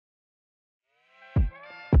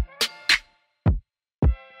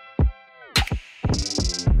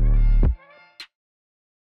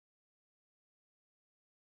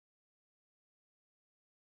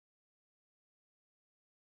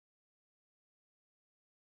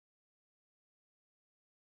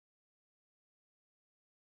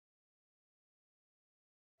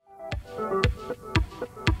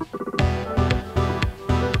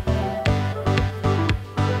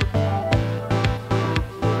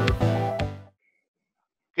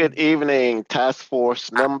Good evening, task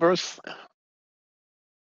force members.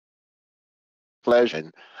 Pleasure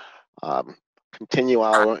and um, continue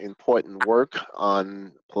our important work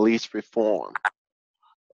on police reform.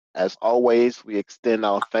 As always, we extend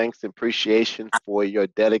our thanks and appreciation for your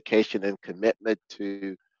dedication and commitment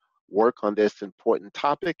to work on this important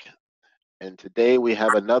topic. And today we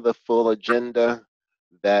have another full agenda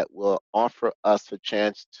that will offer us a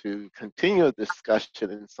chance to continue a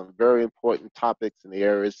discussion in some very important topics in the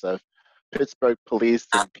areas of Pittsburgh police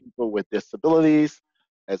and people with disabilities,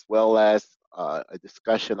 as well as a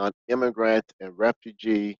discussion on immigrant and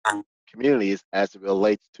refugee communities as it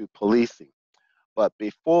relates to policing. But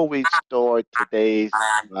before we start today's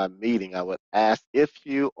meeting, I would ask if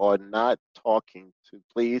you are not talking to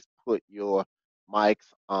please put your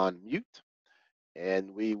mics on mute,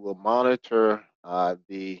 and we will monitor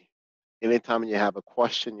anytime you have a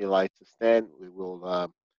question you like to stand, we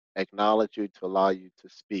will acknowledge you to allow you to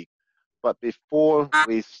speak. But before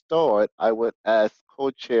we start, I would ask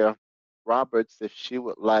Co-Chair Roberts if she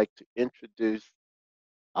would like to introduce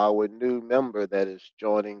our new member that is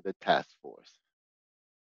joining the task force.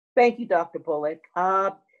 Thank you, Dr. Bullock.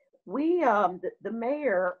 The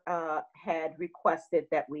mayor had requested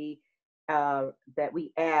that we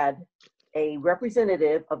add a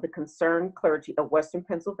representative of the Concerned Clergy of Western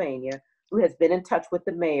Pennsylvania who has been in touch with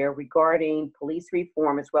the mayor regarding police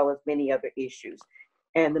reform as well as many other issues.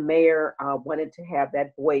 And the mayor wanted to have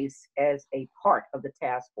that voice as a part of the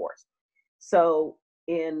task force. So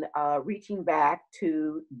in reaching back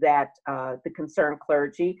to the Concerned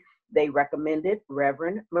Clergy, they recommended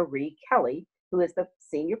Reverend Marie Kelly, who is the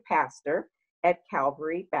senior pastor at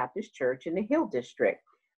Calvary Baptist Church in the Hill District.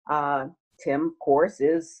 Tim, of course,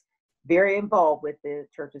 is very involved with the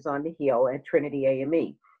churches on the Hill and Trinity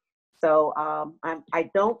AME. So I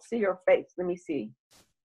don't see her face. Let me see.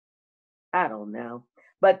 I don't know.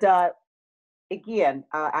 But again,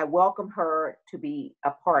 I welcome her to be a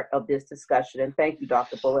part of this discussion. And thank you,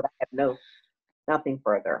 Dr. Bullock. I have nothing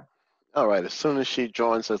further. All right, as soon as she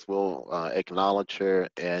joins us, we'll acknowledge her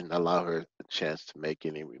and allow her a chance to make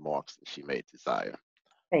any remarks that she may desire.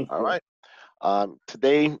 Thank you. All right.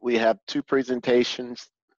 Today we have two presentations.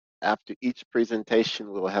 After each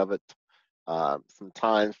presentation, we'll have some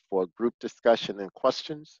time for group discussion and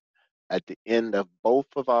questions. At the end of both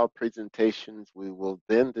of our presentations, we will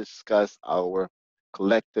then discuss our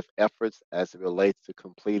collective efforts as it relates to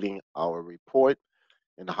completing our report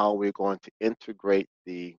and how we're going to integrate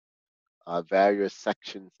the various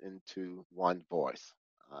sections into one voice.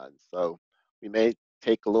 So we may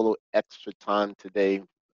take a little extra time today,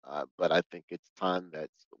 but I think it's time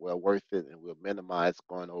that's well worth it, and we'll minimize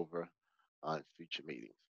going over on future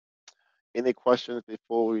meetings. Any questions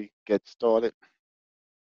before we get started?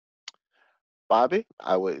 Bobby,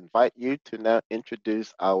 I would invite you to now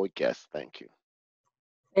introduce our guest. Thank you.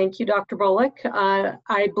 Thank you, Dr. Bullock.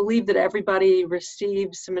 I believe that everybody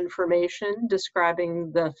received some information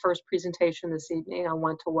describing the first presentation this evening. I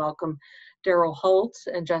want to welcome Daryl Holtz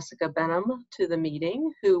and Jessica Benham to the meeting,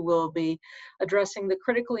 who will be addressing the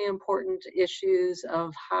critically important issues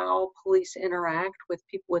of how police interact with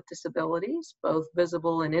people with disabilities, both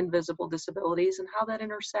visible and invisible disabilities, and how that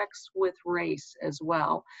intersects with race as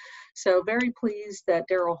well. So very pleased that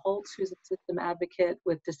Daryl Holtz, who's a system advocate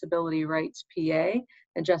with Disability Rights PA,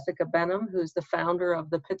 and Jessica Benham, who's the founder of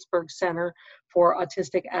the Pittsburgh Center for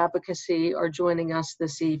Autistic Advocacy, are joining us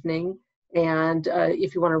this evening. And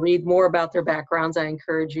if you want to read more about their backgrounds, I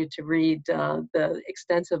encourage you to read the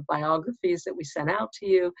extensive biographies that we sent out to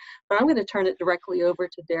you. But I'm going to turn it directly over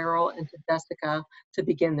to Daryl and to Jessica to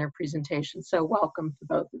begin their presentation. So welcome to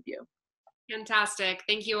both of you. Fantastic.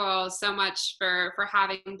 Thank you all so much for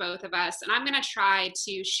having both of us. And I'm going to try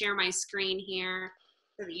to share my screen here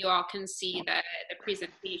so that you all can see the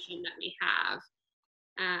presentation that we have.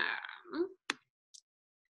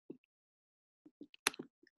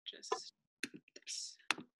 Just this.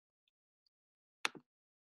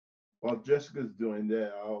 While Jessica's doing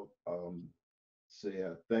that, I'll say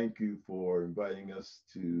thank you for inviting us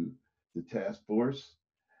to the task force.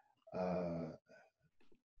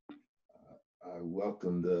 I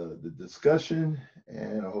welcome the discussion,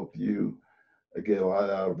 and I hope you get a lot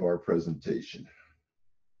out of our presentation.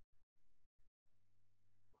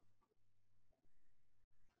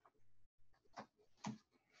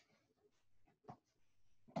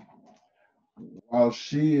 While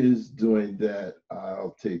she is doing that,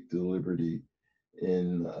 I'll take the liberty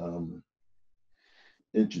in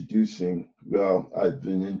introducing, well, I've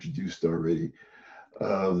been introduced already,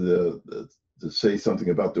 to say something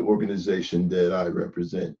about the organization that I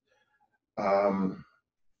represent.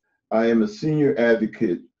 I am a senior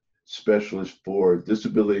advocate specialist for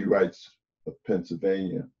Disability Rights of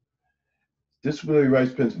Pennsylvania. Disability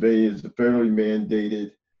Rights Pennsylvania is a federally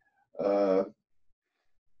mandated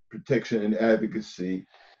protection and advocacy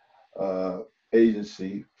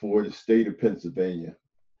agency for the state of Pennsylvania.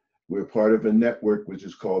 We're part of a network which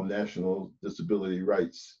is called National Disability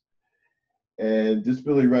Rights. And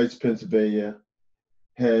Disability Rights Pennsylvania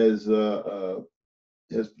has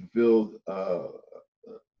fulfilled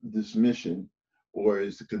this mission, or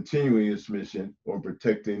is continuing its mission on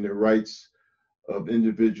protecting the rights of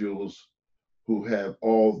individuals who have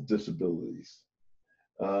all disabilities.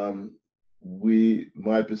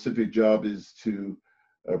 My specific job is to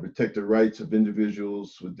protect the rights of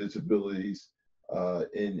individuals with disabilities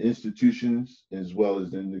in institutions as well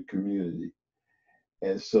as in the community.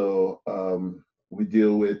 And so we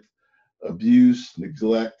deal with abuse,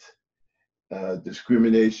 neglect,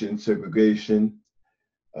 discrimination, segregation,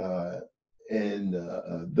 and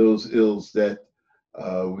those ills that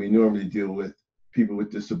we normally deal with. People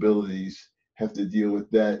with disabilities have to deal with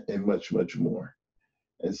that and much, much more.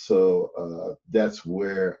 And so that's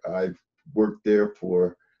where I've worked there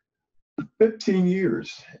for 15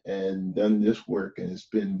 years and done this work, and it's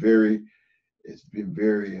been very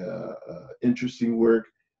interesting work,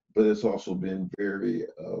 but it's also been very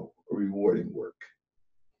rewarding work.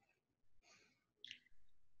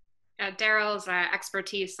 Daryl's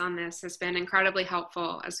expertise on this has been incredibly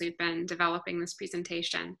helpful as we've been developing this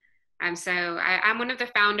presentation. So I'm one of the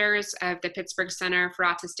founders of the Pittsburgh Center for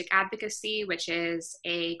Autistic Advocacy, which is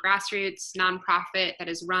a grassroots nonprofit that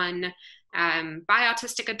is run by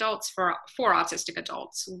autistic adults for autistic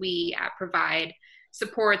adults. We provide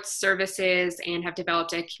supports, services, and have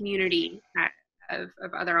developed a community of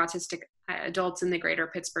other autistic adults in the greater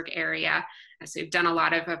Pittsburgh area. So we've done a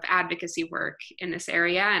lot of advocacy work in this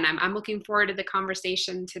area, and I'm looking forward to the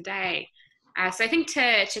conversation today. So I think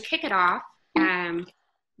to kick it off,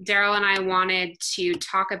 Daryl and I wanted to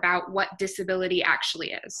talk about what disability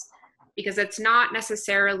actually is, because it's not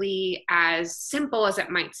necessarily as simple as it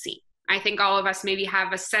might seem. I think all of us maybe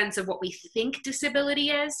have a sense of what we think disability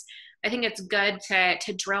is. I think it's good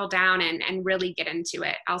to drill down and really get into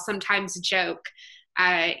it. I'll sometimes joke,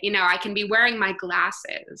 I can be wearing my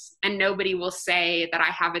glasses and nobody will say that I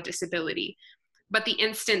have a disability. But the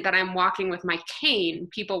instant that I'm walking with my cane,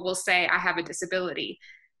 people will say I have a disability.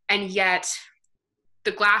 And yet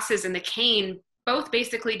the glasses and the cane both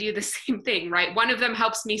basically do the same thing, right? One of them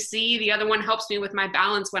helps me see, the other one helps me with my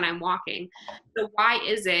balance when I'm walking. So why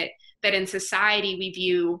is it that in society we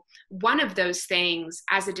view one of those things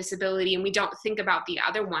as a disability and we don't think about the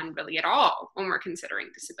other one really at all when we're considering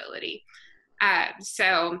disability?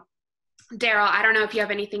 So Daryl, I don't know if you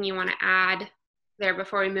have anything you want to add there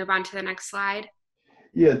before we move on to the next slide.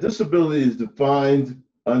 Yeah, disability is defined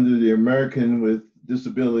under the American with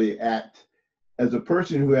Disability Act as a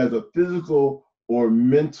person who has a physical or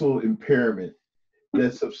mental impairment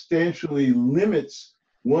that substantially limits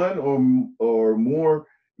one or more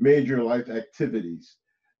major life activities.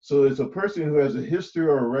 So it's a person who has a history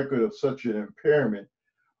or a record of such an impairment,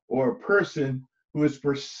 or a person who is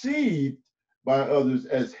perceived by others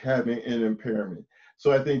as having an impairment.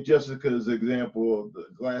 So I think Jessica's example of the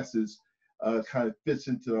glasses kind of fits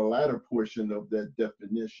into the latter portion of that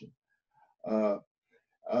definition.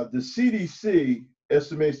 The CDC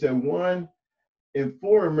estimates that 1 in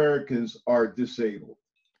 4 Americans are disabled.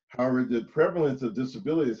 However, the prevalence of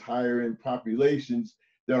disability is higher in populations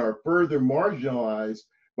that are further marginalized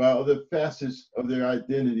by other facets of their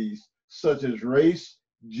identities, such as race,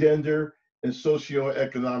 gender, and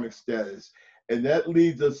socioeconomic status. And that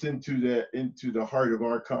leads us into the heart of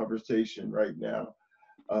our conversation right now,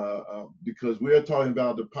 because we are talking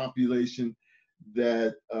about the population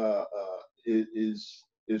that is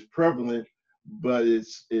prevalent, but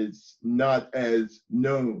it's not as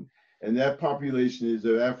known. And that population is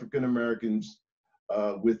of African Americans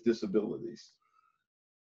with disabilities.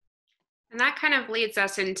 And that kind of leads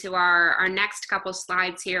us into our next couple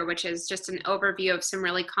slides here, which is just an overview of some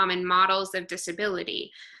really common models of disability.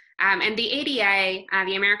 And the ADA,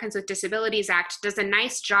 the Americans with Disabilities Act, does a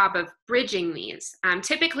nice job of bridging these.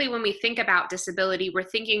 Typically, when we think about disability, we're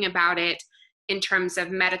thinking about it in terms of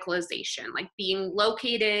medicalization, like being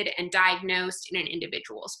located and diagnosed in an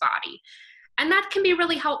individual's body. And that can be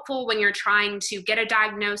really helpful when you're trying to get a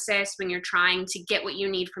diagnosis, when you're trying to get what you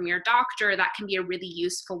need from your doctor. That can be a really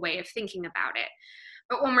useful way of thinking about it.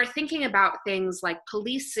 But when we're thinking about things like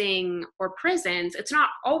policing or prisons, it's not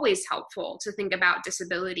always helpful to think about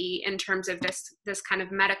disability in terms of this kind of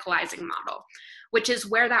medicalizing model, which is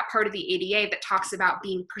where that part of the ADA that talks about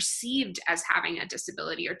being perceived as having a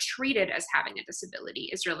disability or treated as having a disability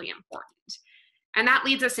is really important. And that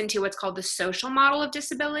leads us into what's called the social model of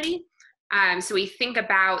disability. So we think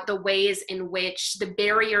about the ways in which the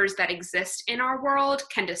barriers that exist in our world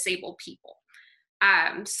can disable people.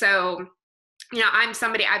 So, you know, I'm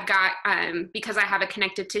somebody, I've got, because I have a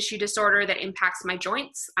connective tissue disorder that impacts my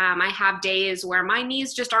joints, I have days where my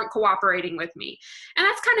knees just aren't cooperating with me. And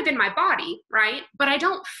that's kind of in my body, right? But I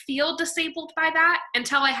don't feel disabled by that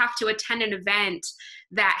until I have to attend an event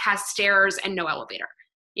that has stairs and no elevator.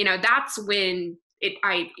 You know, that's when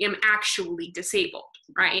I am actually disabled,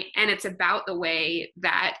 right? And it's about the way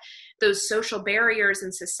that those social barriers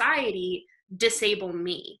in society disable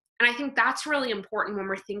me. And I think that's really important when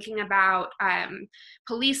we're thinking about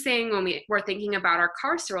policing, when we're thinking about our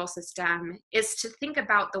carceral system, is to think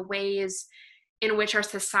about the ways in which our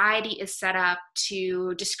society is set up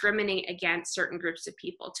to discriminate against certain groups of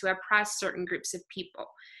people, to oppress certain groups of people.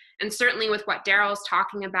 And certainly with what Daryl's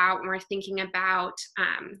talking about, when we're thinking about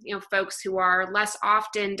you know, folks who are less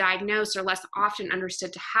often diagnosed or less often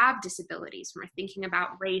understood to have disabilities, when we're thinking about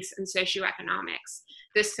race and socioeconomics,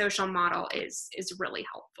 this social model is really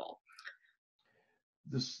helpful.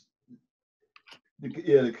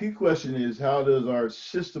 The key question is, how does our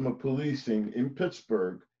system of policing in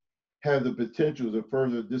Pittsburgh have the potential to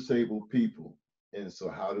further disable people? And so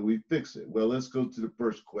how do we fix it? Well, let's go to the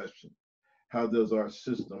first question. How does our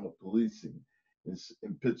system of policing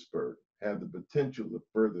in Pittsburgh have the potential to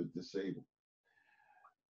further disable?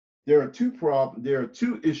 There are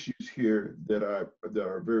two issues here that are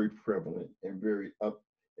very prevalent and very out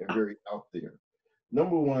there.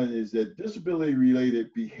 Number one is that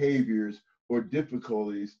disability-related behaviors or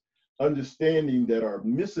difficulties, understanding that are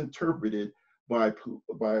misinterpreted by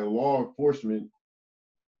law enforcement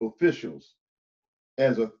officials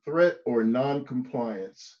as a threat or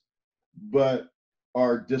non-compliance, but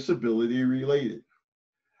are disability related.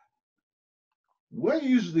 What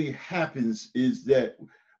usually happens is that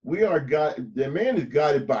the man is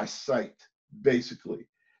guided by sight, basically.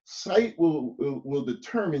 Sight will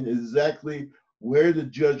determine exactly where the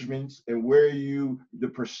judgments and where the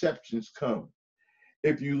perceptions come.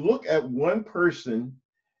 If you look at one person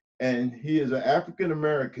and he is an African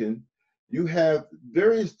American, you have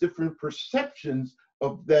various different perceptions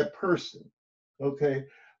of that person, okay?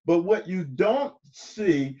 But what you don't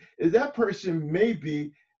see is that person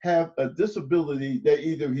maybe have a disability that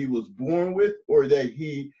either he was born with or that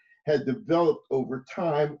he had developed over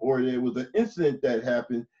time, or there was an incident that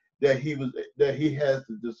happened that he has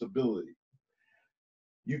the disability.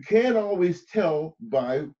 You can't always tell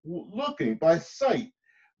by looking, by sight.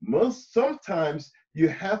 Sometimes you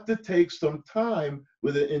have to take some time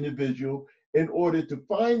with an individual in order to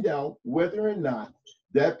find out whether or not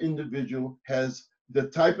that individual has the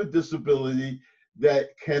type of disability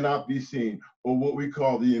that cannot be seen, or what we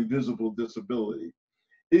call the invisible disability.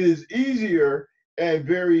 It is easier and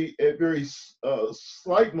very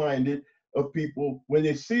slight-minded of people when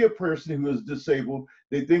they see a person who is disabled.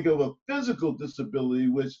 They think of a physical disability,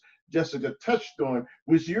 which Jessica touched on,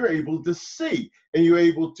 which you're able to see and you're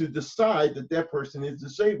able to decide that that person is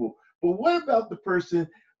disabled. But what about the person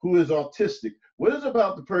who is autistic? What is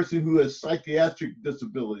about the person who has psychiatric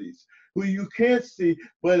disabilities, who you can't see,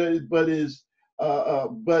 but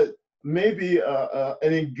maybe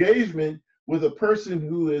an engagement with a person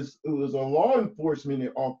who is a law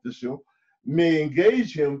enforcement official may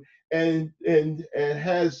engage him and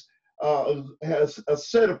has a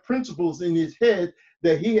set of principles in his head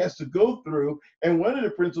that he has to go through. And one of the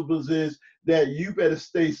principles is that you better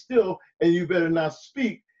stay still and you better not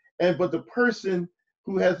speak. But the person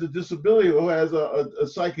who has the disability or has a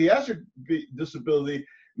psychiatric disability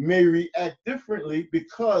may react differently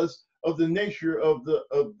because of the nature of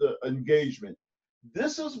the engagement.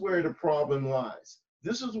 This is where the problem lies.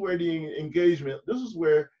 This is where the engagement, this is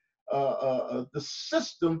where the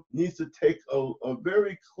system needs to take a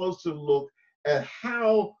very closer look at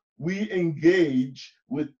how we engage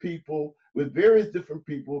with people, with various different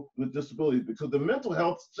people with disabilities, because the mental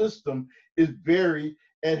health system is very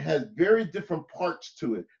and has very different parts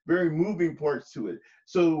to it, very moving parts to it.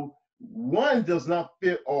 So one does not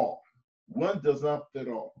fit all. One does not fit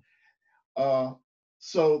all.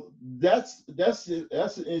 So that's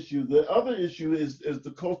an issue. The other issue is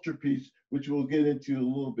the culture piece, which we'll get into a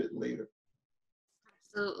little bit later.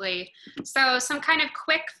 Absolutely. So some kind of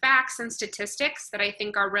quick facts and statistics that I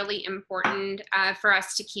think are really important for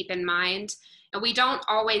us to keep in mind. And we don't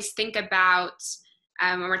always think about,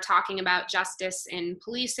 when we're talking about justice in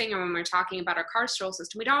policing or when we're talking about our carceral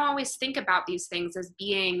system, we don't always think about these things as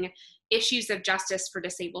being issues of justice for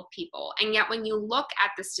disabled people. And yet when you look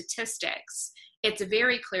at the statistics, it's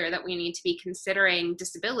very clear that we need to be considering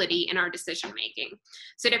disability in our decision making.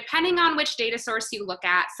 So depending on which data source you look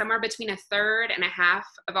at, somewhere between 1/3 and 1/2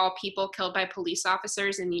 of all people killed by police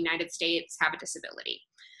officers in the United States have a disability.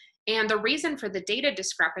 And the reason for the data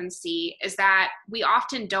discrepancy is that we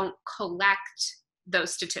often don't collect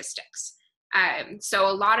those statistics. So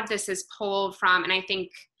a lot of this is pulled from, and I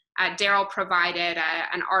think Daryl provided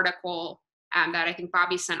an article that I think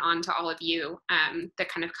Bobby sent on to all of you that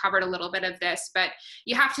kind of covered a little bit of this, but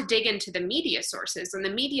you have to dig into the media sources, and the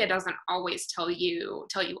media doesn't always tell you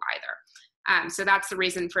either. So that's the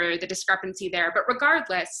reason for the discrepancy there. But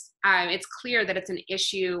regardless, it's clear that it's an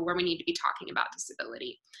issue where we need to be talking about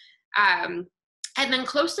disability. And then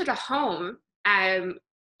closer to home,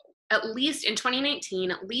 at least in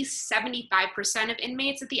 2019, at least 75% of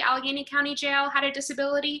inmates at the Allegheny County Jail had a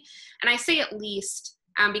disability. And I say at least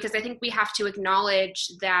because I think we have to acknowledge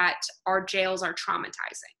that our jails are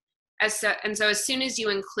traumatizing. And so as soon as you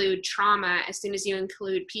include trauma, as soon as you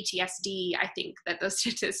include PTSD, I think that those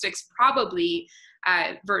statistics probably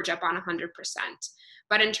verge up on 100%.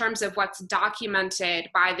 But in terms of what's documented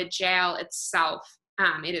by the jail itself,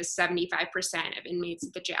 it is 75% of inmates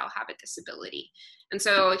at the jail have a disability. And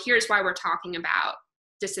so here's why we're talking about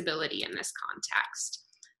disability in this context.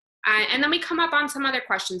 And then we come up on some other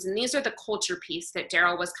questions, and these are the culture piece that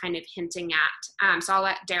Daryl was kind of hinting at. So I'll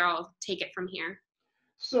let Daryl take it from here.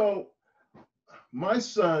 So my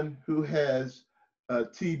son, who has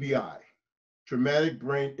TBI, traumatic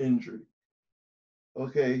brain injury,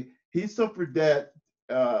 okay, he suffered that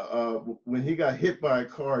when he got hit by a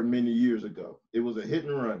car many years ago. It was a hit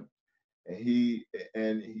and run, and he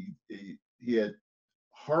had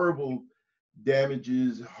horrible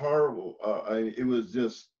damages, horrible.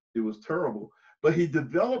 It was terrible. But he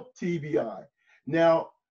developed TBI.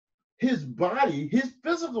 Now, his body, his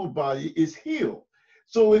physical body, is healed.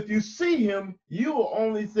 So if you see him, you will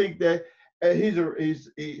only think that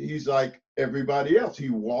he's like everybody else. He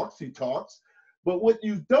walks, he talks. But what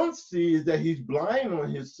you don't see is that he's blind on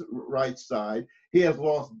his right side. He has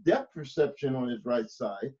lost depth perception on his right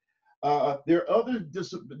side. There's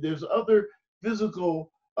other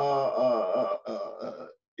physical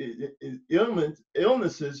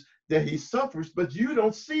illnesses that he suffers, but you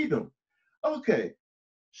don't see them. Okay,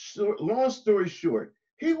 so long story short,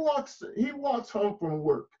 he walks home from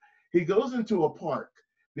work. He goes into a park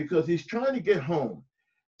because he's trying to get home.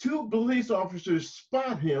 2 police officers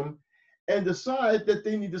spot him and decide that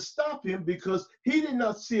they need to stop him because he did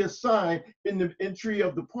not see a sign in the entry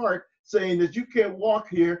of the park saying that you can't walk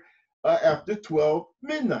here after 12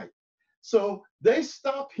 midnight. So they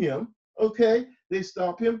stop him, okay? They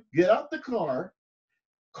stop him, get out the car,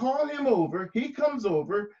 call him over. He comes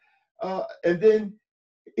over, and then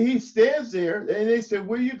he stands there, and they say,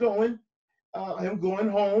 "Where are you going?" I'm going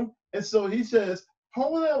home. And so he says,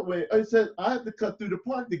 "Hold that way." I said, "I have to cut through the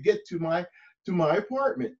park to get to my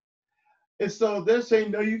apartment." And so they're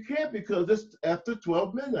saying, "No, you can't because it's after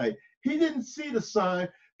 12 midnight." He didn't see the sign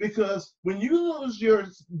because when you lose your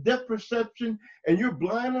depth perception and you're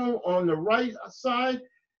blind on the right side,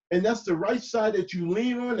 and that's the right side that you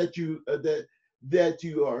lean on, that you're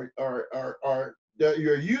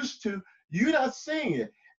used to, you're not seeing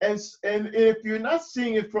it. And if you're not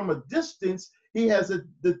seeing it from a distance, he has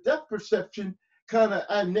the depth perception kind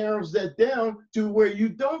of narrows that down to where you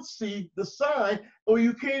don't see the sign, or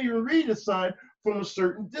you can't even read the sign from a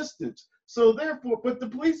certain distance. So therefore, but the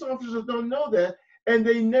police officers don't know that, and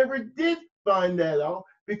they never did find that out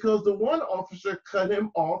because the one officer cut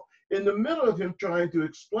him off in the middle of him trying to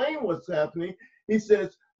explain what's happening. He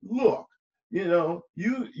says, "Look, you know,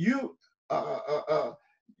 you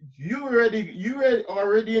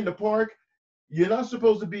already in the park. You're not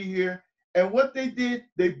supposed to be here." And what they did,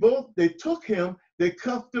 they took him, they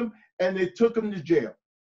cuffed him, and they took him to jail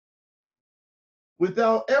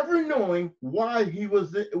without ever knowing why he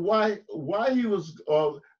missed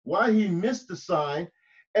the sign.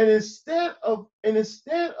 And instead of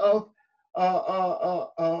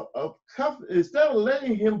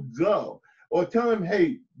letting him go or telling him,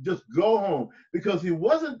 "Hey, just go home," because he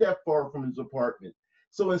wasn't that far from his apartment.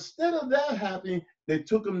 So instead of that happening, they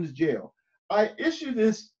took him to jail. I issue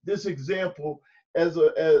this example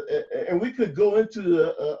and we could go into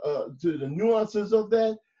the nuances of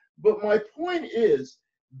that, but my point is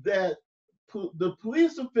that the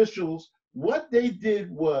police officials, what they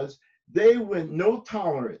did was they went no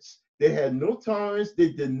tolerance. They had no tolerance.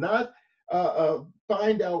 They did not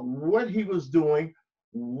find out what he was doing,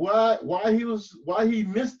 why he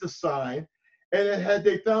missed the sign, and had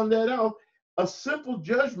they found that out, a simple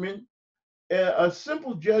judgment,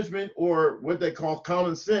 or what they call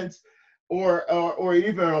common sense, or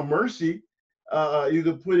even a mercy, You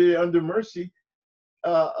could put it under mercy.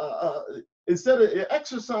 Instead of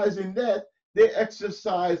exercising that, they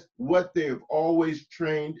exercise what they've always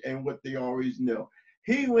trained and what they always know.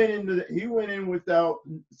 He went in without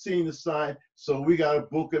seeing the sign, so we got to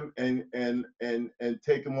book him and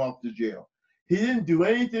take him off to jail. He didn't do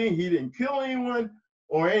anything. He didn't kill anyone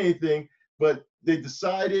or anything, but they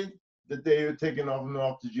decided that they were taking him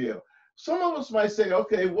off to jail. Some of us might say,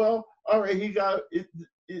 okay, well, all right, he got it.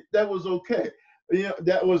 That was okay. You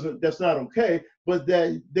know, that's not okay, but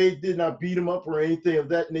that they did not beat him up or anything of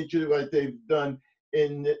that nature like they've done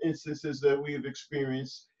in the instances that we have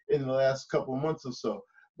experienced in the last couple of months or so.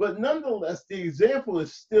 But nonetheless, the example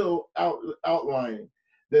is still outlining.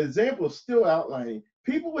 The example is still outlining.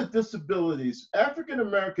 People with disabilities, African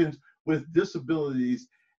Americans with disabilities,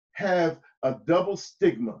 have a double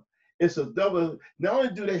stigma. It's a double, not only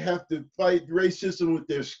do they have to fight racism with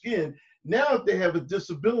their skin, now if they have a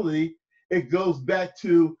disability, it goes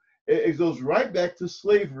right back to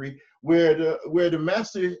slavery, where the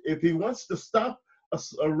master, if he wants to stop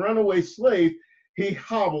a runaway slave, he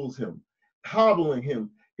hobbling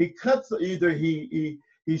him. He cuts, either he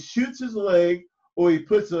shoots his leg, or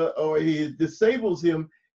he disables him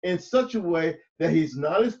in such a way that he's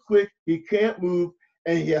not as quick, he can't move,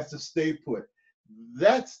 and he has to stay put.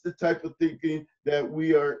 That's the type of thinking that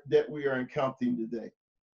we are encountering today.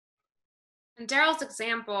 And Daryl's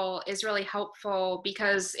example is really helpful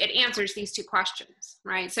because it answers these two questions,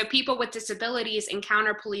 right? So people with disabilities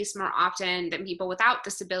encounter police more often than people without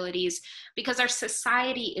disabilities because our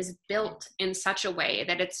society is built in such a way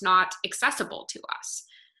that it's not accessible to us.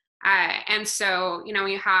 And so, you know,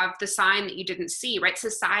 you have the sign that you didn't see, right?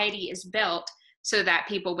 Society is built so that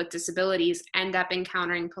people with disabilities end up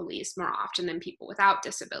encountering police more often than people without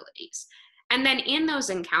disabilities. And then in those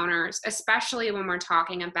encounters, especially when we're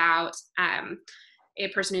talking about a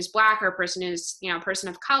person who's Black or a person who's, you know, a person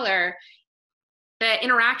of color, the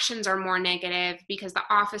interactions are more negative because the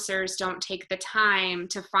officers don't take the time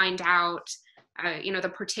to find out, you know, the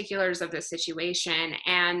particulars of the situation.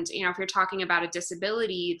 And, you know, if you're talking about a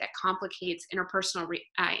disability that complicates interpersonal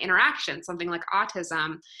interaction, something like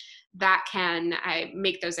autism, that can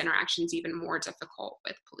make those interactions even more difficult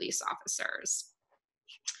with police officers.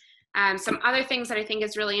 Some other things that I think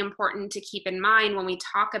is really important to keep in mind when we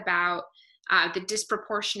talk about the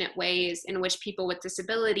disproportionate ways in which people with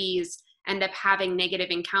disabilities end up having negative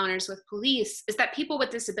encounters with police is that people with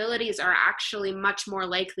disabilities are actually much more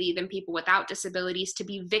likely than people without disabilities to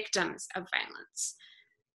be victims of violence.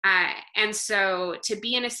 And so to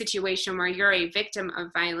be in a situation where you're a victim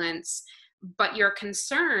of violence, but you're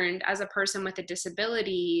concerned as a person with a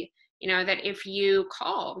disability, you know, that if you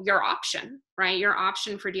call your option, right, your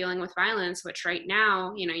option for dealing with violence, which right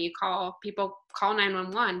now, you know, people call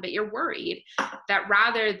 911, but you're worried that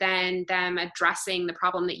rather than them addressing the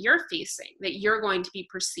problem that you're facing, that you're going to be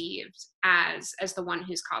perceived as the one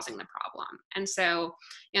who's causing the problem. And so,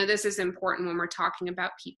 you know, this is important when we're talking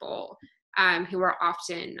about people who are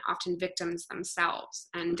often victims themselves.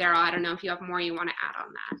 And Daryl, I don't know if you have more you want to add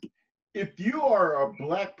on that. If you are a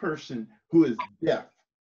Black person who is deaf,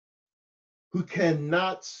 who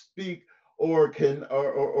cannot speak or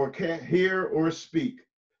can't hear or speak,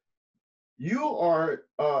 you are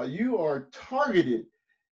targeted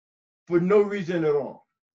for no reason at all.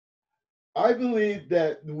 I believe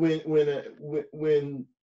that when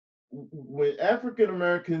African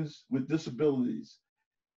Americans with disabilities,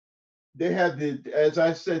 they have as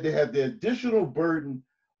I said, they have the additional burden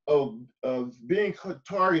of being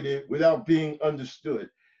targeted without being understood.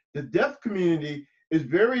 The deaf community is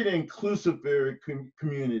very inclusive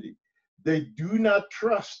community. They do not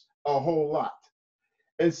trust a whole lot.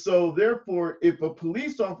 And so therefore, if a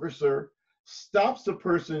police officer stops a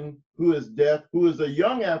person who is deaf, who is a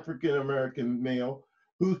young African-American male,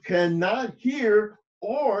 who cannot hear,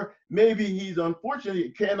 or maybe he's unfortunately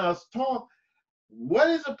cannot talk, what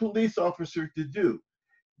is a police officer to do?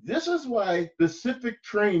 This is why specific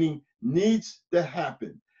training needs to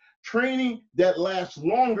happen. Training that lasts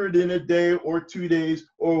longer than a day or 2 days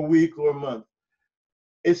or a week or a month.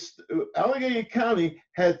 Allegheny County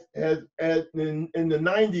had in the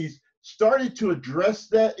 90s started to address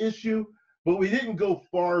that issue, but we didn't go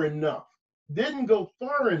far enough. Didn't go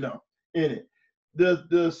far enough in it.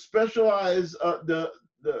 The specialized, the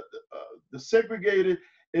segregated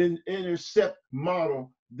and intercept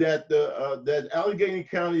model that that Allegheny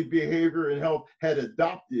County Behavior and Health had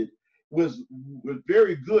adopted was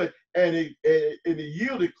very good, and it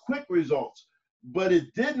yielded quick results, but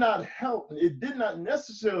it did not help. It did not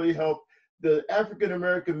necessarily help the African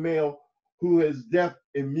American male who is deaf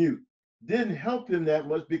and mute. Didn't help him that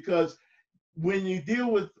much because when you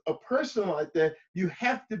deal with a person like that, you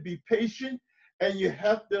have to be patient, and you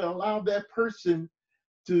have to allow that person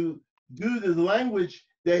to do the language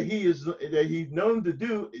that he's known to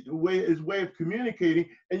do, his way of communicating,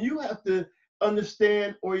 and you have to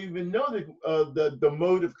understand or even know the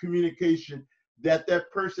mode of communication that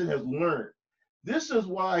that person has learned. This is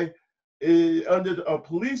why under a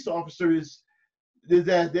police officer is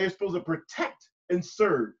that they're supposed to protect and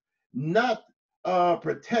serve, not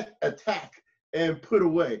protect, attack, and put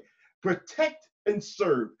away. Protect and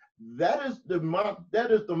serve. That is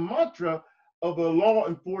the mantra of a law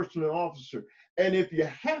enforcement officer. And if you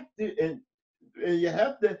have to, and you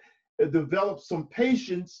have to develop some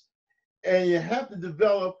patience, and you have to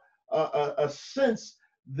develop a sense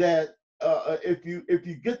that if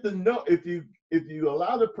you get to know, if you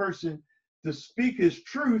allow the person to speak his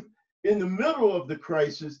truth in the middle of the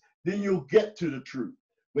crisis, then you'll get to the truth.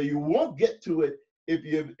 But you won't get to it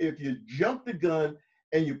if you jump the gun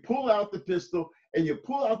and you pull out the pistol and you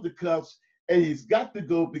pull out the cuffs and he's got to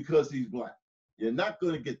go because he's black. You're not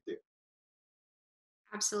going to get there.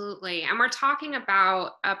 Absolutely. And we're talking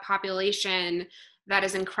about a population that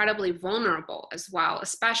is incredibly vulnerable as well,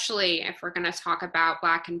 especially if we're going to talk about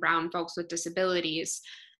Black and brown folks with disabilities.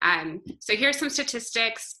 So here's some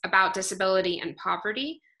statistics about disability and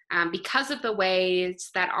poverty. Because of the ways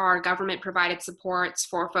that our government provided supports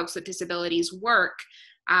for folks with disabilities work,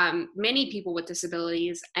 many people with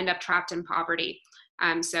disabilities end up trapped in poverty.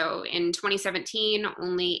 So in 2017,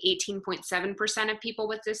 only 18.7% of people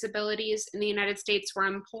with disabilities in the United States were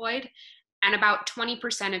employed, and about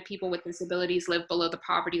 20% of people with disabilities live below the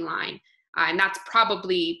poverty line. And that's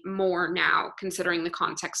probably more now, considering the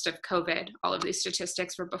context of COVID. All of these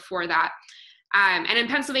statistics were before that. And in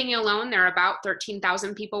Pennsylvania alone, there are about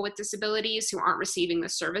 13,000 people with disabilities who aren't receiving the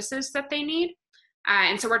services that they need.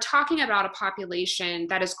 And so we're talking about a population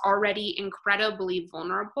that is already incredibly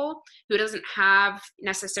vulnerable, who doesn't have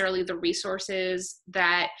necessarily the resources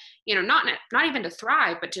that, not even to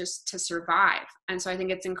thrive, but just to survive. And so I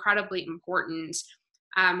think it's incredibly important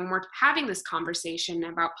when we're having this conversation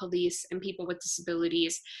about police and people with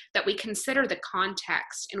disabilities, that we consider the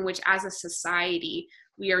context in which, as a society,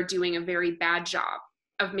 we are doing a very bad job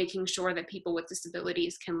of making sure that people with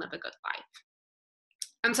disabilities can live a good life.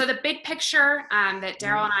 And so the big picture that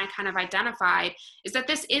Daryl and I kind of identified is that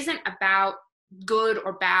this isn't about good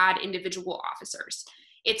or bad individual officers.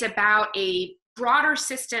 It's about a broader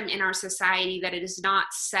system in our society that it is not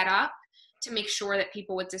set up to make sure that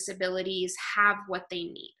people with disabilities have what they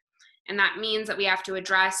need. And that means that we have to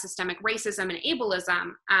address systemic racism and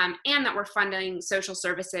ableism, and that we're funding social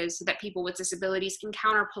services so that people with disabilities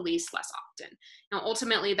encounter police less often. Now,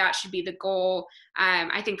 ultimately, that should be the goal,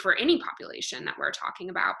 I think, for any population that we're talking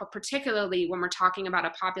about, but particularly when we're talking about a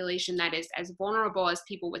population that is as vulnerable as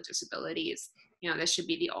people with disabilities. This should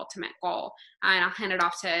be the ultimate goal. And I'll hand it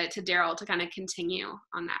off to Daryl to kind of continue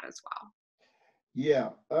on that as well. Yeah.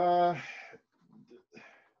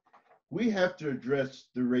 We have to address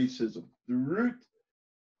the racism. The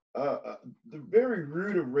very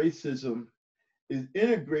root of racism is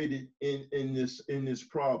integrated in this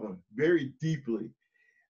problem very deeply.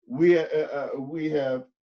 We have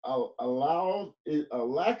allowed a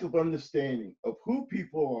lack of understanding of who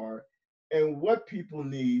people are and what people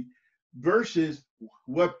need versus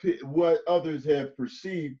what others have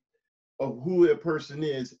perceived of who a person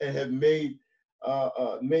is, and have made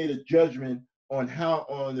a judgment on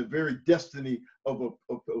the very destiny of a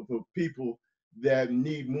people that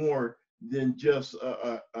need more than just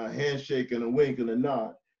a handshake and a wink and a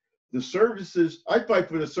nod. The services, I fight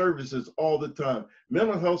for the services all the time.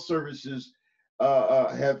 Mental health services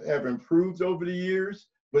have improved over the years,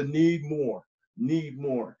 but need more.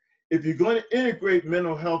 If you're going to integrate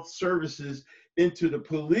mental health services into the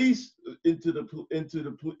police,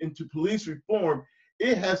 into police reform,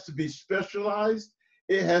 it has to be specialized.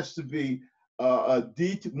 It has to be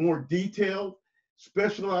more detailed,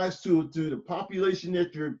 specialized to the population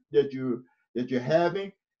that you're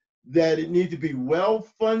having. That it needs to be well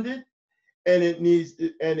funded, and it needs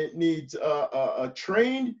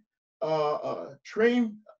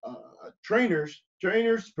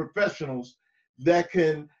trainers, professionals that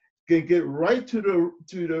can get right to the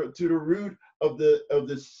root of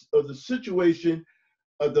the situation,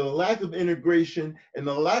 of the lack of integration and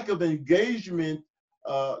the lack of engagement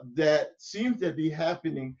that seems to be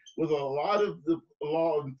happening with a lot of the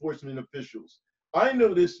law enforcement officials. I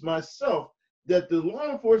noticed myself that the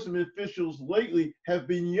law enforcement officials lately have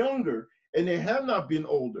been younger, and they have not been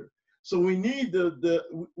older. So we need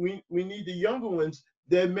we need the younger ones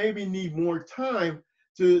that maybe need more time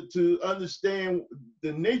to understand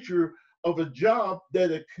the nature of a job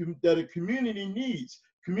that a community needs.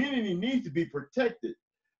 Community needs to be protected,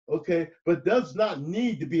 okay, but does not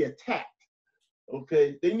need to be attacked,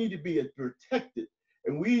 okay? They need to be protected,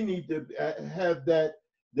 and we need to have that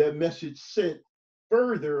message sent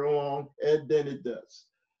further along than it does.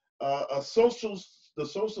 The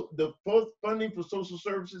funding for social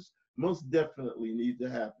services most definitely need to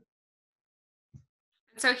happen.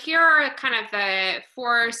 So here are kind of the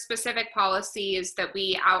 4 specific policies that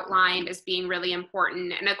we outlined as being really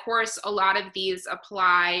important. And of course, a lot of these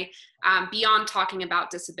apply beyond talking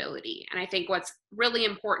about disability. And I think what's really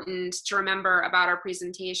important to remember about our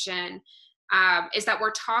presentation is that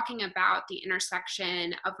we're talking about the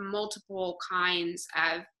intersection of multiple kinds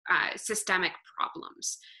of systemic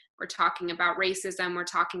problems. We're talking about racism, we're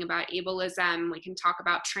talking about ableism, we can talk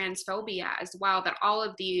about transphobia as well, that all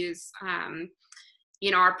of these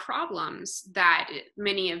are problems that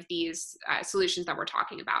many of these solutions that we're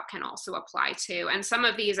talking about can also apply to. And some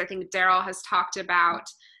of these I think Daryl has talked about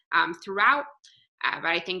throughout, but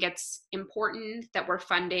I think it's important that we're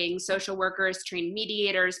funding social workers, trained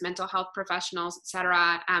mediators, mental health professionals, et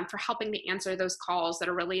cetera, for helping to answer those calls that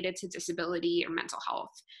are related to disability or mental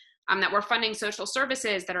health. That we're funding social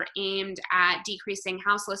services that are aimed at decreasing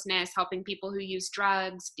houselessness, helping people who use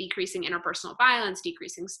drugs, decreasing interpersonal violence,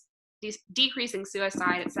 decreasing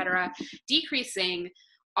suicide, et cetera, decreasing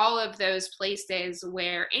all of those places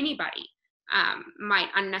where anybody might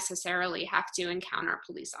unnecessarily have to encounter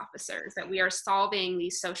police officers, that we are solving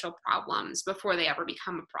these social problems before they ever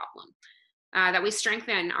become a problem, that we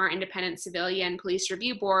strengthen our independent civilian police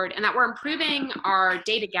review board, and that we're improving our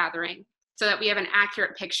data gathering so that we have an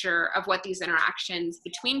accurate picture of what these interactions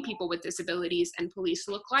between people with disabilities and police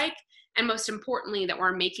look like. And most importantly, that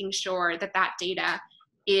we're making sure that that data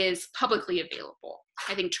is publicly available.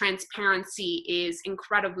 I think transparency is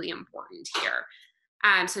incredibly important here.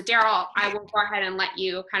 So Daryl, I will go ahead and let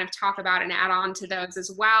you kind of talk about and add on to those as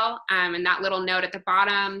well. And that little note at the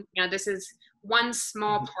bottom, this is one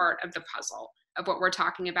small part of the puzzle of what we're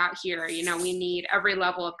talking about here. We need every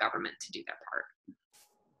level of government to do their part.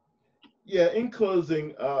 Yeah, in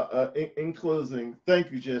closing,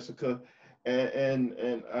 thank you, Jessica.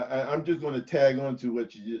 And I'm just going to tag on to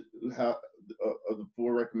what of the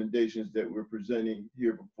 4 recommendations that we're presenting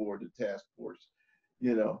here before the task force.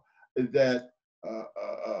 That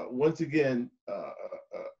once again,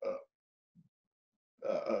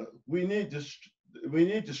 we need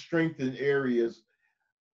to strengthen areas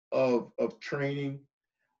of training,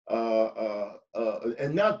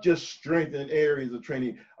 and not just strengthen areas of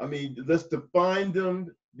training. I mean, let's define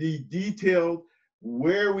them, be detailed,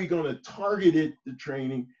 where are we going to target the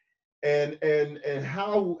training, and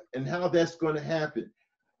how that's going to happen.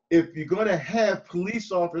 If you're going to have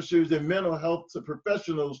police officers and mental health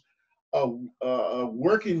professionals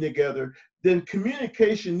working together, then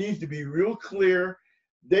communication needs to be real clear.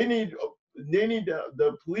 The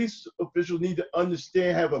police officials need to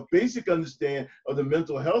have a basic understanding of the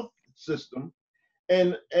mental health system,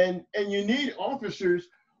 and you need officers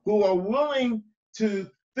who are willing to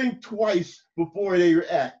think twice before they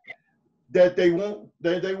act, that they won't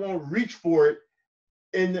reach for it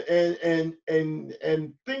and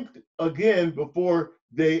think again before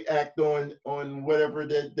they act on whatever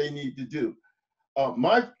that they need to do.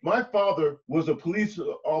 My father was a police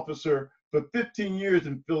officer for 15 years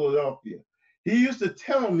in Philadelphia. He used to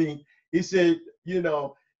tell me, he said, you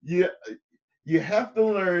have to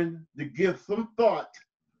learn to give some thought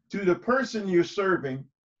to the person you're serving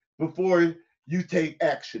before you take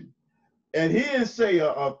action. And he didn't say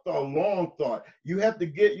a long thought. You have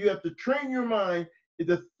to train your mind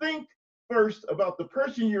to think first about the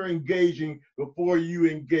person you're engaging before you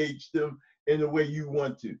engage them in the way you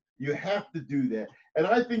want to. You have to do that. And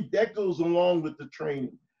I think that goes along with the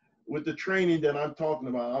training that I'm talking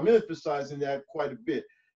about. I'm emphasizing that quite a bit.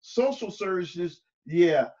 Social services,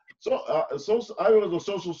 yeah. So I was a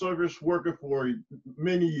social service worker for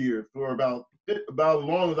many years, for about as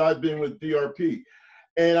long as I've been with DRP.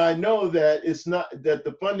 And I know that that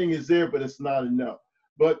the funding is there, but it's not enough.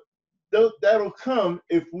 But that'll come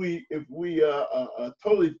if we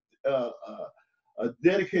totally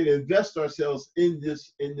dedicate and invest ourselves in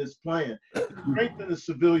this plan. Strengthen the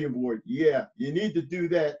civilian board. Yeah, you need to do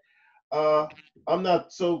that. I'm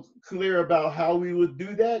not so clear about how we would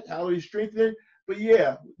do that, how we strengthen it, but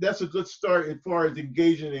yeah, that's a good start as far as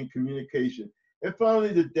engaging in communication. And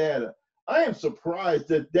finally, the data. I am surprised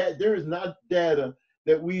that there is not data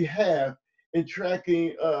that we have in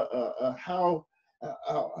tracking how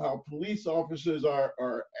police officers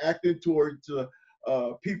are acting towards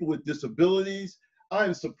people with disabilities.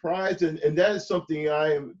 I'm surprised, and that is something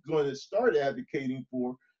I am going to start advocating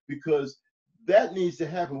for, because that needs to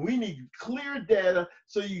happen. We need clear data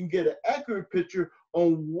so you can get an accurate picture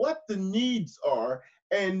on what the needs are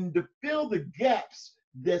and to fill the gaps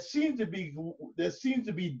that seem to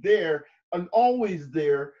be there and always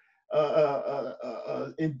there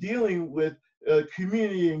in dealing with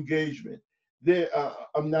community engagement.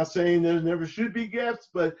 I'm not saying there never should be gaps,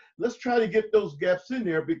 but let's try to get those gaps in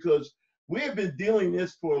there, because we have been dealing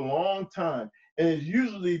this for a long time, and it's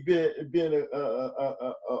usually been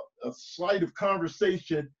a slight of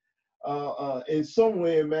conversation in some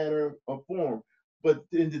way, manner, or form. But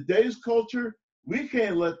in today's culture, we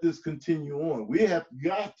can't let this continue on. We have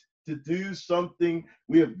got to do something.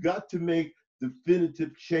 We have got to make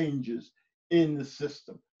definitive changes in the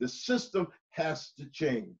system. The system has to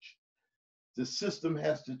change. The system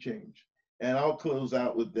has to change. And I'll close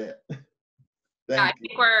out with that. I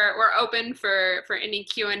think we're open for any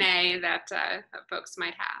Q&A that folks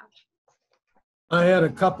might have. I had a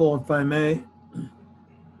couple, if I may.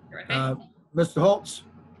 Mr. Holtz?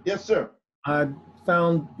 Yes, sir. I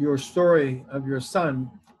found your story of your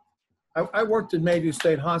son. I worked at Mayview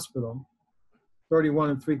State Hospital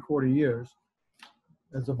 31 3/4 years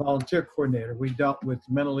as a volunteer coordinator. We dealt with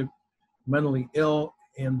mentally ill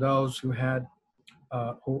and those who had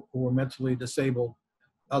who were mentally disabled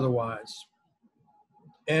otherwise.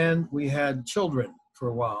 And we had children for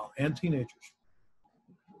a while and teenagers.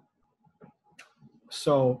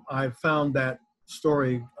 So I found that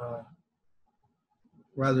story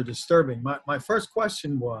rather disturbing. My first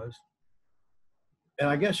question was, and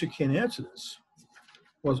I guess you can't answer this,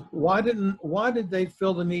 was why did they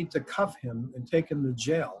feel the need to cuff him and take him to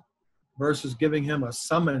jail versus giving him a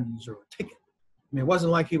summons or a ticket? I mean, it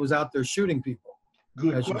wasn't like he was out there shooting people.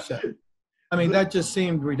 Good as question. You said. I mean, that just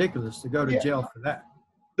seemed ridiculous to go to jail for that.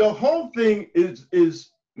 The whole thing is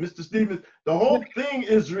Mr. Stevens, the whole thing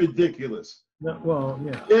is ridiculous. No, well,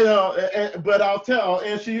 yeah. You know, but I'll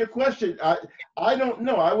answer your question. I don't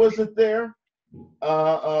know. I wasn't there.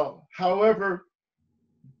 However,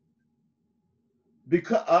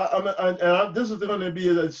 because this is going to be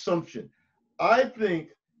an assumption. I think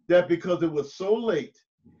that because it was so late,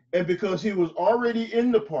 and because he was already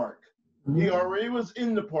in the park, he already was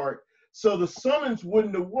in the park, so the summons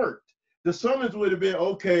wouldn't have worked. The summons would have been,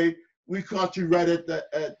 okay, we caught you right at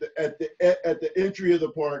the entry of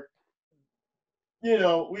the park. You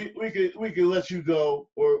know, we could let you go,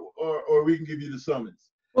 or we can give you the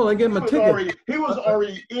summons. Well, I gave him a ticket. He was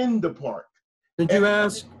already in the park. Did you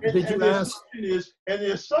ask? Did you ask?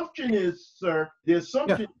 The assumption is, sir, the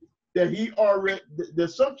assumption that he already, the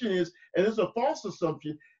assumption is, and it's a false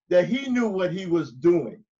assumption, that he knew what he was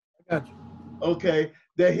doing. I got you. Okay,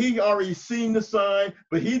 that he already seen the sign,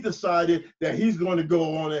 but he decided that he's going to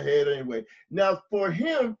go on ahead anyway. Now, for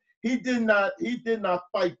him, he did not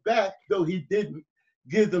fight back, though he did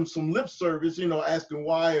give them some lip service, you know, asking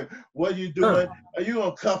why, what are you doing? Are you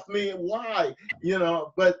gonna cuff me? Why? You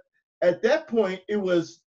know, but at that point, it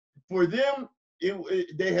was for them.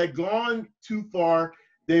 They had gone too far.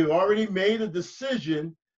 They've already made a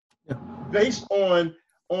decision based on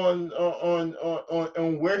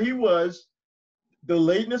where he was, the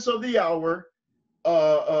lateness of the hour,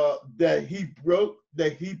 that he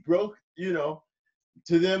broke. You know,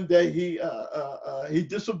 to them that he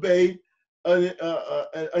disobeyed an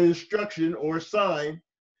instruction or a sign,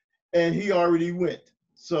 and he already went.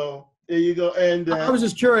 So there you go. And I was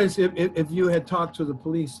just curious if you had talked to the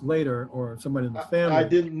police later or somebody in the family. I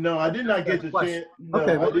didn't know. I did not get the chance. No,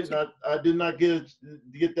 okay, well, I did not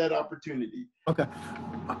get that opportunity. Okay,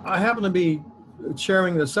 I happen to be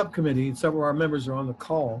chairing the subcommittee. Several of our members are on the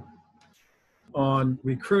call on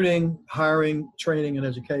recruiting, hiring, training, and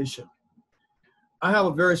education. I have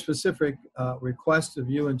a very specific request of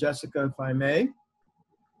you and Jessica, if I may. Do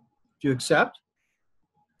you accept?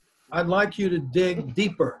 I'd like you to dig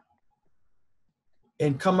deeper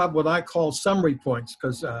and come up with what I call summary points,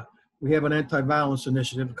 because we have an anti-violence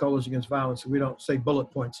initiative, the Coalition Against Violence, and we don't say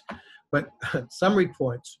bullet points, but summary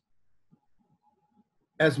points.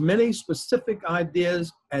 As many specific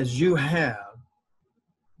ideas as you have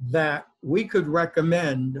that we could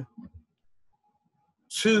recommend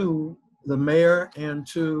to the mayor and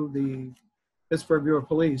to the Pittsburgh Bureau of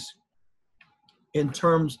Police in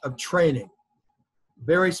terms of training.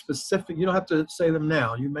 Very specific. You don't have to say them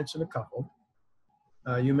now. You mentioned a couple.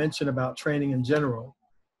 You mentioned about training in general.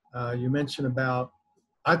 You mentioned about,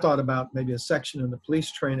 I thought about maybe a section in the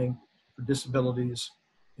police training for disabilities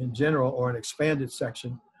in general, or an expanded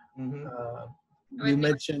section. You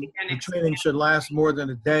mentioned the training should last more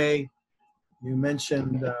than a day. You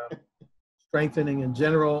mentioned strengthening in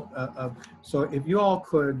general. So if you all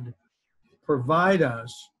could provide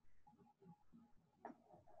us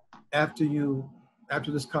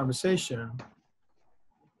after this conversation,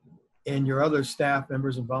 and your other staff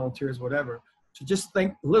members and volunteers, whatever, to just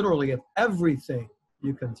think literally of everything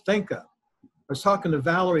you can think of. I was talking to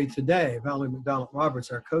Valerie today, Valerie McDonald Roberts,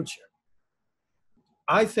 our co-chair.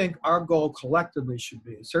 I think our goal collectively should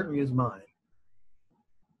be, it certainly is mine,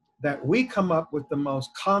 that we come up with the most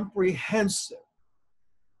comprehensive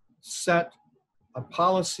set of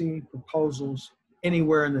policy proposals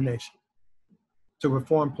anywhere in the nation to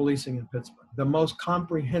reform policing in Pittsburgh. The most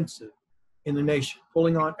comprehensive in the nation,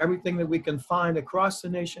 pulling on everything that we can find across the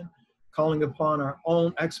nation, calling upon our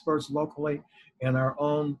own experts locally and our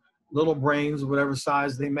own little brains, whatever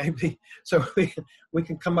size they may be, so we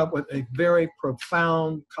can come up with a very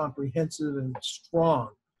profound, comprehensive, and strong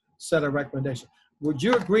set of recommendations. Would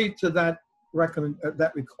you agree to that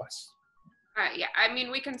request? Yeah, I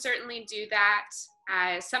mean, we can certainly do that.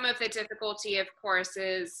 Some of the difficulty, of course,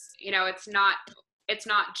 is, you know, it's not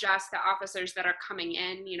just the officers that are coming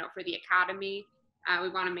in, you know, for the academy. We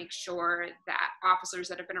want to make sure that officers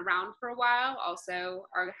that have been around for a while also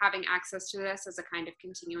are having access to this as a kind of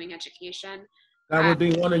continuing education. That would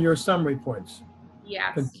be one of your summary points.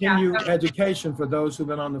 Yes. Continue education for those who've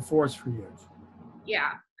been on the force for years.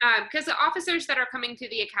 Yeah, because the officers that are coming through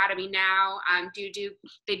the academy now they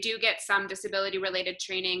do get some disability-related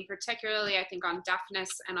training, particularly I think on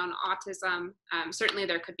deafness and on autism. Certainly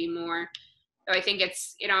there could be more. So I think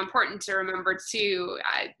it's, you know, important to remember too,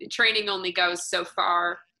 training only goes so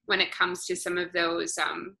far when it comes to some of those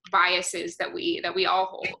biases that we all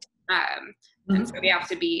hold. And so we have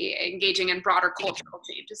to be engaging in broader cultural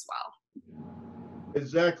change as well.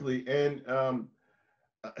 Exactly, and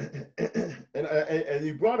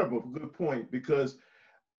you brought up a good point, because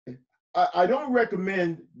I don't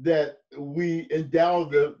recommend that we endow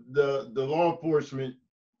the law enforcement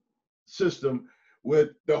system with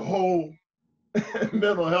the whole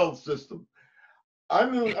mental health system.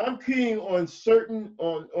 I'm keying on certain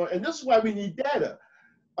and this is why we need data.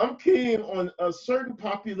 I'm keying on a certain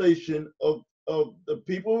population of the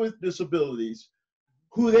people with disabilities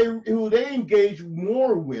who they engage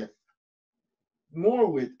more with,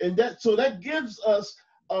 and that gives us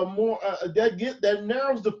a more that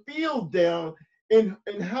narrows the field down in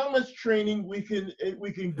how much training we can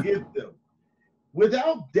give them.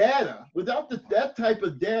 Without data, without that type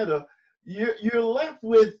of data, you're left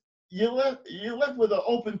with an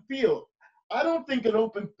open field. I don't think an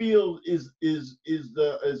open field is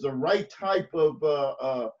the right type of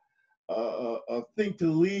thing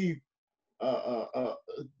to leave the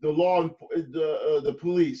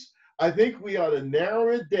police. I think we ought to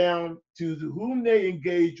narrow it down to whom they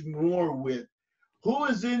engage more with, who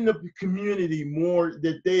is in the community more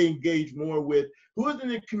that they engage more with, who is in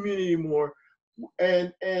the community more,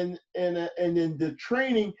 and then the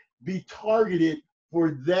training be targeted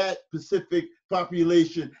for that specific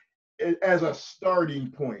population as a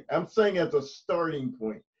starting point. I'm saying as a starting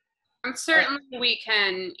point. And certainly we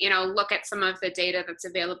can, you know, look at some of the data that's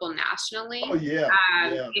available nationally. Oh, yeah.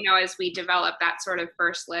 You know, as we develop that sort of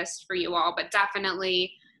first list for you all, but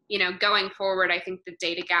definitely, you know, going forward, I think the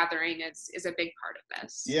data gathering is a big part of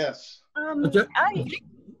this. Yes. I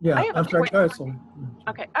have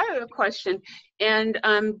a question. And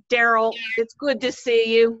Daryl, it's good to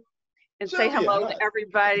see you and say hello to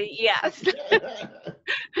everybody. Yes.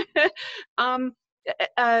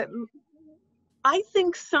 I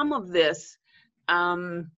think some of this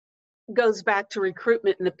goes back to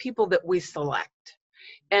recruitment and the people that we select.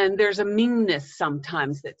 And there's a meanness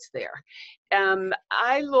sometimes that's there.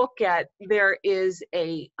 I look at, there is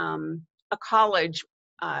a college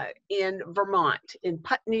in Vermont, in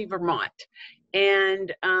Putney, Vermont.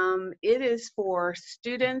 And it is for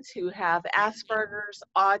students who have Asperger's,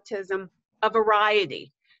 autism, a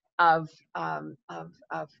variety of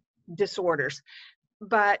disorders.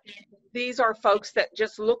 But these are folks that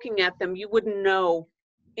just looking at them, you wouldn't know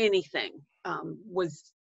anything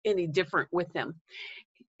was any different with them.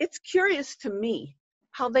 It's curious to me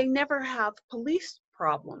how they never have police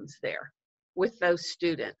problems there with those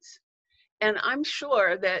students. And I'm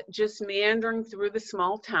sure that just meandering through the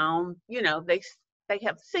small town, you know, they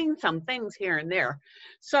have seen some things here and there.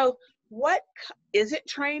 So what is it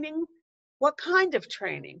training? What kind of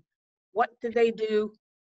training? What do they do?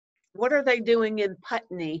 What are they doing in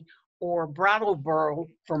Putney or Brattleboro,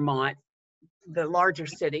 Vermont, the larger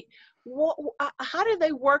city? How do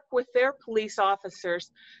they work with their police officers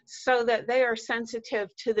so that they are sensitive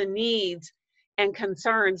to the needs and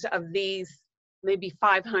concerns of these maybe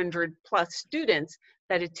 500 plus students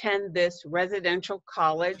that attend this residential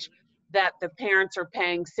college that the parents are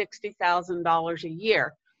paying $60,000 a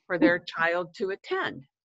year for their child to attend?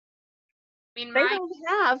 mean, They my don't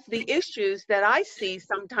have the issues that I see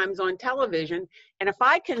sometimes on television. And if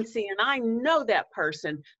I can see, and I know that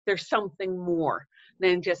person, there's something more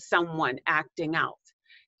than just someone acting out.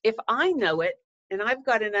 If I know it and I've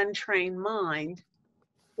got an untrained mind,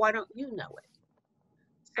 why don't you know it?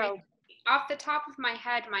 So, off the top of my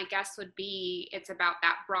head, my guess would be it's about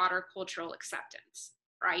that broader cultural acceptance,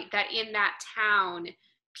 right? That in that town,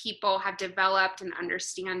 people have developed an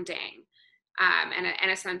understanding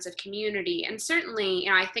and a sense of community. And certainly,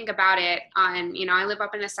 I think about it on, I live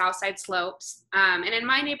up in the South Side Slopes. And in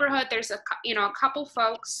my neighborhood, there's a couple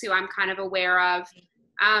folks who I'm kind of aware of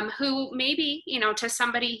who maybe, to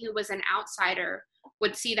somebody who was an outsider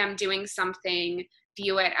would see them doing something,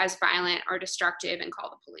 view it as violent or destructive and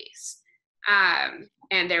call the police.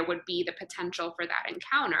 And there would be the potential for that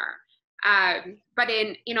encounter. But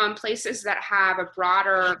in places that have a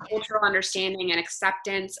broader cultural understanding and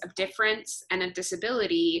acceptance of difference and of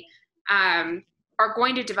disability, are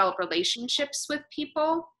going to develop relationships with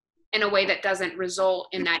people in a way that doesn't result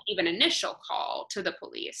in that even initial call to the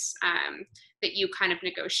police, that you kind of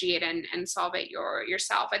negotiate and solve it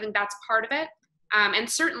yourself. I think that's part of it. And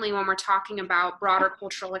certainly when we're talking about broader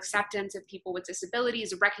cultural acceptance of people with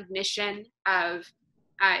disabilities, recognition of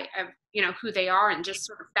who they are, and just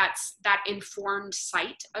sort of that informed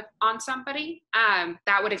sight on somebody,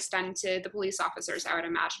 that would extend to the police officers, I would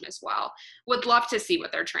imagine, as well. Would love to see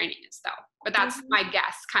what their training is, though. But that's my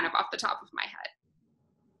guess, kind of off the top of my head.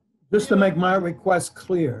 Just to make my request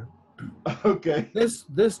clear, Okay.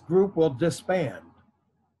 this group will disband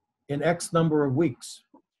in X number of weeks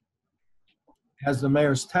as the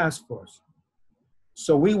mayor's task force.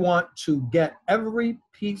 So we want to get every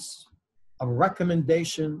piece of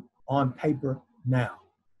recommendation on paper now.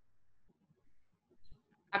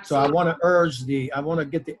 Absolutely. So I want to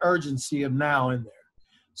get the urgency of now in there.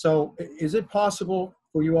 So is it possible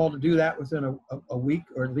for you all to do that within a week,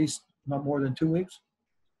 or at least not more than 2 weeks?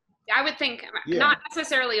 I would think not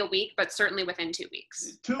necessarily a week, but certainly within 2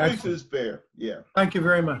 weeks. 2 weeks is fair. Yeah. Thank you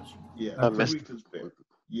very much. Yeah. 2 weeks is fair.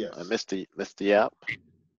 Yes. Mr. Yap?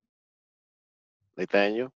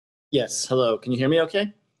 Nathaniel? Yes. Hello. Can you hear me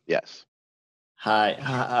okay? Yes.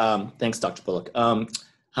 Hi. Thanks, Dr. Bullock.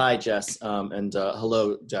 Hi, Jess. And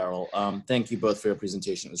hello, Daryl. Thank you both for your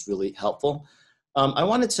presentation. It was really helpful. I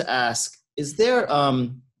wanted to ask,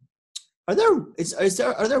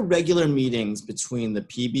 are there regular meetings between the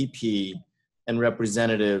PBP and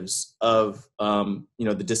representatives of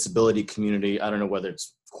the disability community? I don't know whether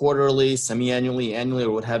it's quarterly, semi-annually, annually,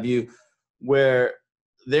 or what have you, where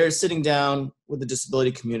they're sitting down with the disability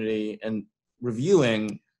community and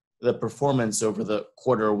reviewing the performance over the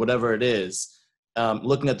quarter or whatever it is,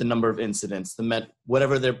 looking at the number of incidents,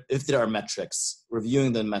 if there are metrics,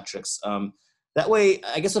 reviewing the metrics. That way,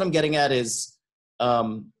 I guess what I'm getting at is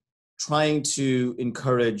trying to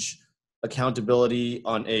encourage accountability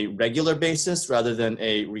on a regular basis rather than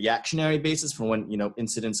a reactionary basis for when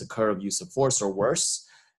incidents occur of use of force or worse.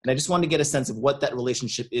 And I just wanted to get a sense of what that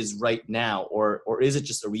relationship is right now, or is it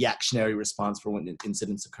just a reactionary response for when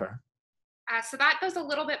incidents occur? So that goes a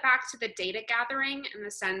little bit back to the data gathering, in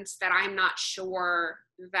the sense that I'm not sure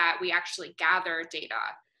that we actually gather data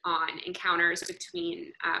on encounters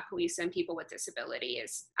between police and people with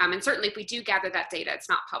disabilities. And certainly if we do gather that data, it's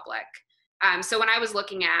not public. So when I was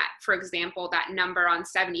looking at, for example, that number on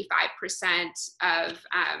 75% of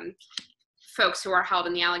folks who are held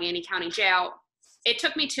in the Allegheny County Jail, it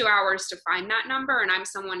took me 2 hours to find that number, and I'm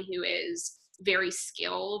someone who is very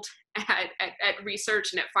skilled at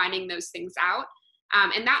research and at finding those things out.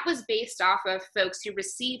 And that was based off of folks who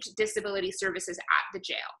received disability services at the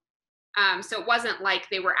jail. So it wasn't like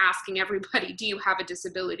they were asking everybody, do you have a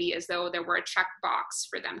disability, as though there were a checkbox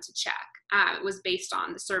for them to check. It was based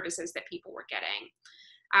on the services that people were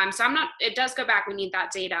getting. So it does go back, we need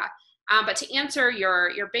that data. But to answer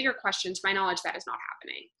your bigger question, to my knowledge, that is not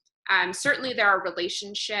happening. Certainly there are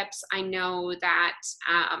relationships. I know that,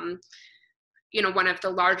 one of the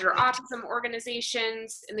larger autism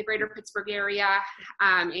organizations in the greater Pittsburgh area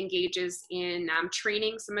engages in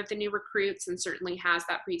training some of the new recruits, and certainly has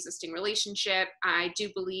that pre-existing relationship. I do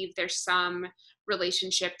believe there's some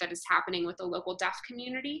relationship that is happening with the local deaf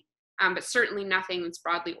community, but certainly nothing that's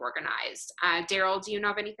broadly organized. Daryl, do you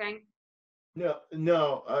know of anything?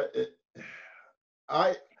 No.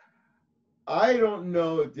 I don't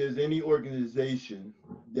know if there's any organization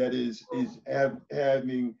that is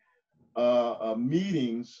having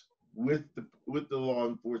meetings with the law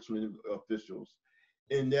enforcement officials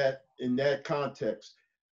in that context.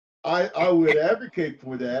 I would advocate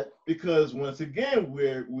for that, because once again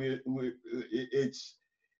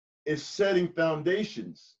it's setting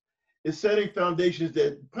foundations, is setting foundations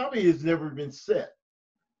that probably has never been set.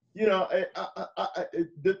 You know,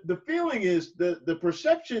 the feeling is, the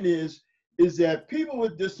perception is that people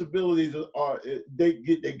with disabilities they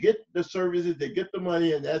get the services, they get the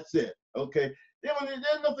money, and that's it. Okay,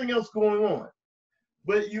 there's nothing else going on.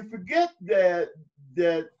 But you forget that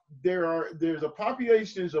there's a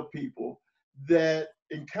populations of people that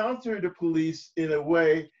encounter the police in a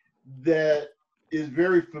way that is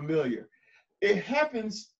very familiar. It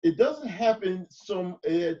happens. It doesn't happen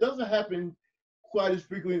quite as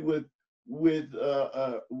frequently with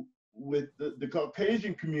the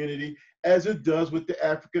Caucasian community as it does with the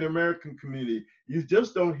African American community. You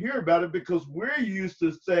just don't hear about it because we're used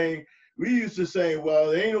to saying,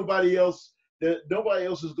 well, there ain't nobody else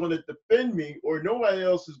is going to defend me, or nobody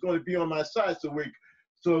else is going to be on my side.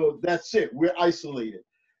 So that's it. We're isolated.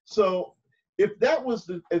 So if that was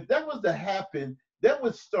to happen, that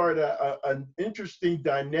would start an interesting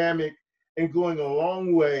dynamic and going a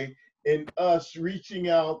long way in us reaching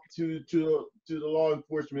out to the law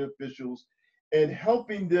enforcement officials and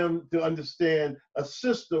helping them to understand a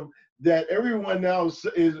system that everyone now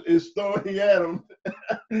is throwing at them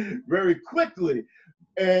very quickly.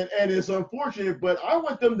 And it's unfortunate, but I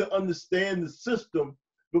want them to understand the system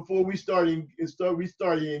before we start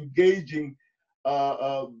engaging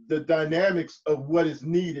the dynamics of what is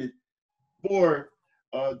needed to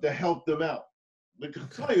help them out. Because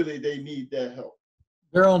clearly they need that help.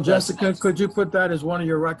 Daryl and Jessica, could you put that as one of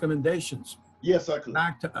your recommendations Yes, I could.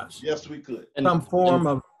 back to us? Yes, we could. Some form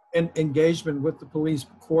of engagement with the police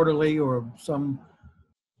quarterly or some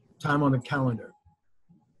time on the calendar.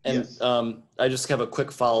 And Yes. I just have a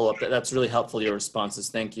quick follow-up. That's really helpful, your responses.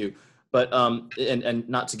 Thank you. But, and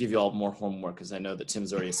not to give you all more homework, because I know that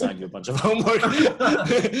Tim's already assigned you a bunch of homework.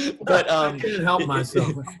 But I can't help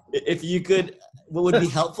myself. If you could, what would be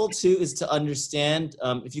helpful too is to understand,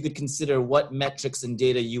 if you could consider what metrics and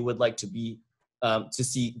data you would like to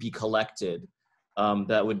see be collected.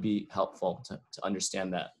 That would be helpful to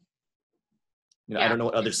understand that. You know, Yeah. I don't know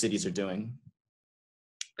what other cities are doing.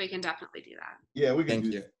 We can definitely do that. Yeah, we can Thank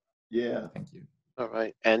do you. that. Yeah. Thank you. All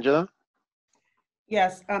right, Angela?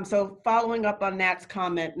 Yes, so following up on Nat's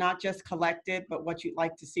comment, not just collected, but what you'd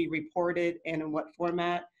like to see reported and in what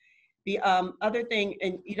format. The other thing,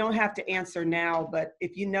 and you don't have to answer now, but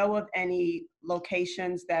if you know of any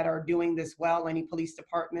locations that are doing this well, any police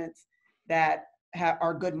departments that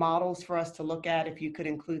are good models for us to look at, if you could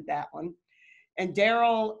include that one. And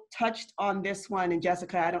Daryl touched on this one, and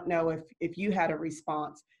Jessica, I don't know if you had a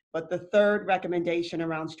response, but the third recommendation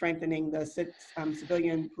around strengthening the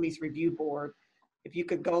Civilian Police Review Board, if you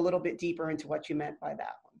could go a little bit deeper into what you meant by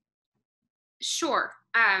that one. Sure.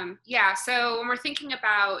 Yeah, so when we're thinking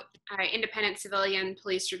about independent civilian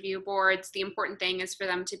police review boards, the important thing is for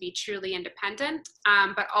them to be truly independent,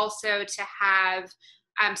 but also to have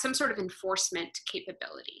some sort of enforcement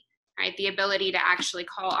capability, right? The ability to actually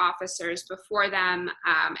call officers before them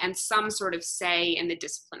and some sort of say in the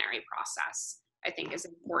disciplinary process, I think is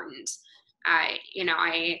important. You know,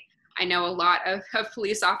 I know a lot of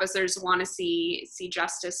police officers want to see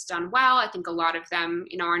justice done well. I think a lot of them,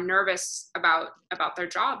 you know, are nervous about their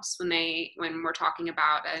jobs when we're talking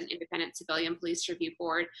about an independent civilian police review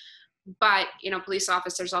board. But, you know, police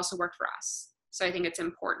officers also work for us. So I think it's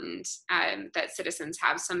important that citizens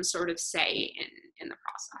have some sort of say in the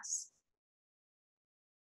process.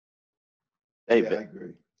 David? Yeah, I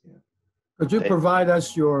agree. Yeah. Could you provide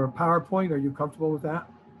us your PowerPoint? Are you comfortable with that?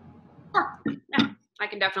 Sure. Yeah, I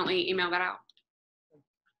can definitely email that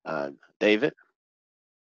out. David?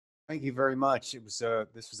 Thank you very much.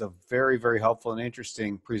 This was a very, very helpful and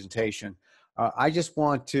interesting presentation. I just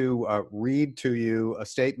want to read to you a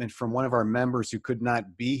statement from one of our members who could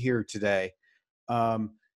not be here today,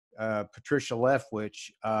 Patricia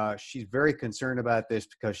Leftwich. She's very concerned about this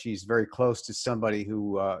because she's very close to somebody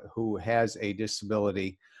who has a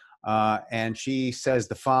disability. And she says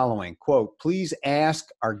the following, quote, "Please ask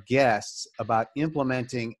our guests about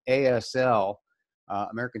implementing ASL,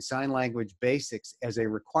 American Sign Language Basics, as a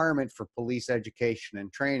requirement for police education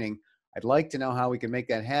and training. I'd like to know how we can make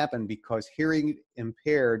that happen because hearing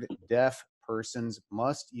impaired deaf persons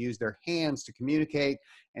must use their hands to communicate,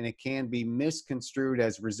 and it can be misconstrued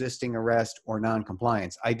as resisting arrest or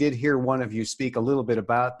noncompliance." I did hear one of you speak a little bit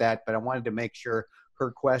about that, but I wanted to make sure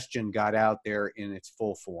her question got out there in its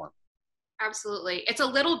full form. Absolutely. It's a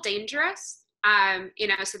little dangerous, you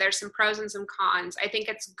know, so there's some pros and some cons. I think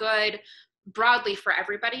it's good broadly for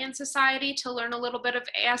everybody in society to learn a little bit of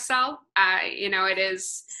ASL. You know, it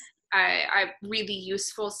is a really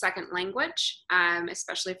useful second language,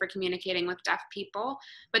 especially for communicating with deaf people.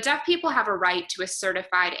 But deaf people have a right to a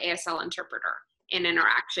certified ASL interpreter. in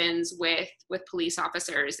interactions with police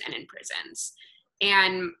officers and in prisons.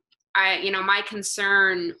 And my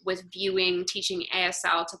concern with viewing teaching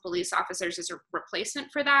ASL to police officers as a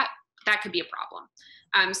replacement for that could be a problem.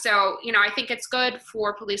 So, I think it's good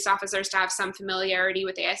for police officers to have some familiarity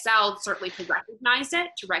with ASL, certainly to recognize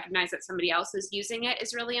that somebody else is using it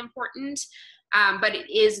is really important. But it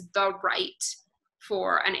is the right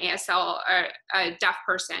for an ASL, a deaf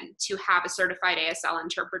person, to have a certified ASL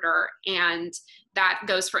interpreter, and that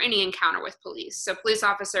goes for any encounter with police. So police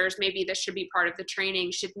officers, maybe this should be part of the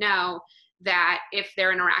training, should know that if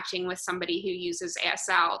they're interacting with somebody who uses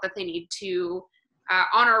ASL, that they need to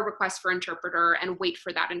honor a request for interpreter and wait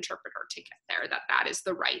for that interpreter to get there, that is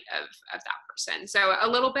the right of that person. So a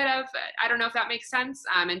little bit of, I don't know if that makes sense.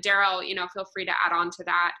 And Daryl, feel free to add on to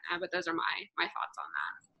that, but those are my thoughts on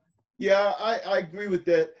that. Yeah, I agree with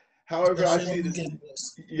that. However, I see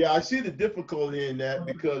the difficulty in that,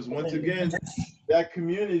 because once again, that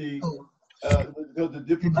community, the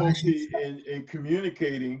difficulty in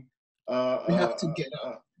communicating, we have to get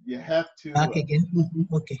you have to back again.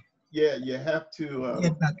 Okay. Yeah, you have to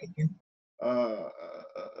get back again.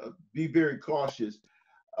 Be very cautious.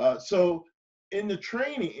 So in the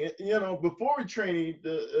training, before the training,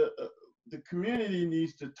 the community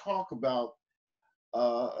needs to talk about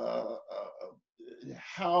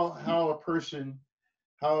how a person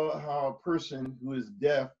who is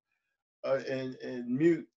deaf and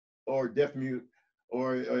mute, or deaf mute,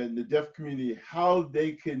 or in the deaf community, how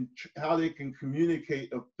they can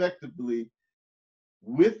communicate effectively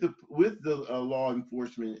with the law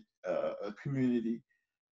enforcement community,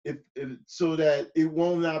 so that it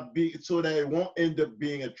won't end up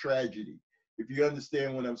being a tragedy. If you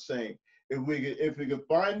understand what I'm saying, if we could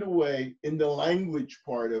find a way in the language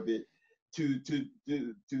part of it to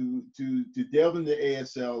delve into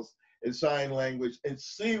ASLs and sign language and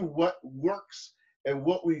see what works and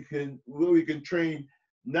what we can train,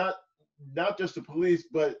 not just the police,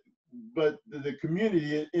 but the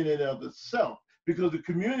community in and of itself, because the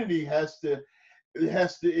community has to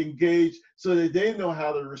engage so that they know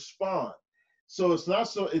how to respond. So it's not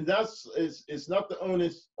the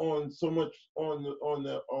onus on so much on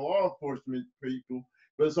the law enforcement people,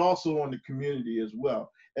 but it's also on the community as well.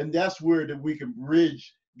 And that's where we can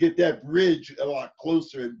get that bridge a lot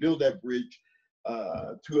closer and build that bridge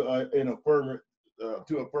to a firmer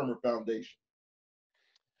foundation.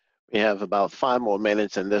 We have about 5 more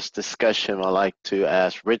minutes in this discussion. I'd like to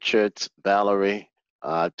ask Richard, Valerie,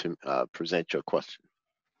 to present your question.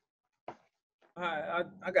 I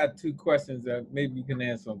got 2 questions that maybe you can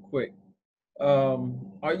answer them quick.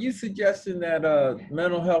 Are you suggesting that a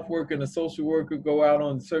mental health worker and a social worker go out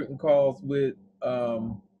on certain calls with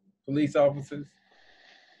police officers?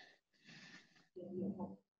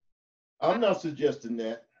 I'm not suggesting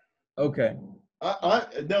that. Okay.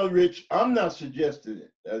 No, Rich, I'm not suggesting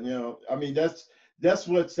it. I mean, that's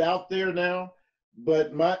what's out there now.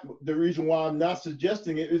 But the reason why I'm not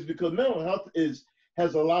suggesting it is because mental health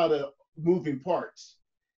has a lot of moving parts,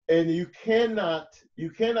 and you cannot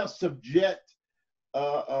subject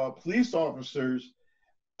police officers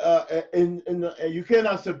and you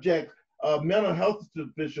cannot subject mental health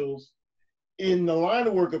officials in the line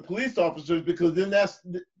of work of police officers, because then that's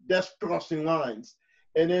crossing lines,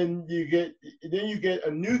 and then you get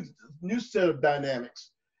a new set of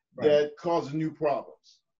dynamics that causes new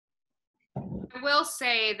problems. I will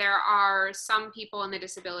say there are some people in the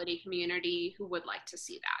disability community who would like to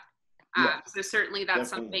see that. Yes, so certainly that's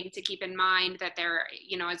definitely something to keep in mind, that there,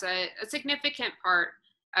 is a significant part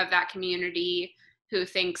of that community who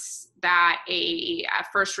thinks that a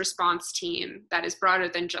first response team that is broader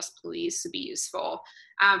than just police would be useful.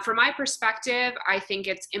 From my perspective, I think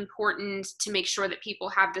it's important to make sure that people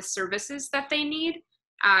have the services that they need,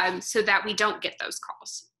 so that we don't get those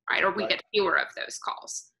calls, right? Or we get fewer of those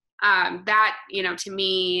calls. That, to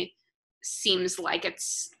me seems like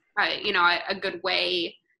it's, a good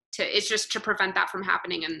way it's just to prevent that from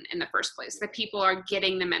happening in the first place, that people are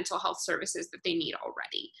getting the mental health services that they need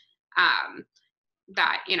already.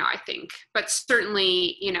 I think, but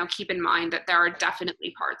certainly, keep in mind that there are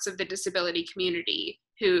definitely parts of the disability community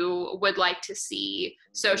who would like to see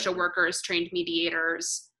social workers, trained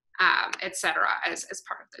mediators, et cetera, as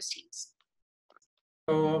part of those teams.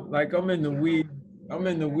 So, like, I'm in the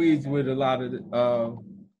weeds with a lot of the,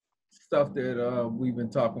 stuff that we've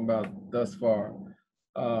been talking about thus far.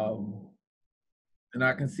 And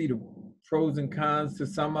I can see the pros and cons to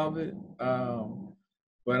some of it.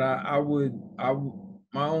 But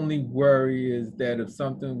my only worry is that if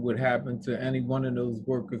something would happen to any one of those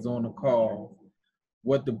workers on the call,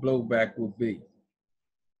 what the blowback would be.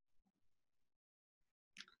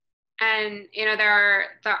 And, you know,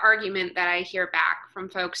 the argument that I hear back from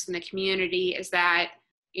folks in the community is that,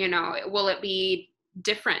 you know, will it be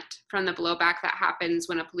different from the blowback that happens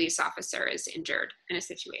when a police officer is injured in a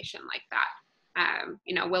situation like that?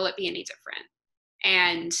 You know, will it be any different?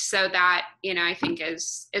 And so that, you know, I think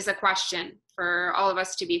is a question for all of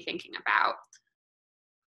us to be thinking about.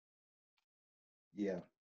 Yeah.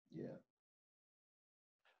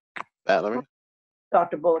 Valerie?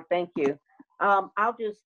 Dr. Bullock, thank you. I'll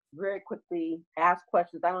just very quickly ask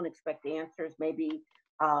questions. I don't expect answers. Maybe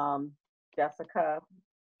Jessica,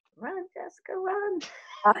 run, Jessica, run.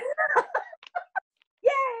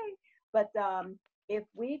 Yay! But if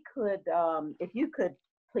you could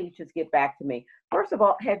please just get back to me. First of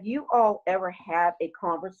all, have you all ever had a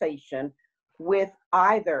conversation with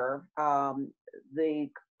either the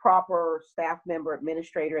proper staff member,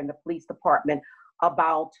 administrator in the police department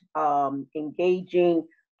about engaging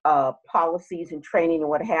policies and training and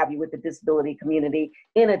what have you with the disability community,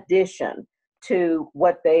 in addition to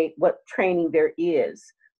what training there is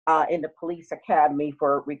in the police academy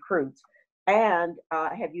for recruits? And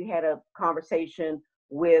have you had a conversation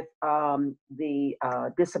with the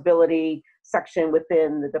disability section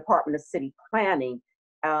within the Department of City Planning?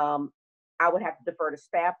 I would have to defer to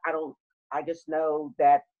staff. I just know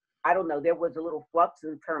that, I don't know, there was a little flux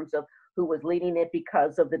in terms of who was leading it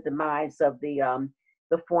because of the demise of the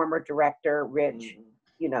former director, Rich,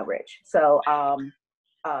 you know, Rich. So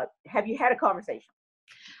have you had a conversation?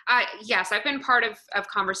 Yes, I've been part of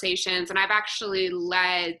conversations, and I've actually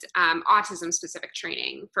led autism-specific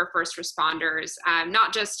training for first responders,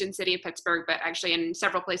 not just in City of Pittsburgh, but actually in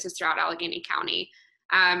several places throughout Allegheny County.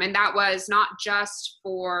 And that was not just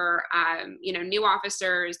for you know, new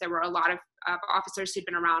officers. There were a lot of officers who'd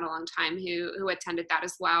been around a long time who attended that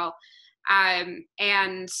as well.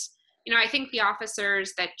 And you know, I think the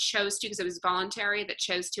officers that chose to, because it was voluntary, that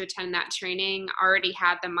chose to attend that training already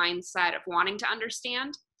had the mindset of wanting to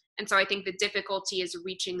understand. And so I think the difficulty is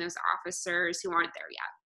reaching those officers who aren't there yet,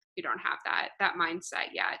 who don't have that mindset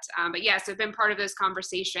yet. But yes, I've been part of those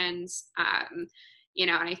conversations. You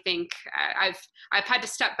know, and I think I've had to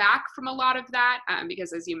step back from a lot of that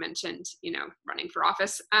because, as you mentioned, you know, running for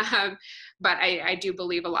office. But I do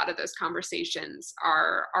believe a lot of those conversations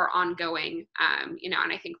are ongoing. You know,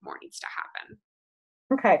 and I think more needs to happen.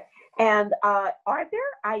 Okay. And are there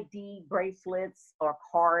ID bracelets or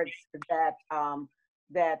cards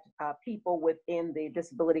that people within the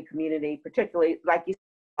disability community, particularly like you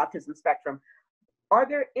said, autism spectrum,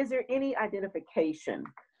 is there any identification?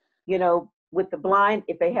 You know, with the blind,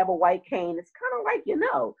 if they have a white cane, it's kind of like, you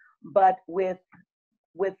know, but with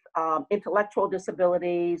intellectual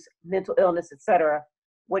disabilities, mental illness, etc.,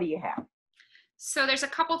 what do you have? So there's a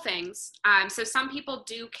couple things. So some people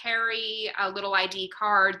do carry a little ID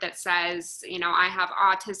card that says, you know, I have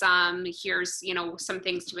autism, here's, you know, some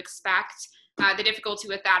things to expect. The difficulty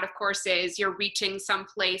with that, of course, is you're reaching some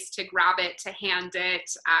place to grab it, to hand it.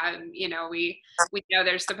 You know, we know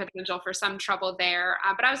there's the potential for some trouble there.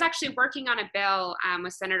 But I was actually working on a bill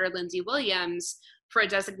with Senator Lindsey Williams for a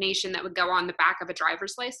designation that would go on the back of a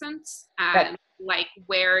driver's license, like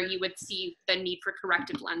where you would see the need for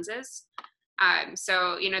corrective lenses.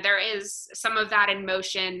 So, you know, there is some of that in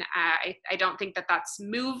motion. I don't think that that's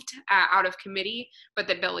moved out of committee, but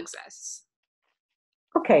the bill exists.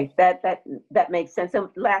 Okay, that makes sense. And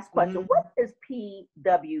last question, what is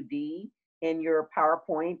PWD in your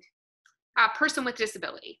PowerPoint? Person with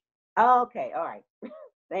disability. Okay, all right.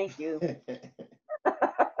 Thank you.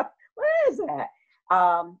 What is that?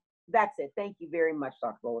 That's it. Thank you very much,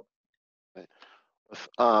 Dr. Bullock.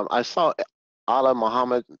 I saw Ala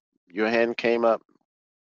Muhammad, your hand came up.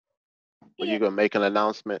 Were you going to make an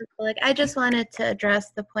announcement? Like, I just wanted to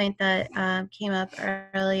address the point that came up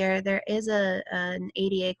earlier. There is an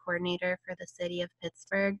ADA coordinator for the city of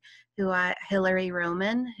Pittsburgh, Hillary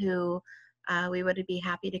Roman, who we would be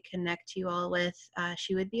happy to connect you all with.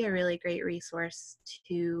 She would be a really great resource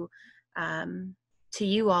to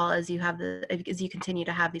you all as you continue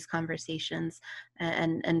to have these conversations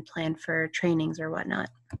and plan for trainings or whatnot.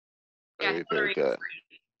 Very, very good.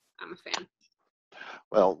 I'm a fan.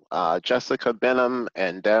 Well, Jessica Benham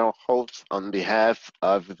and Daryl Holtz, on behalf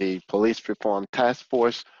of the Police Reform Task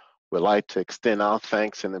Force, would like to extend our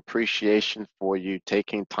thanks and appreciation for you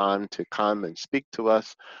taking time to come and speak to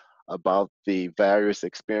us about the various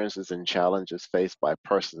experiences and challenges faced by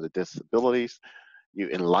persons with disabilities. You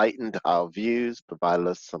enlightened our views, provided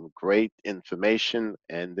us some great information,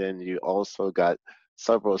 and then you also got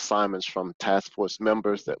several assignments from task force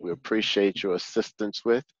members that we appreciate your assistance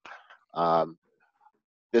with.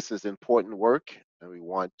 This is important work, and we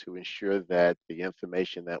want to ensure that the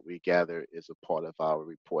information that we gather is a part of our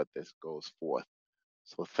report that goes forth.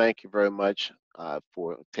 So thank you very much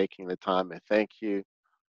for taking the time, and thank you,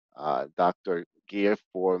 Dr. Geer,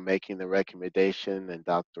 for making the recommendation, and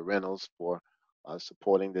Dr. Reynolds for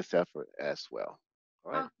supporting this effort as well.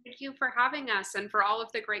 All right. Oh, thank you for having us and for all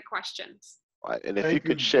of the great questions. All right. And if Thank you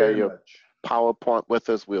could you share very your much. PowerPoint with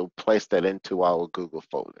us, we'll place that into our Google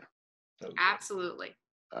folder. Okay. Absolutely.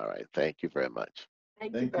 All right. Thank you very much.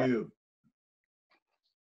 Thank you.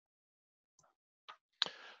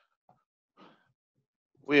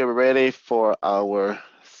 We are ready for our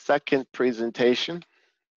second presentation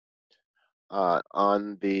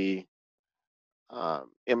on the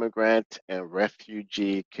immigrant and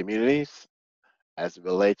refugee communities as it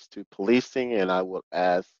relates to policing, and I will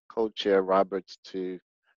ask Co-Chair Roberts to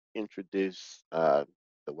introduce the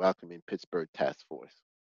Welcoming Pittsburgh Task Force.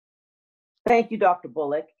 Thank you, Dr.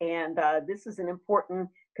 Bullock. And this is an important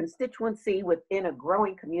constituency within a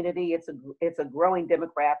growing community. It's a growing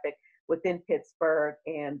demographic within Pittsburgh,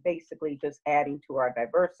 and basically just adding to our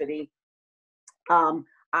diversity.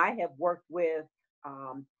 I have worked with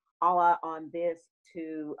Ala on this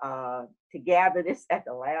to gather this at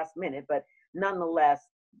the last minute, but nonetheless,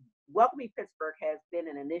 Welcoming Pittsburgh has been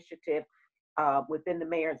an initiative within the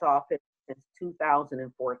mayor's office since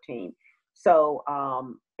 2014. So,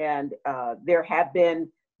 there have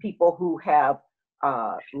been people who have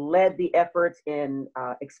led the efforts in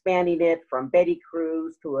expanding it, from Betty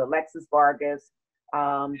Cruz to Alexis Vargas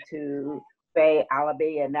to Faye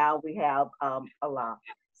Alabi, and now we have Ala.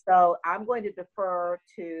 So I'm going to defer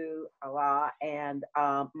to Ala and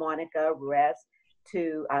Monica Ruiz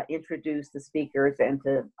to introduce the speakers and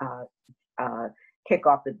to kick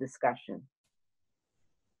off the discussion.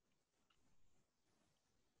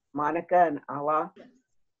 Monica and Ala.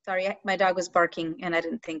 Sorry, my dog was barking and I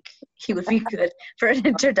didn't think he would be good for an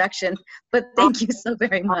introduction, but thank you so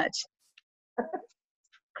very much.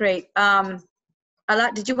 Great.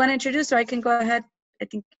 Ala, did you want to introduce, or I can go ahead? I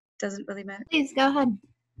think it doesn't really matter. Please go ahead.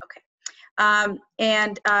 Okay.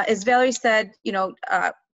 As Valerie said, you know,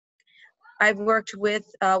 I've worked with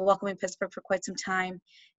Welcoming Pittsburgh for quite some time,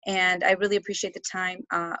 and I really appreciate the time,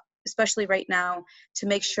 especially right now, to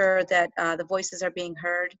make sure that the voices are being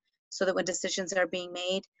heard, so that when decisions are being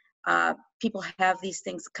made, people have these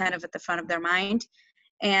things kind of at the front of their mind.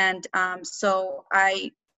 And so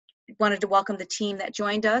I wanted to welcome the team that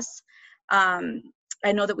joined us.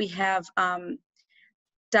 I know that we have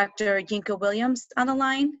Dr. Yinka Williams on the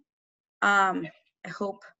line. I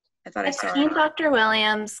thought I saw I've seen Dr.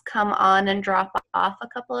 Williams come on and drop off a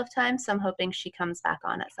couple of times, so I'm hoping she comes back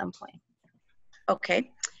on at some point.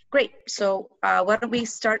 Okay, great. So why don't we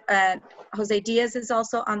start? Jose Diaz is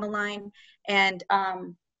also on the line, and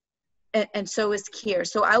so is Kier.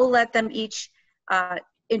 So I will let them each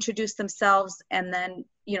introduce themselves, and then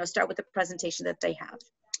start with the presentation that they have.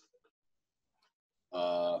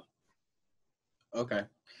 Okay.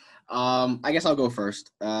 I guess I'll go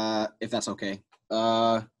first, if that's okay.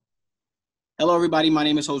 Hello, everybody. My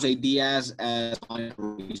name is Jose Diaz. As I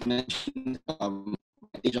mentioned, my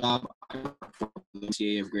day job, I work for the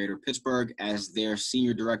YMCA of Greater Pittsburgh as their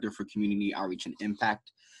Senior Director for Community Outreach and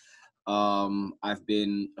Impact. I've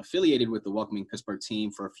been affiliated with the Welcoming Pittsburgh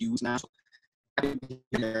team for a few weeks now. So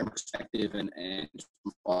their perspective and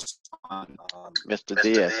on, Mr.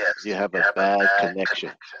 Diaz, you have a bad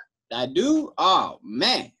connection. I do? Oh,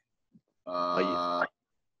 man.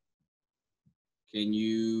 Can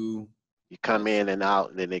you? You come in and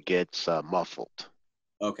out, and then it gets muffled.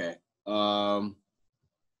 Okay.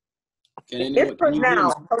 It's good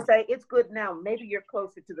now, Jose. It's good now. Maybe you're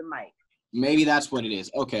closer to the mic. Maybe that's what it is.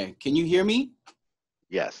 Okay. Can you hear me?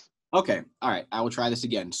 Yes. Okay. All right. I will try this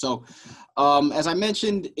again. So, as I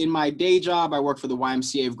mentioned, in my day job, I work for the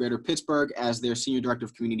YMCA of Greater Pittsburgh as their Senior Director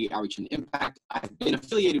of Community Outreach and Impact. I've been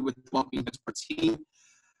affiliated with the Welcoming Pittsburgh team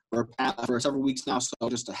for several weeks now, so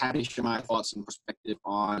just to happy to share my thoughts and perspective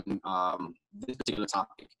on this particular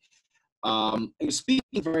topic.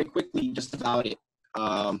 Speaking very quickly just about it,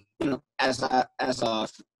 as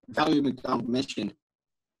Valerie McDonald mentioned,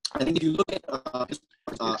 I think if you look at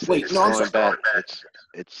wait, no, I'm sorry.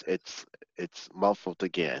 It's muffled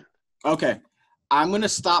again. Okay, I'm gonna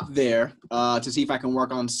stop there to see if I can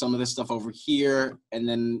work on some of this stuff over here, and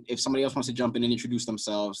then if somebody else wants to jump in and introduce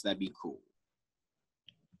themselves, that'd be cool.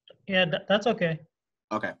 Yeah, that's okay.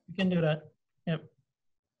 Okay. You can do that. Yep.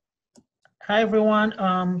 Hi, everyone.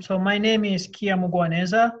 So my name is Kia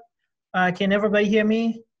Mugwaneza. Can everybody hear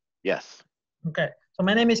me? Yes. Okay. So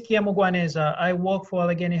my name is Kia Mugwaneza. I work for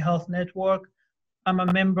Allegheny Health Network. I'm a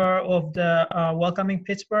member of the Welcoming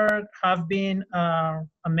Pittsburgh. Have been a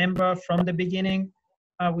member from the beginning.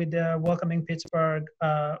 with the Welcoming Pittsburgh,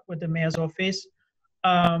 with the mayor's office.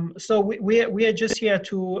 So we are just here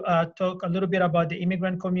to talk a little bit about the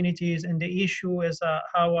immigrant communities, and the issue is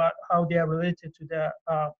how they are related to the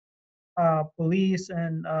police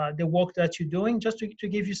and the work that you're doing, just to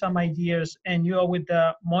give you some ideas. And you are with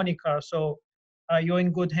Monica, so you're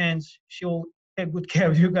in good hands. She'll take good care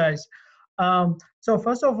of you guys. So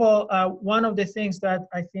first of all, one of the things that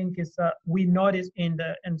I think is we notice in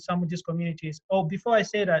some of these communities. Oh, before I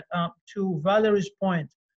say that, to Valerie's point,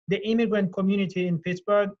 the immigrant community in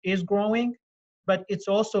Pittsburgh is growing, but it's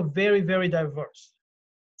also very, very diverse.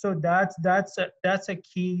 So that's a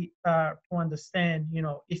key to understand. You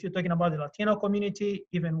know, if you're talking about the Latino community,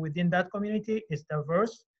 even within that community, it's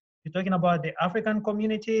diverse. You're talking about the African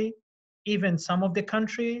community, even some of the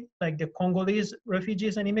country, like the Congolese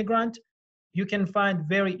refugees and immigrants, you can find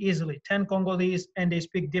very easily 10 Congolese and they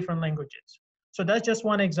speak different languages. So that's just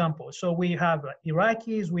one example. So we have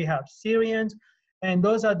Iraqis, we have Syrians, and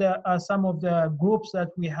those are some of the groups that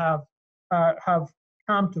we have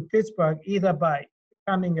come to Pittsburgh either by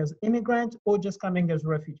coming as immigrants or just coming as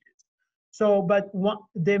refugees. So, but one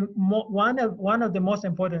of the most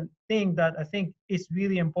important thing that I think is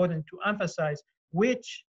really important to emphasize,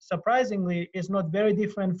 which surprisingly is not very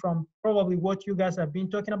different from probably what you guys have been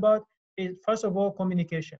talking about, is first of all,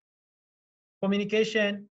 communication.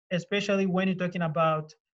 Communication, especially when you're talking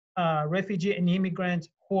about refugee and immigrants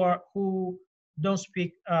who don't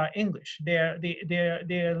speak English. Their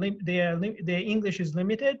English is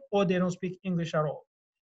limited, or they don't speak English at all.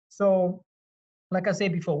 So, like I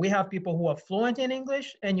said before, we have people who are fluent in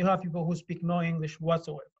English, and you have people who speak no English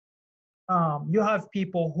whatsoever. You have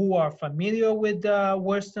people who are familiar with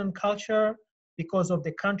Western culture because of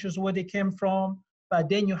the countries where they came from, but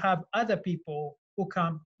then you have other people who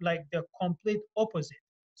come like the complete opposite.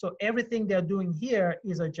 So everything they're doing here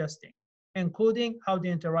is adjusting, including how they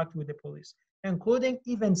interact with the police, including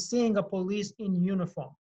even seeing a police in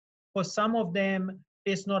uniform. For some of them,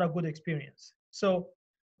 it's not a good experience. So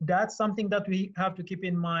that's something that we have to keep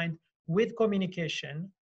in mind with communication,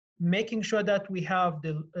 making sure that we have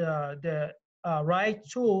the right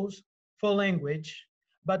tools for language,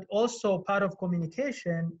 but also part of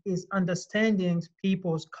communication is understanding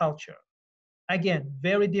people's culture. Again,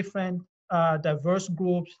 very different, diverse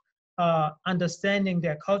groups, understanding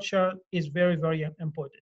their culture is very, very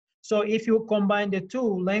important. So if you combine the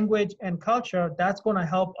two, language and culture, that's gonna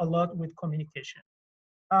help a lot with communication.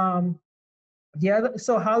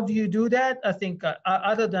 So how do you do that? I think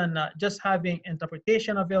other than just having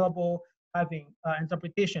interpretation available, having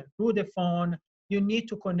interpretation through the phone, you need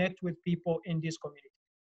to connect with people in this community.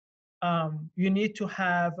 You need to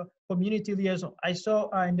have community liaison. I saw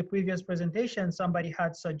in the previous presentation, somebody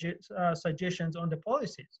had suggestions on the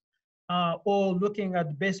policies or looking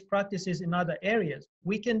at best practices in other areas.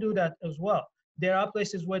 We can do that as well. There are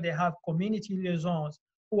places where they have community liaisons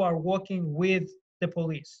who are working with the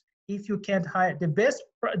police. If you can't hire, the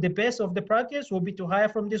best of the practice will be to hire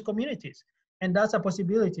from these communities. And that's a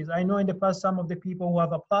possibility. I know in the past, some of the people who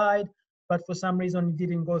have applied, but for some reason it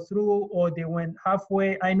didn't go through or they went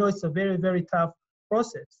halfway. I know it's a very, very tough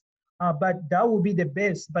process, but that would be the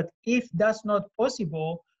best. But if that's not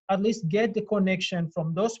possible, at least get the connection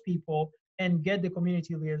from those people and get the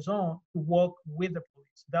community liaison to work with the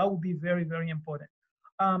police. That would be very, very important.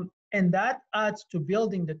 And that adds to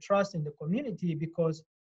building the trust in the community, because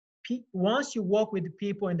once you work with the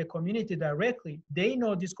people in the community directly, they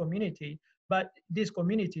know this community, but these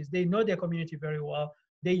communities, they know their community very well.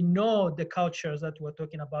 They know the cultures that we're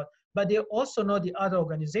talking about, but they also know the other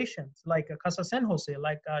organizations like Casa San Jose,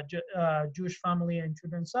 like Jewish Family and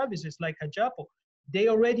Children's Services, like Hajapo. They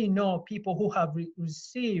already know people who have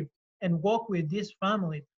received and worked with these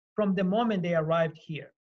families from the moment they arrived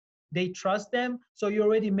here. They trust them, so you're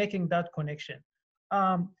already making that connection.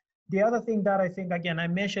 The other thing that I think, again, I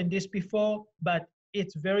mentioned this before, but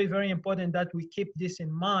it's very, very important that we keep this in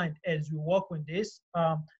mind as we work with this.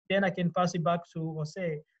 Then I can pass it back to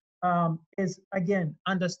Jose. Is again,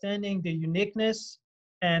 understanding the uniqueness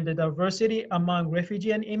and the diversity among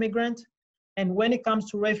refugee and immigrant. And when it comes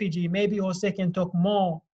to refugee, maybe Jose can talk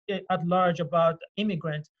more at large about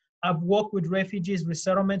immigrants. I've worked with refugees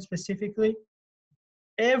resettlement specifically.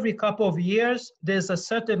 Every couple of years, there's a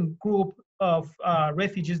certain group of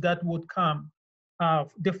refugees that would come.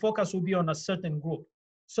 The focus will be on a certain group.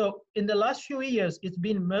 So in the last few years, it's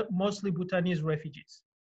been mostly Bhutanese refugees.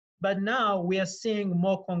 But now we are seeing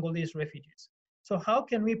more Congolese refugees. So how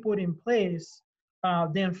can we put in place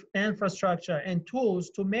the infrastructure and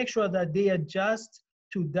tools to make sure that they adjust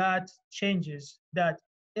to that changes, that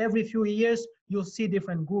every few years you'll see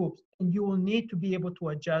different groups and you will need to be able to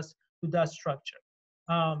adjust to that structure.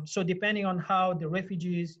 So depending on how the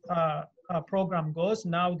refugees program goes,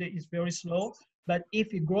 now that it's very slow, but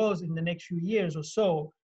if it grows in the next few years or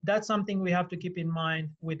so, that's something we have to keep in mind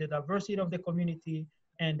with the diversity of the community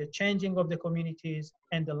and the changing of the communities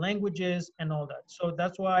and the languages and all that. So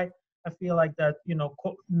that's why I feel like that, you know,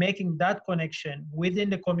 making that connection within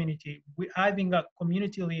the community, having a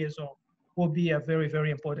community liaison will be a very, very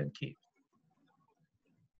important key.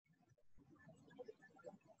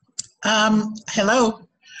 Hello,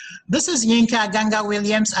 this is Yinka Ganga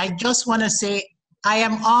Williams. I just want to say I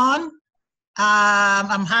am on.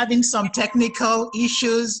 I'm having some technical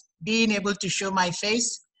issues being able to show my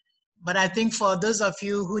face, but I think for those of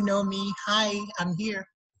you who know me, hi, I'm here.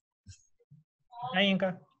 Hi,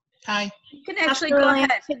 Yinka. Hi. You can actually go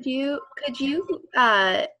ahead. Could you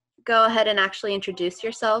go ahead and actually introduce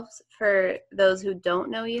yourselves for those who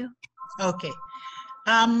don't know you? Okay.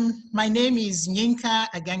 My name is Yinka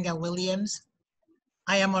Aganga Williams.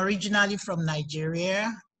 I am originally from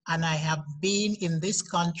Nigeria, and I have been in this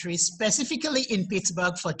country, specifically in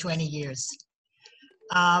Pittsburgh, for 20 years.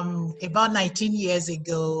 About 19 years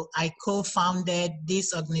ago, I co-founded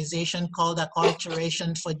this organization called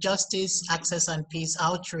Acculturation for Justice, Access, and Peace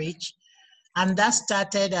Outreach. And that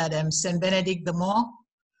started at St. Benedict the Mall.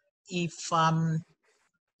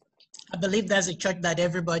 I believe that's a church that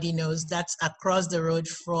everybody knows. That's across the road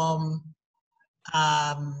from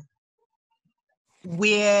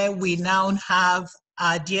where we now have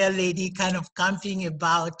our dear lady kind of camping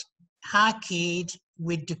about her kid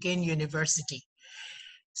with Duquesne University.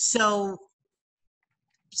 So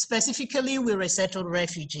specifically, we resettle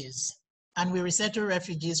refugees, and we resettle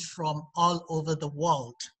refugees from all over the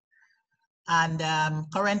world. And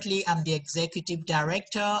currently, I'm the executive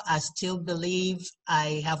director. I still believe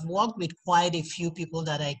I have worked with quite a few people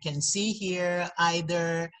that I can see here,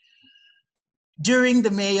 either during the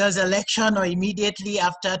mayor's election or immediately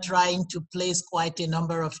after, trying to place quite a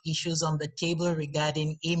number of issues on the table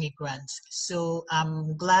regarding immigrants. So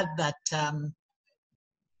I'm glad that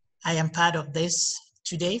I am part of this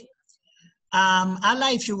today.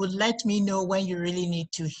 Ala, if you would let me know when you really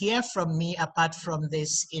need to hear from me apart from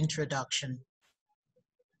this introduction.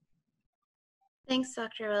 Thanks,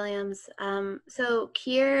 Dr. Williams. So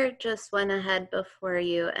Kier just went ahead before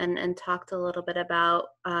you and talked a little bit about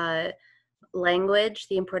language,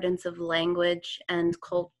 the importance of language and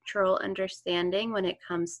cultural understanding when it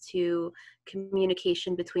comes to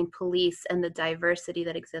communication between police and the diversity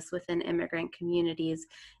that exists within immigrant communities.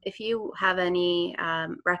 If you have any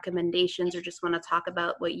recommendations or just want to talk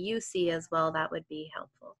about what you see as well, that would be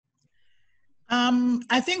helpful.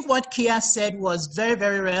 I think what Kia said was very,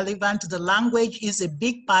 very relevant. The language is a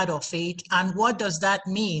big part of it. And what does that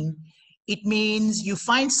mean? It means you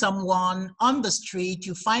find someone on the street,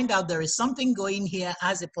 you find out there is something going here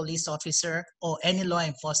as a police officer or any law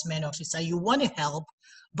enforcement officer. You want to help,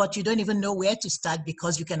 but you don't even know where to start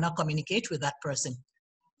because you cannot communicate with that person.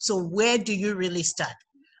 So where do you really start?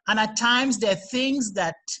 And at times there are things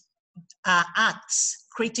that are acts,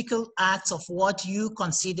 critical acts of what you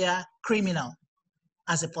consider criminal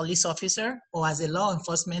as a police officer or as a law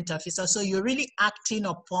enforcement officer. So you're really acting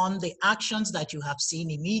upon the actions that you have seen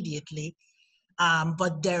immediately.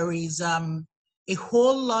 But there is a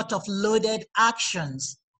whole lot of loaded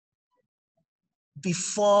actions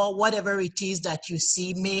before whatever it is that you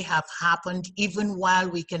see may have happened, even while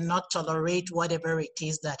we cannot tolerate whatever it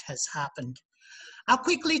is that has happened. I'll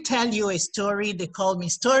quickly tell you a story. They call me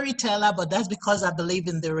storyteller, but that's because I believe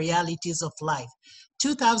in the realities of life.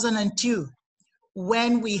 2002,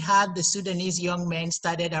 when we had the Sudanese young men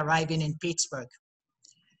started arriving in Pittsburgh.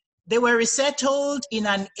 They were resettled in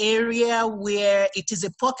an area where it is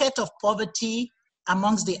a pocket of poverty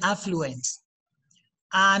amongst the affluent.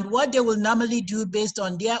 And what they will normally do based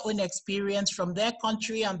on their own experience from their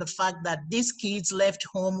country and the fact that these kids left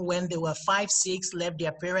home when they were 5, 6, left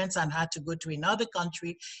their parents and had to go to another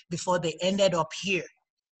country before they ended up here,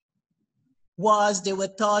 was they were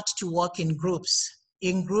taught to work in groups.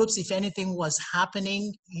 In groups, if anything was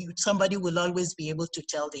happening, somebody will always be able to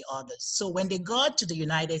tell the others. So when they got to the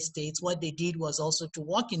United States, what they did was also to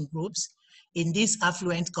work in groups in these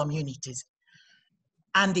affluent communities.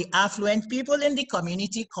 And the affluent people in the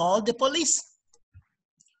community called the police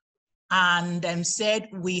and said,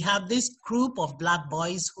 we have this group of Black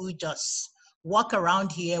boys who just walk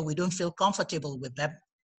around here. We don't feel comfortable with them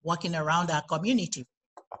walking around our community.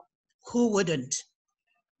 Who wouldn't?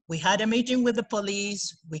 We had a meeting with the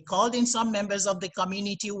police. We called in some members of the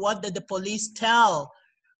community. What did the police tell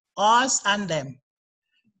us and them?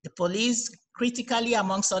 The police critically,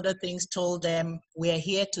 amongst other things, told them, we're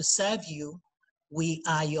here to serve you. We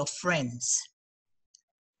are your friends.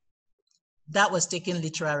 That was taken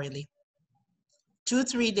literally.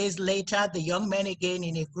 2-3 days later, the young men again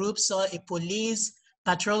in a group saw a police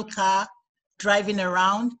patrol car driving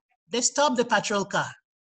around. They stopped the patrol car.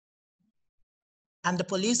 And the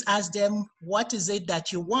police asked them, what is it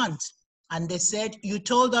that you want? And they said, you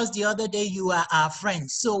told us the other day you are our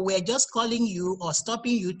friends. So we're just calling you or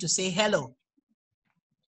stopping you to say hello.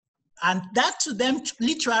 And that to them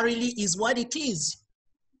literally is what it is.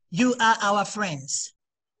 You are our friends.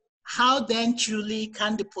 How then truly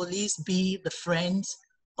can the police be the friends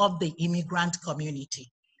of the immigrant community?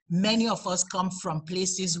 Many of us come from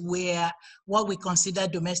places where what we consider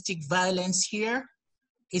domestic violence here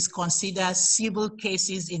is considered civil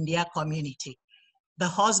cases in their community. The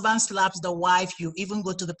husband slaps the wife, you even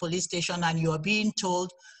go to the police station and you're being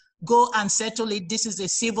told, go and settle it, this is a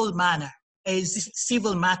civil matter.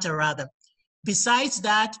 Besides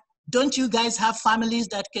that, don't you guys have families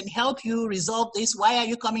that can help you resolve this? Why are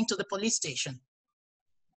you coming to the police station?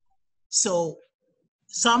 So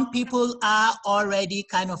some people are already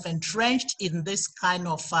kind of entrenched in this kind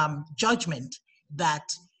of judgment that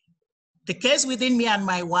the case within me and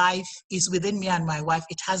my wife is within me and my wife.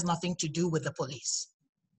 It has nothing to do with the police.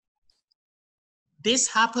 This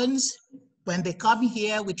happens when they come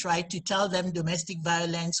here. We try to tell them domestic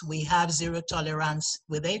violence, we have zero tolerance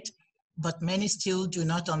with it, but many still do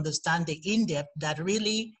not understand the in-depth that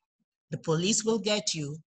really the police will get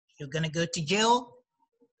you. You're gonna go to jail,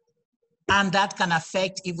 and that can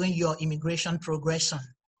affect even your immigration progression.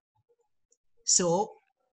 So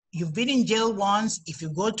you've been in jail once. If you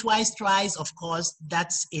go twice, thrice, of course,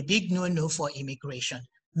 that's a big no-no for immigration.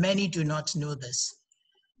 Many do not know this.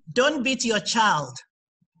 Don't beat your child.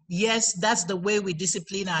 Yes, that's the way we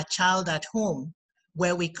discipline our child at home,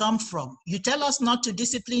 where we come from. You tell us not to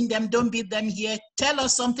discipline them, don't beat them here. Tell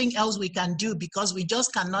us something else we can do, because we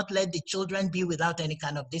just cannot let the children be without any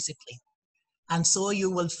kind of discipline. And so you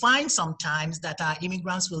will find sometimes that our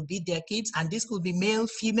immigrants will beat their kids, and this could be male,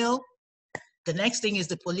 female. The next thing is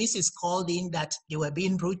the police is called in that they were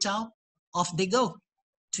being brutal. Off they go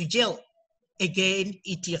to jail. Again,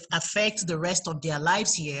 it affects the rest of their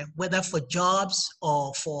lives here, whether for jobs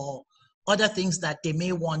or for other things that they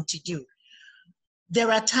may want to do.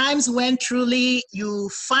 There are times when truly you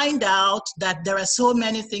find out that there are so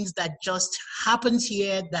many things that just happens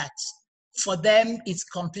here that for them it's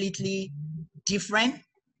completely different.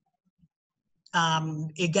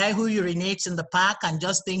 A guy who urinates in the park and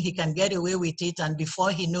just think he can get away with it, and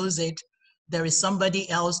before he knows it, there is somebody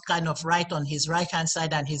else kind of right on his right-hand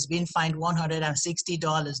side and he's been fined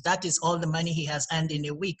 $160. That is all the money he has earned in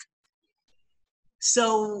a week.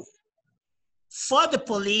 So for the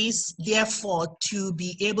police, therefore, to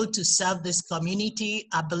be able to serve this community,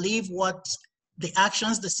 I believe what the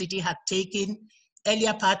actions the city had taken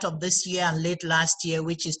earlier part of this year and late last year,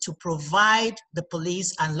 which is to provide the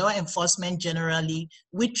police and law enforcement generally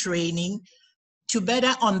with training to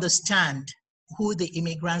better understand who the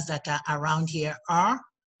immigrants that are around here are.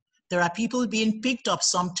 There are people being picked up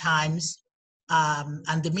sometimes,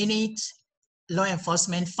 and the minute law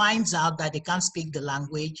enforcement finds out that they can't speak the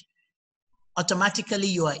language, automatically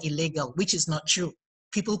you are illegal, which is not true.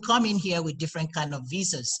 People come in here with different kind of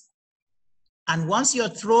visas. And once you're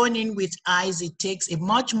thrown in with ICE, it takes a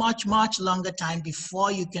much, much, much longer time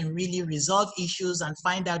before you can really resolve issues and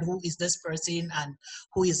find out who is this person and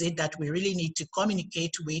who is it that we really need to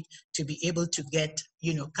communicate with to be able to get,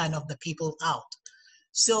 you know, kind of the people out.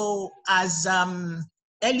 So as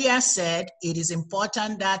earlier said, it is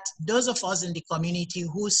important that those of us in the community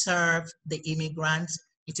who serve the immigrants,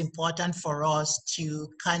 it's important for us to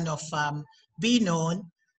kind of be known,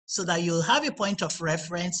 so that you'll have a point of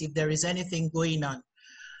reference if there is anything going on.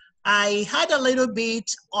 I had a little bit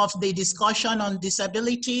of the discussion on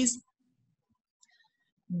disabilities.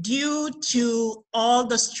 Due to all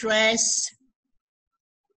the stress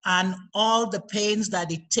and all the pains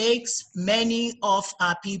that it takes, many of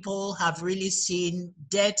our people have really seen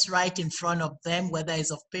deaths right in front of them, whether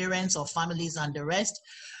it's of parents or families and the rest.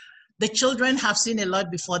 The children have seen a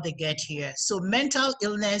lot before they get here. So mental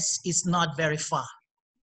illness is not very far.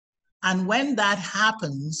 And when that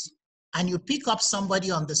happens, and you pick up somebody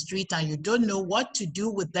on the street and you don't know what to do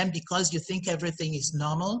with them because you think everything is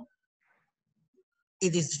normal,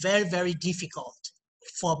 it is very, very difficult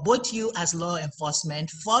for both you as law enforcement,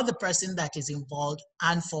 for the person that is involved,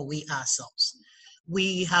 and for we ourselves.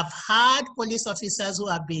 We have had police officers who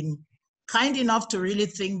have been kind enough to really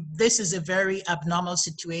think this is a very abnormal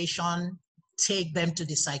situation, take them to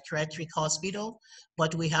the psychiatric hospital.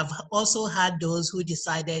 But we have also had those who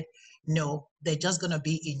decided, no, they're just going to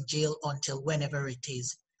be in jail until whenever it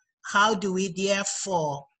is. How do we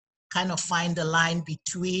therefore kind of find the line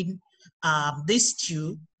between This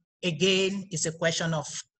too, again, is a question of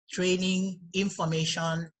training,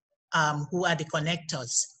 information, who are the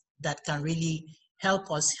connectors that can really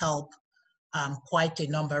help us help quite a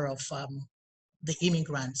number of the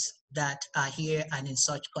immigrants that are here and in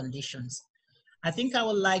such conditions. I think I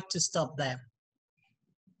would like to stop there.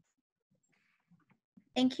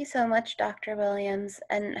 Thank you so much, Dr. Williams.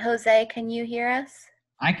 And Jose, can you hear us?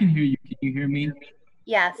 I can hear you. Can you hear me?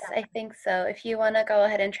 Yes, I think so. If you want to go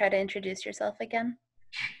ahead and try to introduce yourself again.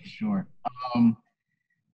 Sure.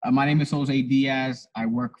 My name is Jose Diaz. I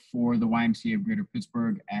work for the YMCA of Greater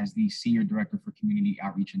Pittsburgh as the Senior Director for Community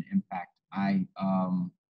Outreach and Impact. I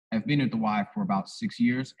have been at the Y for about 6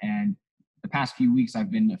 years, and the past few weeks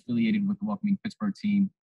I've been affiliated with the Welcoming Pittsburgh team.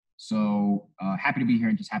 So happy to be here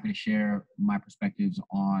and just happy to share my perspectives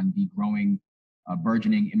on the growing,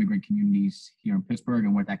 burgeoning immigrant communities here in Pittsburgh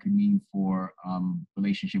and what that could mean for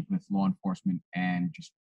relationship with law enforcement and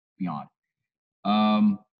just beyond.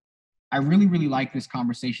 I really like this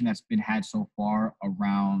conversation that's been had so far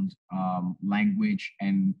around language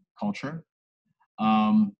and culture.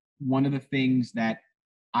 One of the things that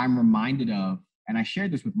I'm reminded of, and I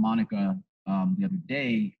shared this with Monica the other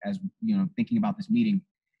day as thinking about this meeting.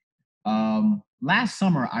 Last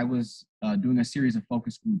summer, I was doing a series of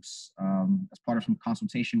focus groups as part of some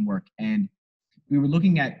consultation work, and we were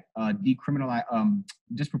looking at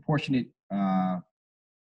disproportionate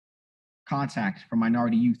contact for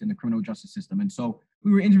minority youth in the criminal justice system. And so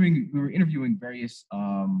we were interviewing various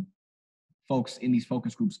folks in these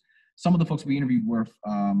focus groups. Some of the folks we interviewed were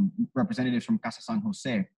representatives from Casa San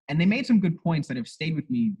Jose, and they made some good points that have stayed with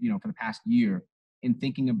me, for the past year in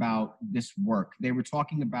thinking about this work. They were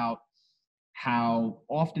talking about how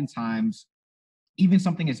oftentimes even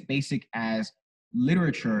something as basic as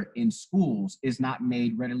literature in schools is not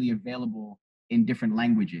made readily available in different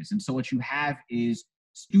languages. And so what you have is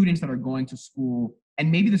students that are going to school,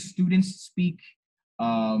 and maybe the students speak,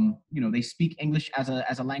 they speak English as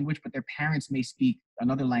a language, but their parents may speak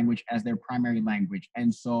another language as their primary language.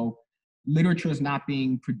 And so literature is not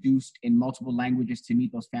being produced in multiple languages to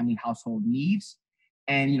meet those family household needs.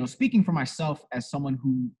 And, speaking for myself as someone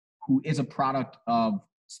who is a product of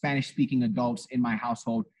Spanish-speaking adults in my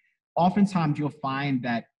household, oftentimes you'll find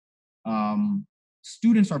that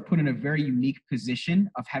students are put in a very unique position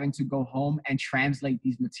of having to go home and translate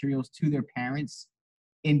these materials to their parents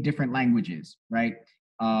in different languages, right?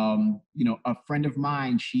 A friend of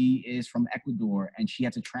mine, she is from Ecuador, and she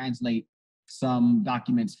had to translate some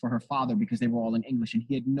documents for her father because they were all in English, and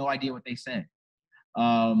he had no idea what they said.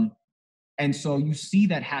 And so you see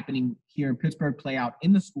that happening here in Pittsburgh play out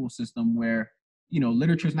in the school system where,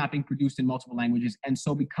 literature is not being produced in multiple languages. And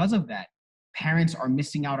so because of that, parents are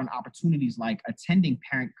missing out on opportunities like attending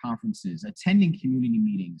parent conferences, attending community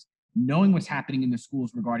meetings, knowing what's happening in the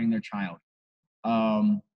schools regarding their child.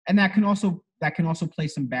 And that can also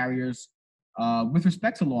place some barriers with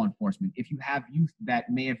respect to law enforcement. If you have youth that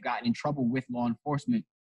may have gotten in trouble with law enforcement,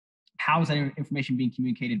 how is that information being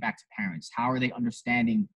communicated back to parents? How are they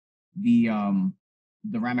understanding the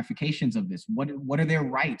ramifications of this? What are their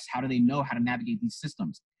rights? How do they know how to navigate these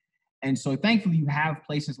systems? And so thankfully you have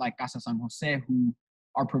places like Casa San Jose who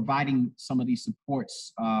are providing some of these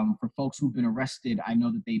supports for folks who've been arrested. I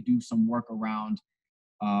know that they do some work around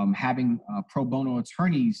having pro bono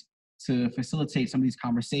attorneys to facilitate some of these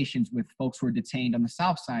conversations with folks who are detained on the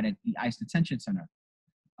South Side at the ICE Detention Center.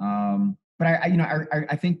 But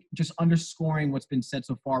I think just underscoring what's been said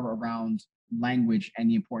so far around language and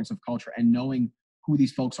the importance of culture and knowing who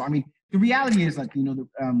these folks are. I mean, the reality is, like,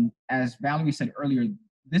 as Valerie said earlier,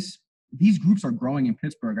 these groups are growing in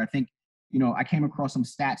Pittsburgh. I think, I came across some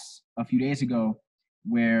stats a few days ago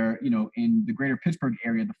where, in the greater Pittsburgh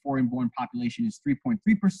area, the foreign-born population is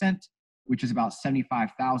 3.3%, which is about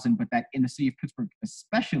 75,000, but that in the city of Pittsburgh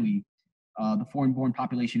especially, the foreign-born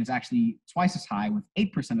population is actually twice as high, with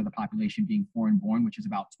 8% of the population being foreign-born, which is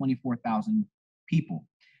about 24,000 people.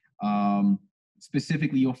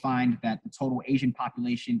 Specifically, you'll find that the total Asian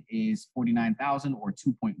population is 49,000 or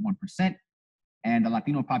 2.1%, and the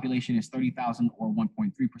Latino population is 30,000 or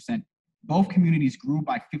 1.3%. Both communities grew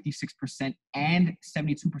by 56% and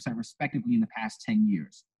 72% respectively in the past 10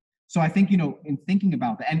 years. So I think, in thinking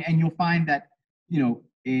about that, and you'll find that,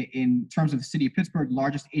 in terms of the city of Pittsburgh,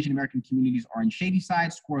 largest Asian American communities are in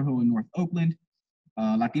Shadyside, Squirrel Hill, and North Oakland.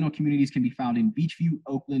 Latino communities can be found in Beachview,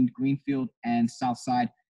 Oakland, Greenfield, and Southside.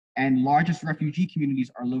 And largest refugee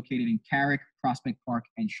communities are located in Carrick, Prospect Park,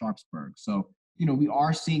 and Sharpsburg. So, we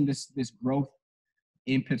are seeing this growth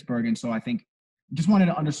in Pittsburgh. And so I think just wanted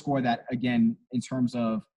to underscore that again, in terms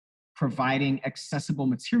of providing accessible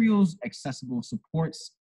materials, accessible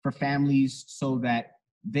supports for families so that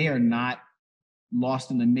they are not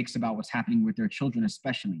lost in the mix about what's happening with their children,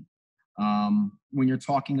 especially when you're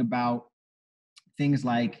talking about things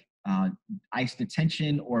like ICE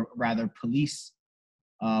detention, or rather police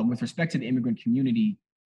with respect to the immigrant community.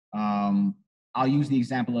 I'll use the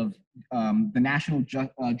example of the National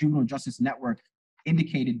Juvenile Justice Network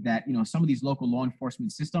indicated that, you know, some of these local law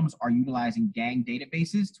enforcement systems are utilizing gang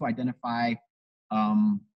databases to identify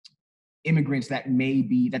immigrants that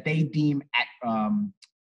they deem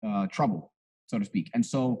at trouble, so to speak. And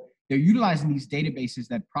so they're utilizing these databases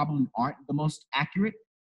that probably aren't the most accurate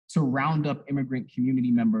to round up immigrant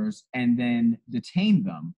community members and then detain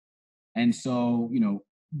them. And so, you know,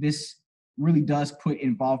 this really does put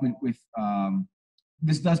involvement with,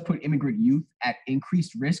 this does put immigrant youth at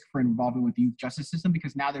increased risk for involvement with the youth justice system,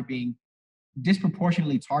 because now they're being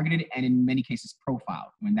disproportionately targeted and in many cases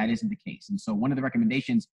profiled when that isn't the case. And so one of the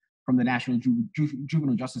recommendations from the National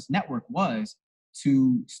Juvenile Justice Network was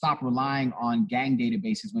to stop relying on gang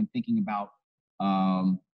databases when thinking about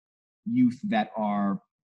youth that are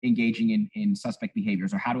engaging in suspect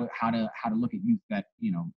behaviors, or how to look at youth that,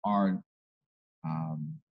 you know, are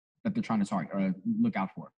that they're trying to target or look out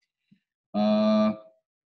for.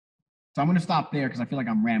 So I'm going to stop there because I feel like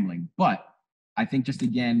I'm rambling, but I think just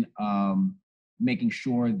again making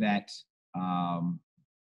sure that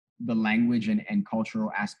the language and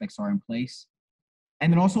cultural aspects are in place.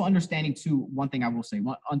 And then also understanding too, one thing I will say,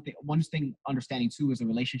 one thing understanding too is the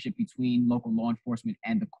relationship between local law enforcement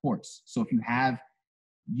and the courts. So if you have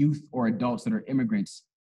youth or adults that are immigrants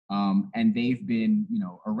and they've been, you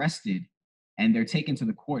know, arrested and they're taken to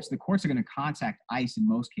the courts are going to contact ICE in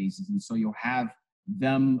most cases. And so you'll have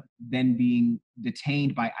them then being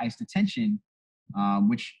detained by ICE detention,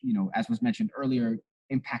 which, you know, as was mentioned earlier,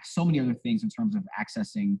 impacts so many other things in terms of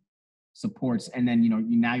accessing supports. And then, you know,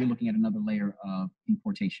 now you're looking at another layer of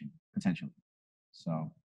deportation potentially. So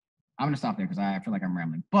I'm going to stop there because I feel like I'm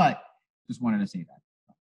rambling, but just wanted to say that.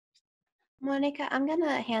 Monica, I'm going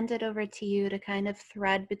to hand it over to you to kind of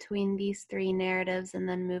thread between these three narratives and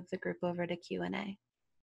then move the group over to Q&A.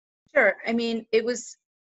 Sure. I mean,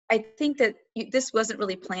 I think that this wasn't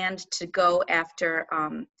really planned to go after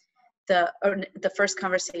the first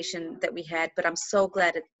conversation that we had, but I'm so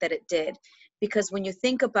glad that it did. Because when you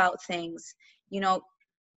think about things, you know,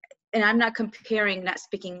 and I'm not comparing not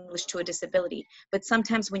speaking English to a disability, but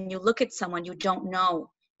sometimes when you look at someone, you don't know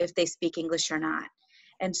if they speak English or not.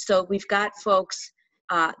 And so we've got folks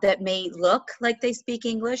that may look like they speak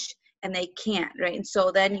English and they can't, right? And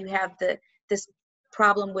so then you have this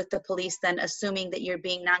problem with the police then assuming that you're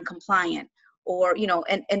being non-compliant, or, you know,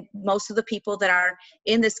 and most of the people that are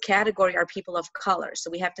in this category are people of color.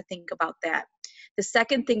 So we have to think about that. The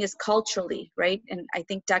second thing is culturally, right? And I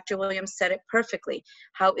think Dr. Williams said it perfectly,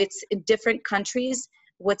 how it's in different countries,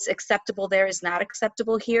 what's acceptable there is not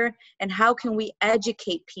acceptable here. And how can we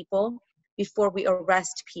educate people before we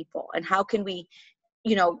arrest people? And how can we,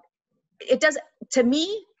 you know, to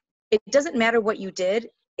me, it doesn't matter what you did.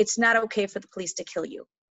 It's not okay for the police to kill you,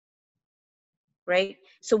 right?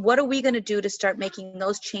 So what are we going to do to start making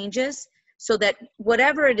those changes so that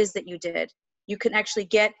whatever it is that you did, you can actually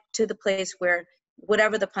get to the place where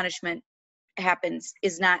whatever the punishment happens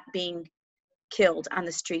is not being killed on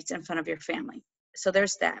the streets in front of your family. So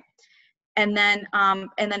there's that. And then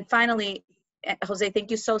finally, Jose,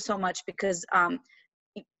 thank you so much, because I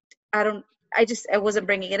wasn't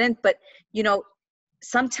bringing it in, but, you know,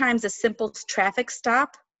 sometimes a simple traffic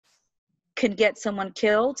stop can get someone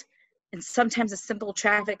killed, and sometimes a simple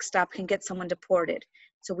traffic stop can get someone deported.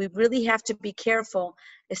 So we really have to be careful,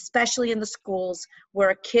 especially in the schools,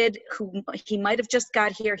 where a kid he might have just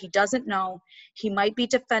got here, he doesn't know, he might be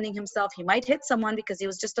defending himself, he might hit someone because he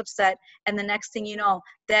was just upset, and the next thing you know,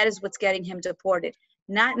 that is what's getting him deported.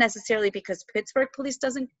 Not necessarily because Pittsburgh police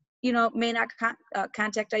doesn't, you know, may not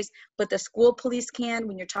contact ICE, but the school police can.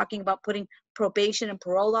 When you're talking about putting probation and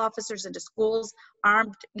parole officers into schools,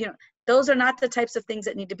 armed, you know, those are not the types of things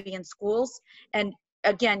that need to be in schools. And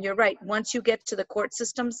again, you're right. Once you get to the court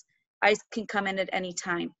systems, ICE can come in at any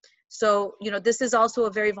time. So, you know, this is also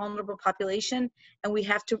a very vulnerable population, and we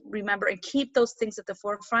have to remember and keep those things at the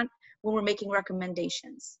forefront when we're making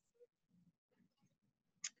recommendations.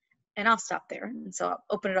 And I'll stop there. And so I'll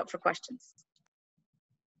open it up for questions.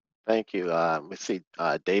 Thank you. Let's see,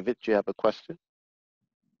 David, do you have a question?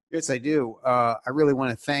 Yes, I do. I really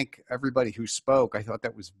want to thank everybody who spoke. I thought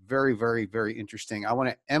that was very, very, very interesting. I want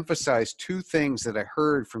to emphasize two things that I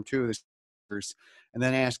heard from two of the speakers and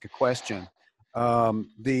then ask a question.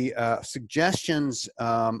 The suggestions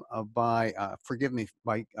by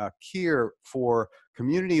Keir for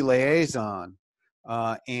community liaison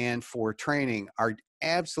and for training are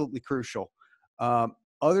absolutely crucial.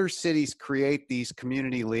 other cities create these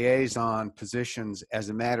community liaison positions as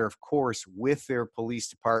a matter of course with their police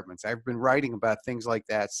departments. I've been writing about things like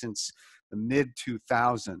that since the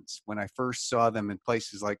mid-2000s when I first saw them in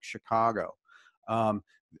places like Chicago.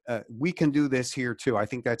 We can do this here too. I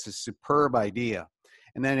think that's a superb idea.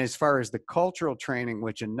 And then as far as the cultural training,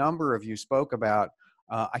 which a number of you spoke about,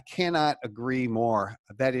 I cannot agree more.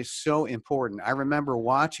 That is so important. I remember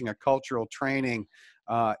watching a cultural training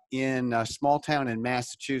in a small town in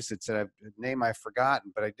Massachusetts, a name I've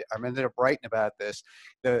forgotten, but I ended up writing about this.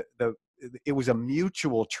 It was a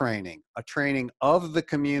mutual training, a training of the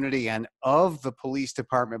community and of the police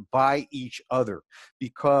department by each other,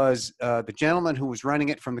 because the gentleman who was running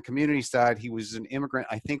it from the community side, he was an immigrant,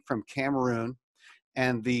 I think from Cameroon.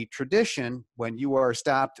 And the tradition, when you are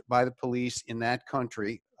stopped by the police in that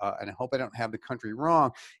country, and I hope I don't have the country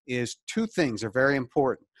wrong, is two things are very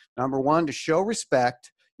important. Number one, to show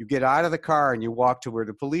respect, you get out of the car and you walk to where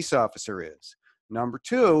the police officer is. Number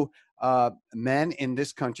two, men in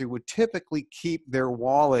this country would typically keep their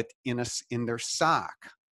wallet in their sock.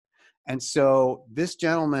 And so this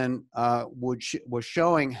gentleman was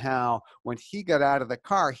showing how when he got out of the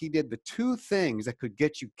car, he did the two things that could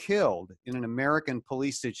get you killed in an American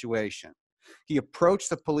police situation. He approached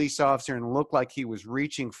the police officer and looked like he was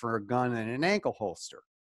reaching for a gun in an ankle holster.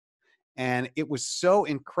 And it was so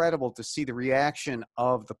incredible to see the reaction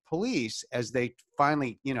of the police as they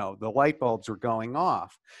finally, the light bulbs were going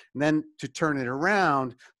off. And then to turn it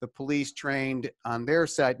around, the police trained on their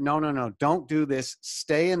side, no, don't do this.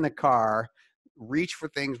 Stay in the car, reach for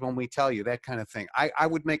things when we tell you, that kind of thing. I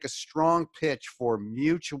would make a strong pitch for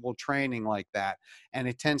mutual training like that. And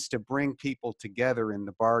it tends to bring people together in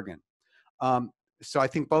the bargain. So I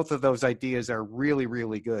think both of those ideas are really,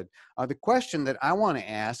 really good. The question that I want to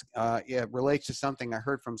ask relates to something I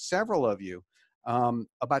heard from several of you.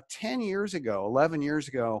 About 10 years ago, 11 years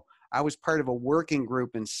ago, I was part of a working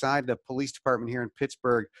group inside the police department here in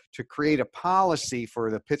Pittsburgh to create a policy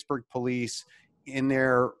for the Pittsburgh police in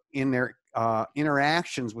their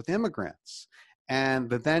interactions with immigrants. And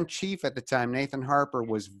the then chief at the time, Nathan Harper,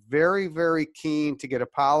 was very, very keen to get a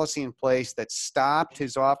policy in place that stopped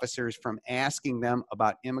his officers from asking them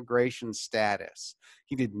about immigration status.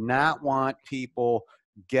 He did not want people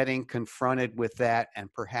getting confronted with that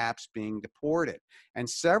and perhaps being deported. And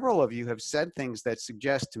several of you have said things that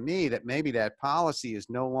suggest to me that maybe that policy is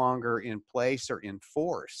no longer in place or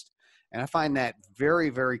enforced. And I find that very,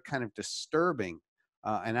 very kind of disturbing.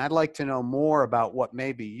 And I'd like to know more about what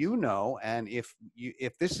maybe you know, and if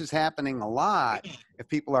this is happening a lot, if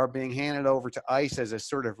people are being handed over to ICE as a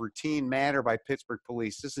sort of routine matter by Pittsburgh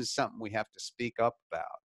police, this is something we have to speak up about.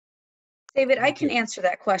 David, I can answer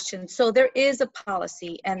that question. So there is a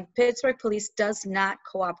policy, and Pittsburgh Police does not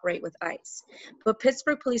cooperate with ICE. But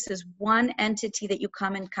Pittsburgh Police is one entity that you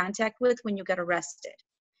come in contact with when you get arrested.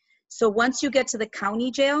 So once you get to the county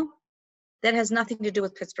jail, that has nothing to do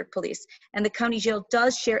with Pittsburgh Police. And the county jail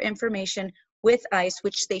does share information with ICE,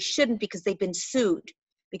 which they shouldn't because they've been sued,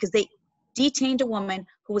 because they detained a woman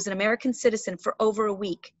who was an American citizen for over a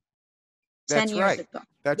week. That's 10 years right. ago.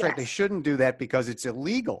 That's right. They shouldn't do that because it's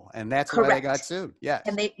illegal, and that's why they got sued. Yes.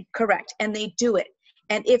 And they do it.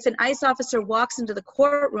 And if an ICE officer walks into the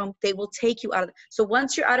courtroom, they will take you out of. So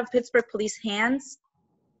once you're out of Pittsburgh Police hands,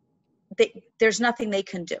 there's nothing they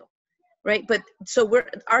can do. Right, but so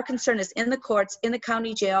our concern is in the courts, in the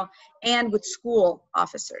county jail, and with school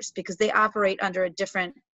officers because they operate under a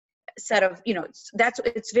different set of,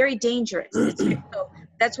 it's very dangerous. So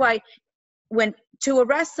that's why to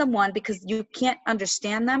arrest someone because you can't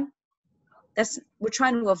understand them, we're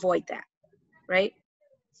trying to avoid that, right?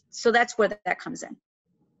 So that's where that comes in.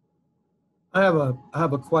 I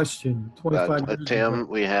have a question. 25 years Tim,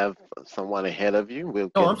 ago. we have someone ahead of you.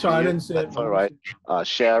 We'll Oh, get I'm to sorry, I you. didn't see it. That's all right.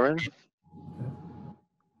 Sharon.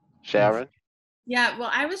 Sharon? Yeah,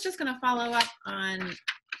 well, I was just going to follow up on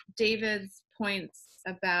David's points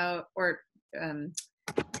about,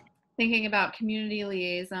 thinking about community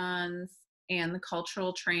liaisons and the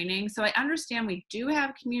cultural training. So I understand we do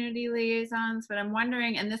have community liaisons, but I'm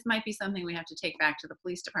wondering, and this might be something we have to take back to the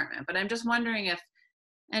police department, but I'm just wondering if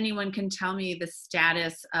anyone can tell me the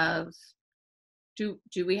status of, do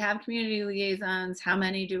we have community liaisons? How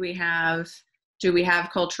many do we have? Do we have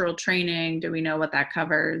cultural training? Do we know what that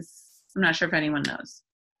covers? I'm not sure if anyone knows.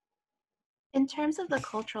 In terms of the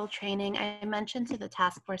cultural training, I mentioned to the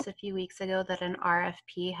task force a few weeks ago that an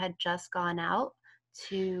RFP had just gone out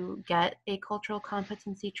to get a cultural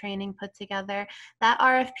competency training put together. That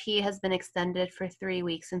RFP has been extended for 3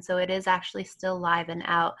 weeks, and so it is actually still live and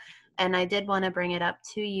out. And I did want to bring it up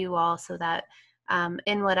to you all so that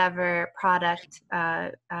in whatever product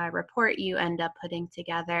report you end up putting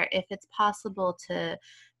together, if it's possible to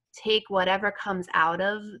take whatever comes out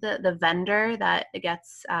of the vendor that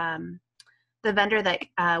gets the vendor that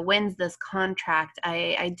wins this contract,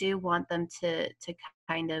 I do want them to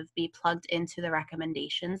kind of be plugged into the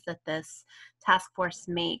recommendations that this task force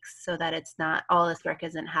makes, so that it's not, all this work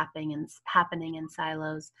isn't happening in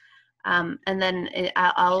silos. And then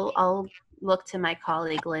I'll look to my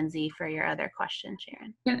colleague Lindsay for your other question,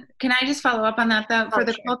 Sharon. Can I just follow up on that though? For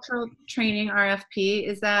the sure. cultural training RFP,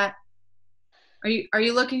 is that, are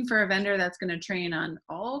you looking for a vendor that's going to train on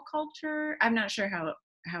all culture? I'm not sure how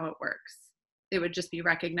it works. It would just be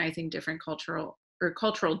recognizing different cultural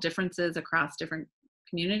differences across different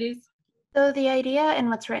communities? So the idea and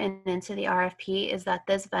what's written into the RFP is that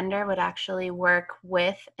this vendor would actually work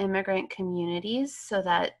with immigrant communities so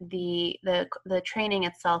that the training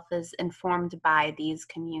itself is informed by these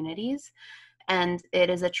communities. And it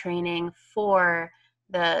is a training for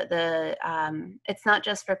it's not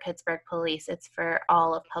just for Pittsburgh Police, it's for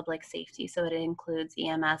all of public safety. So it includes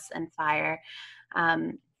EMS and fire.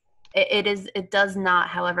 It does not,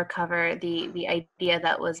 however, cover the idea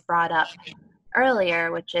that was brought up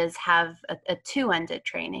earlier, which is have a two-ended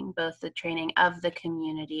training, both the training of the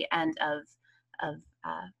community and of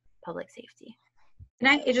public safety.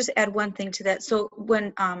 Can I just add one thing to that? So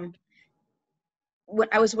when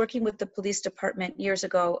I was working with the police department years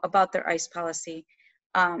ago about their ICE policy,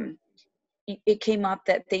 it came up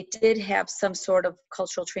that they did have some sort of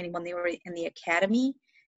cultural training when they were in the academy.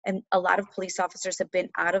 And a lot of police officers have been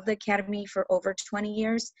out of the academy for over 20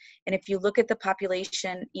 years. And if you look at the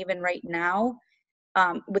population, even right now,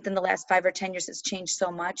 within the last 5 or 10 years, it's changed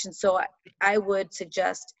so much. And so I would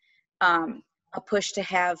suggest a push to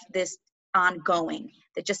have this ongoing,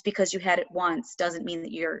 that just because you had it once doesn't mean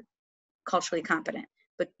that you're culturally competent,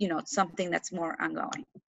 but something that's more ongoing.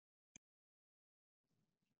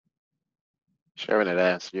 Sharon had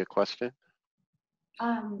asked you a question.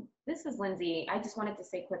 This is Lindsay. I just wanted to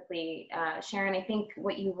say quickly, Sharon, I think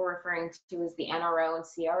what you were referring to is the NRO and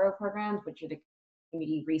CRO programs, which are the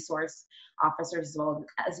community resource officers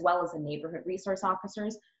as well as the neighborhood resource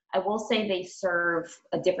officers. I will say they serve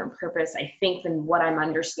a different purpose, I think, than what I'm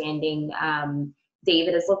understanding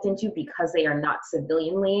David has looked into, because they are not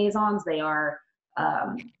civilian liaisons. They are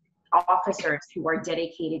officers who are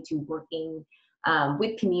dedicated to working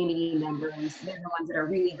with community members. They're the ones that are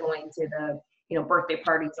really going to the birthday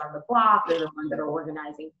parties on the block. They're the ones that are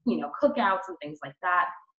organizing, cookouts and things like that.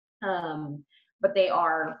 But they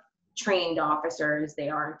are trained officers. They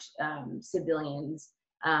aren't civilians.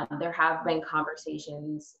 There have been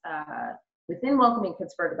conversations within Welcoming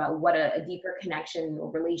Pittsburgh about what a deeper connection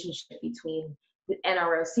or relationship between the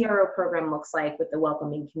NRO CRO program looks like with the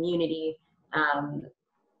welcoming community.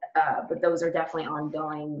 But those are definitely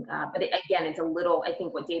ongoing. But again, it's a little, I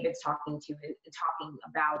think what David's talking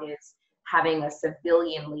about is having a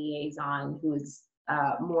civilian liaison who's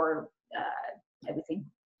more, I would say,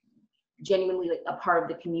 genuinely like a part of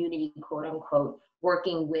the community, quote unquote,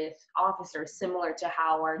 working with officers, similar to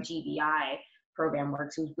how our GBI program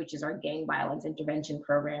works, which is our gang violence intervention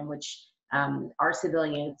program, which are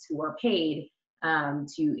civilians who are paid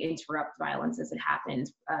to interrupt violence as it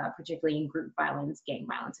happens, particularly in group violence, gang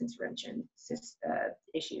violence intervention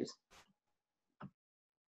issues.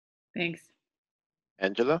 Thanks.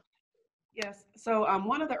 Angela? Yes, so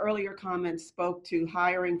one of the earlier comments spoke to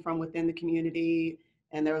hiring from within the community,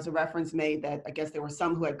 and there was a reference made that I guess there were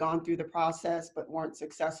some who had gone through the process but weren't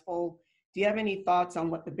successful. Do you have any thoughts on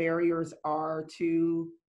what the barriers are to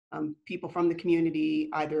people from the community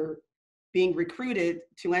either being recruited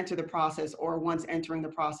to enter the process or once entering the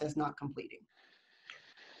process not completing?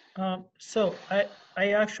 So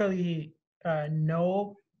I actually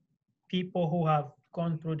know people who have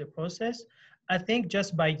gone through the process. I think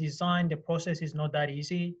just by design, the process is not that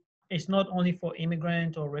easy. It's not only for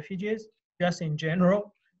immigrants or refugees, just in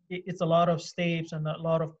general. It's a lot of steps and a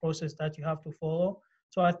lot of process that you have to follow.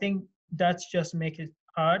 So I think that's just make it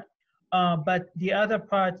hard. But the other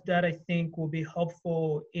part that I think will be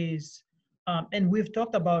helpful is, and we've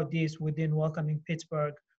talked about this within Welcoming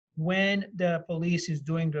Pittsburgh, when the police is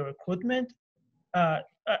doing the recruitment,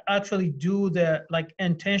 actually do the, like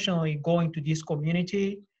intentionally going to this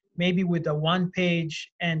community, maybe with a one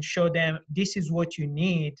page, and show them this is what you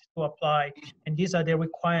need to apply and these are the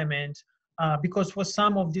requirements. Because for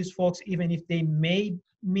some of these folks, even if they may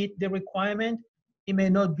meet the requirement, it may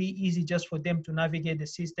not be easy just for them to navigate the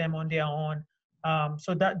system on their own.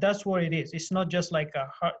 So that's what it is. It's not just like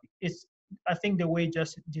I think the way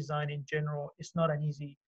just design in general, it's not an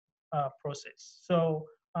easy process. So,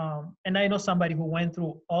 and I know somebody who went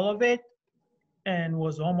through all of it, and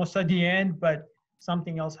was almost at the end, but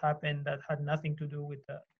something else happened that had nothing to do with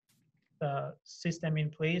the system in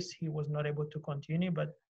place. He was not able to continue,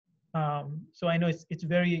 but so I know it's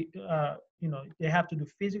very, they have to do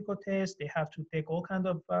physical tests, they have to take all kinds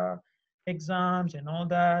of exams and all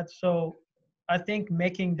that. So I think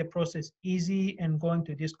making the process easy and going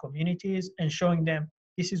to these communities and showing them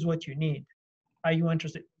this is what you need. Are you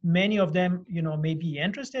interested? Many of them, may be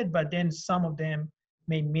interested, but then some of them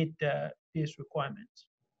may meet these requirements.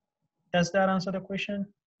 Does that answer the question?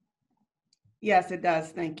 Yes, it does.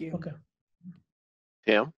 Thank you. Okay.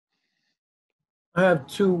 Tim? I have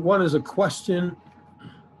two. One is a question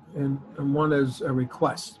and one is a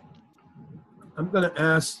request. I'm going to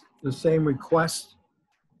ask the same request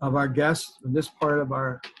of our guests in this part of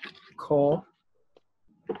our call.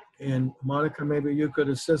 And Monica, maybe you could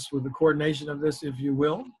assist with the coordination of this, if you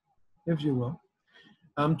will.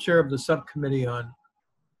 I'm chair of the subcommittee on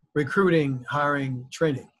recruiting, hiring,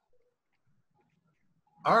 training.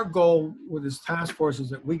 Our goal with this task force is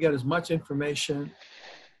that we get as much information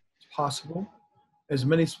as possible, as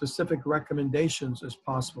many specific recommendations as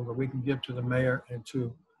possible that we can give to the mayor and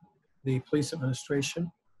to the police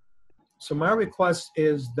administration. So my request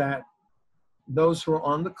is that those who are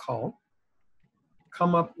on the call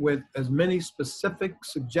come up with as many specific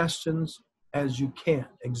suggestions as you can.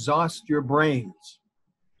 Exhaust your brains,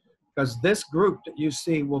 because this group that you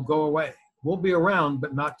see will go away. We'll be around,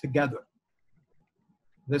 but not together.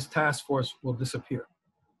 This task force will disappear.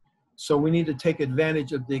 So we need to take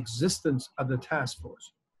advantage of the existence of the task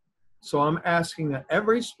force. So I'm asking that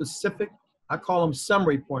every specific, I call them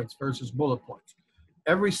summary points versus bullet points.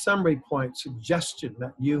 Every summary point suggestion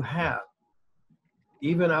that you have,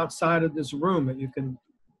 even outside of this room, that you can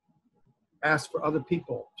ask for other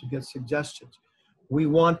people to get suggestions. We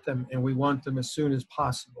want them, and we want them as soon as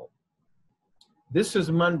possible. This is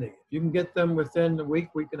Monday. If you can get them within a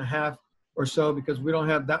week, week and a half or so, because we don't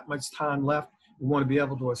have that much time left. We want to be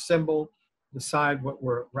able to assemble, decide what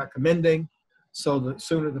we're recommending, so the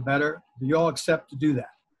sooner the better. Do you all accept to do that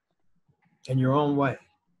in your own way?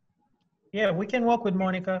 Yeah, we can work with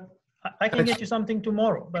Monica. I can get you something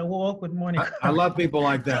tomorrow, but we'll work with Monica. I love people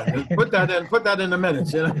like that. Put that in the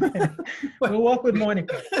minutes. We'll work with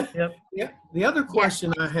Monica. Yep. Yeah. The other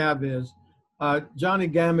question I have is, Johnny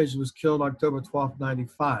Gamage was killed October 12th,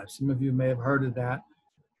 95. Some of you may have heard of that.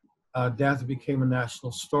 Death became a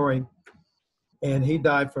national story, and he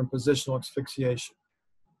died from positional asphyxiation,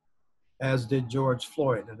 as did George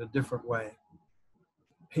Floyd in a different way.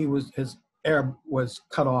 His air was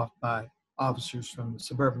cut off by officers from the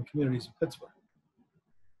suburban communities of Pittsburgh.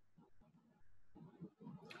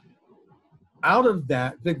 Out of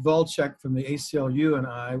that, Vic Volchek from the ACLU and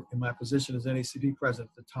I, in my position as NACP president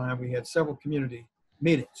at the time, we had several community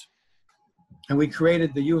meetings. And we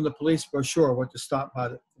created the You and the Police brochure, what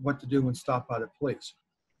to do when stopped by the police.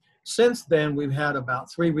 Since then, we've had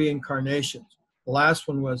about 3 reincarnations. The last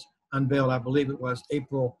one was unveiled, I believe it was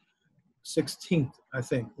April 16th, I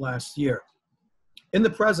think, last year, in the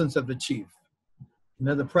presence of the chief, and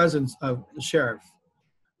in the presence of the sheriff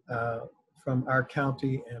from our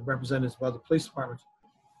county and representatives of other police departments.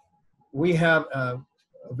 We have a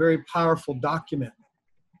very powerful document.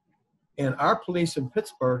 And our police in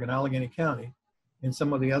Pittsburgh and Allegheny County and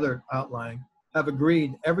some of the other outlying have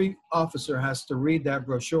agreed every officer has to read that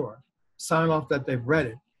brochure, sign off that they've read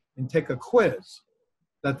it, and take a quiz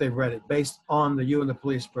that they've read it based on the You and the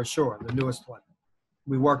Police brochure, the newest one.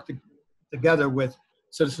 We worked together with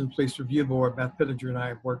Citizen Police Review Board. Beth Pittenger and I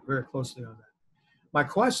have worked very closely on that. My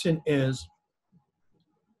question is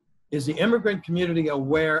the immigrant community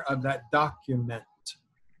aware of that document?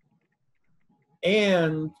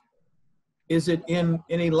 And is it in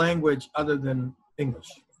any language other than English?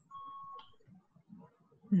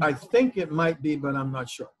 I think it might be, but I'm not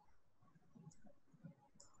sure.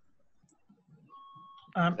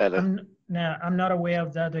 I'm not aware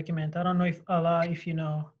of that document. I don't know if Allah, if you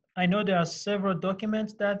know. I know there are several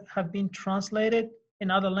documents that have been translated in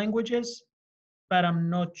other languages, but I'm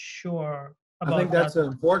not sure about I think that's an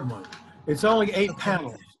important one. It's only 8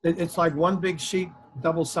 panels. It's like one big sheet,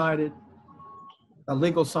 double-sided. A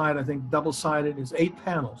legal side, I think, double-sided is 8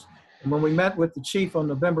 panels. And when we met with the chief on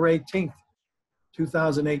November 18th,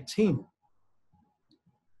 2018,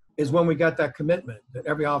 is when we got that commitment that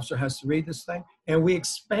every officer has to read this thing. And we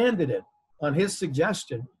expanded it on his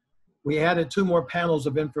suggestion. We added 2 more panels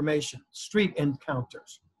of information, street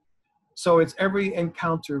encounters. So it's every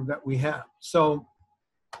encounter that we have. So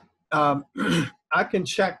I can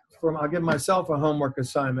check I'll give myself a homework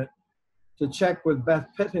assignment to check with Beth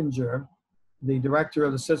Pittenger, the director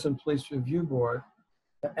of the Citizen Police Review Board,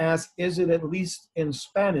 to ask, is it at least in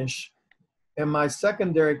Spanish And my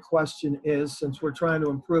secondary question is, since we're trying to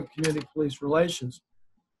improve community police relations,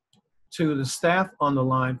 to the staff on the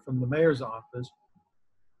line from the mayor's office,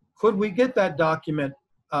 could we get that document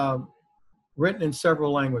written in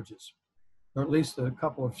several languages, or at least a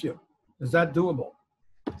couple of few? Is that doable?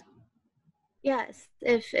 Yes,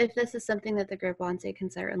 if this is something that the group wants, it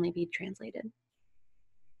can certainly be translated.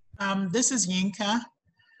 This is Yinka.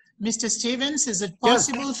 Mr. Stevens, is it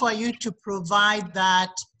possible for you to provide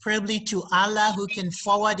that probably to Allah, who can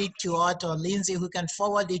forward it to us, or Lindsay, who can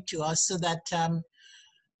forward it to us, so that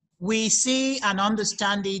we see and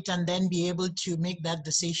understand it and then be able to make that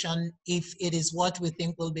decision if it is what we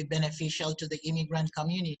think will be beneficial to the immigrant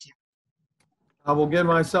community? I will give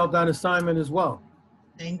myself that assignment as well.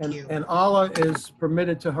 Thank you. And Allah is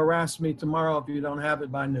permitted to harass me tomorrow if you don't have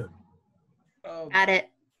it by noon. Got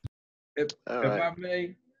it. If I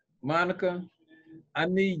may, Monica, I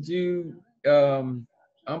need you, I'm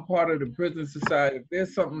part of the prison society. If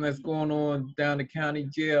there's something that's going on down the county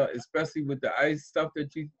jail, especially with the ICE stuff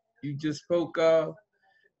that you just spoke of,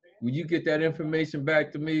 will you get that information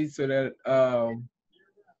back to me so that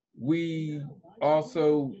we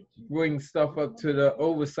also bring stuff up to the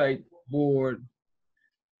oversight board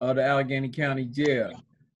of the Allegheny County Jail?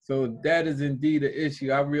 So that is indeed an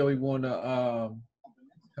issue. I really want to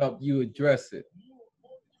help you address it.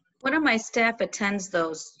 One of my staff attends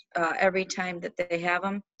those every time that they have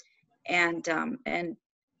them, and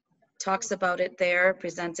talks about it there,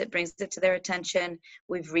 presents it, brings it to their attention.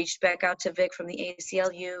 We've reached back out to Vic from the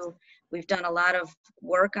ACLU. We've done a lot of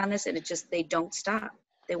work on this, and it just, they don't stop.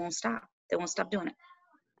 They won't stop. They won't stop doing it.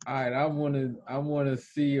 All right, I want to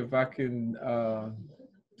see if I can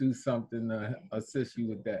do something to assist you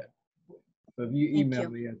with that. So if you email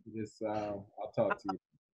me after this, I'll talk to you.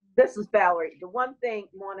 This is Valerie. The one thing,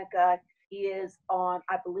 Monica, is on,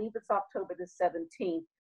 I believe it's October the 17th,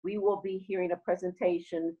 we will be hearing a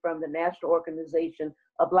presentation from the National Organization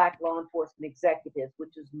of Black Law Enforcement Executives,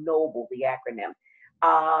 which is NOBLE, the acronym.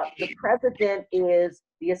 The president is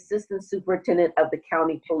the Assistant Superintendent of the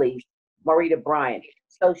County Police, Marita Bryant.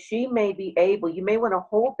 So she may be able, you may want to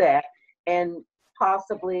hold that, and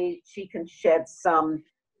possibly she can shed some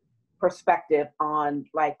perspective on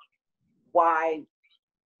like why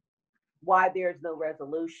there's no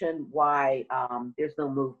resolution, why there's no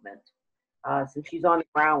movement. Since she's on the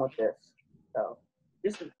ground with this. So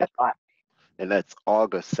this is a lot. And that's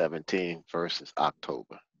August 17th versus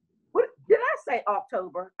October. What did I say?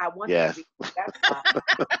 October? I want Yes. to be, that's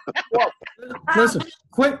Listen,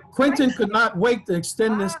 Quentin could not wait to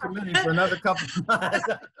extend this committee for another couple of months.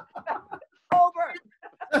 Over.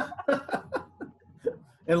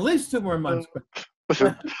 At least 2 more months.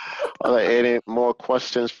 Are there any more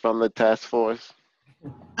questions from the task force?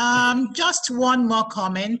 Just one more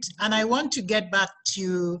comment, and I want to get back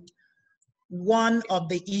to one of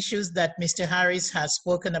the issues that Mr. Harris has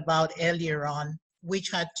spoken about earlier on, which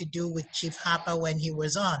had to do with Chief Harper when he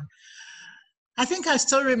was on. I think I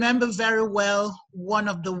still remember very well one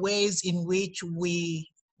of the ways in which we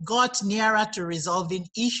got nearer to resolving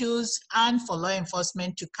issues and for law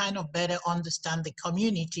enforcement to kind of better understand the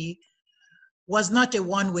community was not a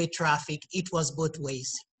one-way traffic, it was both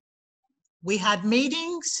ways. We had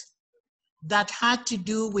meetings that had to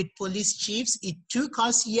do with police chiefs. It took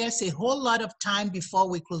us, yes, a whole lot of time before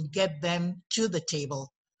we could get them to the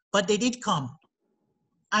table, but they did come.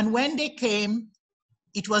 And when they came,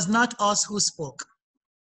 it was not us who spoke.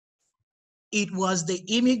 It was the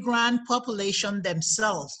immigrant population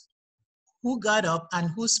themselves who got up and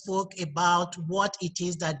who spoke about what it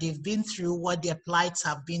is that they've been through, what their plights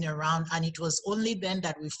have been around, and it was only then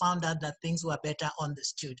that we found out that things were better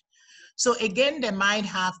understood. So again, there might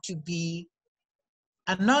have to be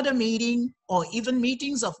another meeting or even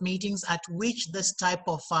meetings at which this type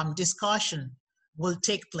of discussion will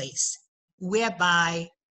take place, whereby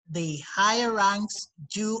the higher ranks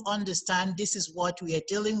do understand this is what we are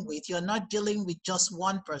dealing with. You're not dealing with just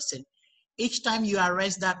one person. Each time you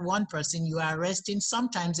arrest that one person, you are arresting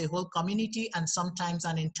sometimes a whole community and sometimes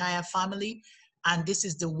an entire family, and this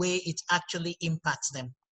is the way it actually impacts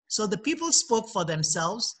them. So the people spoke for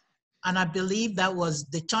themselves, and I believe that was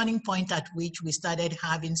the turning point at which we started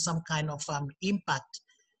having some kind of impact,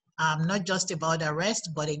 not just about arrest,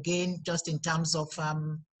 but again, just in terms of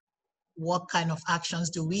what kind of actions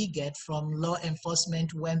do we get from law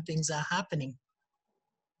enforcement when things are happening.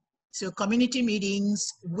 So community meetings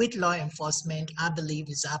with law enforcement, I believe,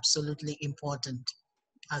 is absolutely important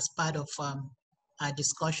as part of our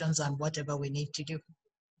discussions and whatever we need to do.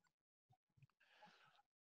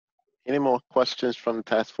 Any more questions from the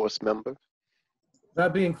task force members?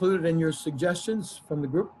 That be included in your suggestions from the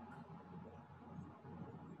group?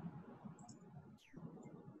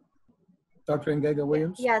 Dr. Ngega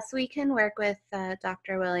Williams? Yes, we can work with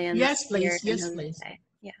Dr. Williams. Yes, please. here Yes, in please. Jose.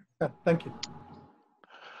 Yeah. Thank you.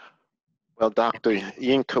 Well, Dr.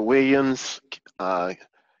 Yinka Williams,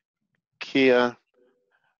 Kia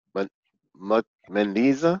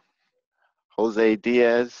Mendiza, Jose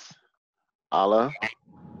Diaz, Allah,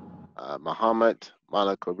 Muhammad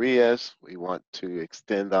Monaco Riaz, we want to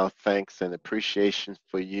extend our thanks and appreciation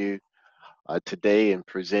for you today in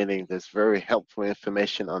presenting this very helpful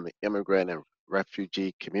information on the immigrant and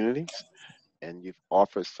refugee communities. And you've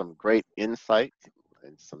offered some great insight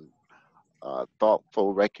and some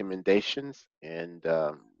thoughtful recommendations. And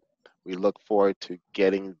we look forward to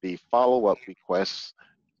getting the follow-up requests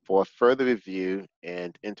for further review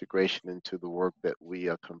and integration into the work that we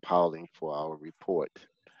are compiling for our report.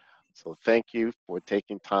 So thank you for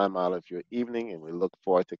taking time out of your evening, and we look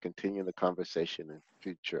forward to continuing the conversation in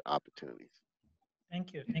future opportunities.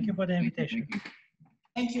 Thank you. Thank you for the invitation.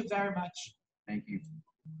 Thank you very much. Thank you.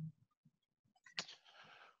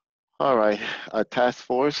 All right, task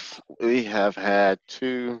force, we have had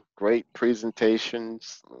two great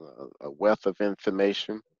presentations, a wealth of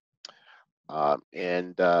information.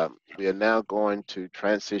 And we are now going to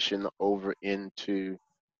transition over into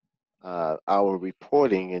our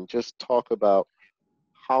reporting and just talk about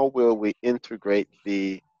how will we integrate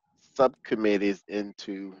the subcommittees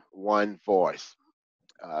into one voice.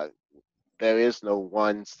 There is no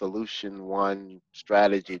one solution, one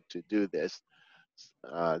strategy to do this.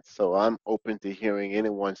 So I'm open to hearing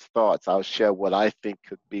anyone's thoughts. I'll share what I think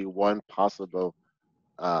could be one possible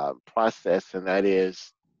process, and that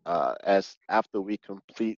is as after we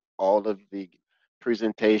complete all of the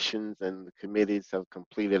presentations and the committees have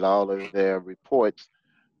completed all of their reports,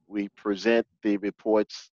 we present the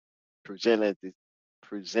reports, present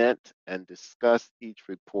and discuss each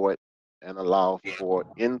report and allow for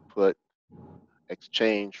input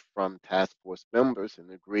exchange from task force members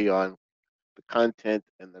and agree on the content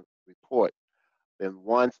and the report. Then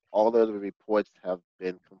once all of the reports have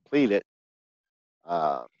been completed,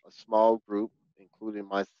 a small group, including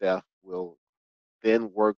myself, will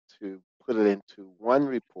then work to put it into one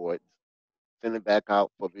report, send it back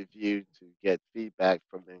out for review to get feedback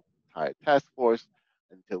from the entire task force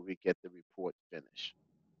until we get the report finished.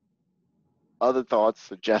 Other thoughts,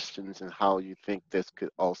 suggestions, and how you think this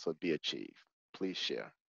could also be achieved, please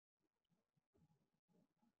share.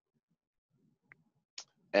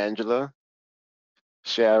 Angela,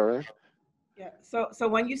 Sharon. Yeah, so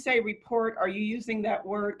when you say report, are you using that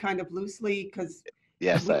word kind of loosely? Because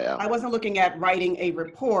yes, I am. I wasn't looking at writing a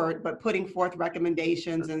report, but putting forth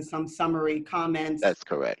recommendations and some summary comments. That's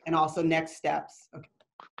correct. And also next steps. Okay.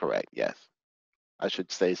 Correct, yes. I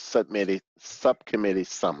should say subcommittee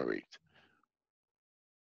summaries.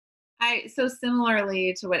 So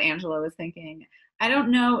similarly to what Angela was thinking, I don't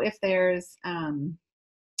know if there's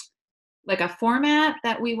like a format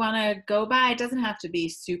that we want to go by. It doesn't have to be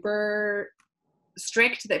super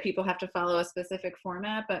strict that people have to follow a specific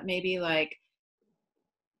format, but maybe like,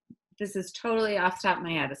 this is totally off the top of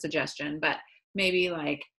my head, a suggestion, but maybe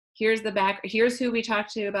like, here's who we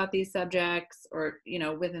talked to about these subjects, or, you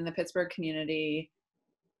know, within the Pittsburgh community.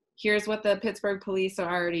 Here's what the Pittsburgh police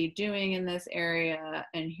are already doing in this area,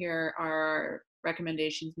 and here are our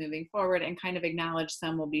recommendations moving forward, and kind of acknowledge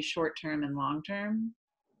some will be short-term and long-term.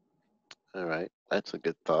 All right, that's a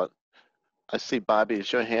good thought. I see, Bobby,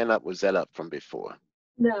 is your hand up? Was that up from before?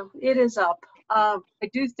 No, it is up. I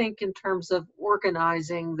do think in terms of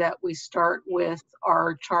organizing that we start with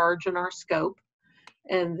our charge and our scope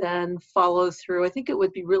and then follow through. I think it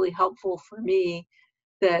would be really helpful for me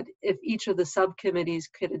that if each of the subcommittees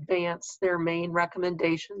could advance their main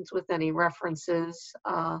recommendations with any references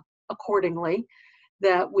accordingly,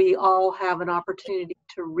 that we all have an opportunity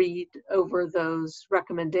to read over those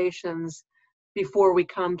recommendations before we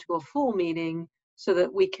come to a full meeting, so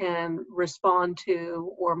that we can respond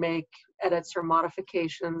to or make edits or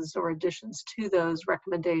modifications or additions to those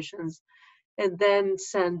recommendations, and then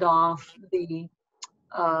send off the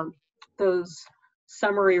those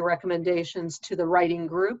summary recommendations to the writing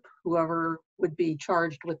group, whoever would be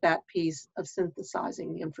charged with that piece of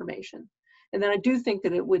synthesizing the information. And then I do think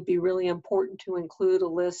that it would be really important to include a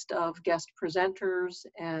list of guest presenters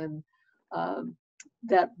and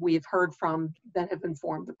that we've heard from that have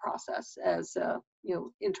informed the process, as you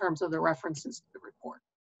know, in terms of the references to the report.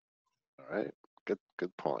 All right,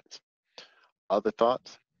 good points. Other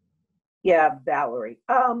thoughts? Yeah, Valerie.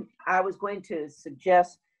 I was going to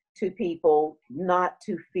suggest to people not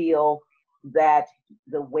to feel that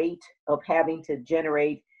the weight of having to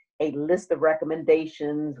generate a list of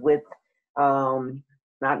recommendations with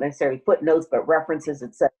not necessarily footnotes, but references,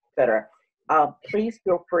 et cetera. Please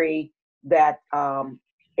feel free that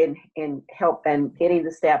in help and getting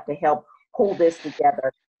the staff to help pull this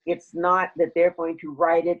together. It's not that they're going to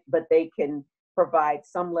write it, but they can provide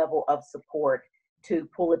some level of support to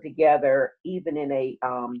pull it together, even in a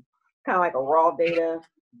kind of like a raw data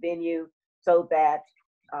venue, so that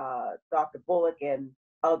Dr. Bullock and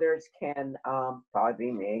others can, probably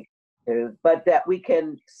be me too, but that we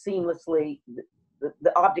can seamlessly,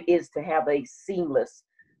 the object is to have a seamless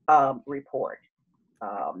report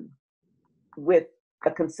with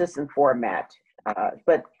a consistent format,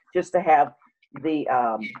 but just to have the,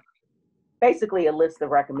 basically a list of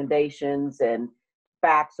recommendations and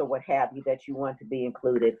facts or what have you that you want to be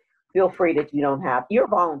included. Feel free that you don't have, you're a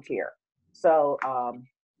volunteer. So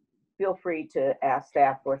feel free to ask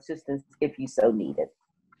staff for assistance if you so need it.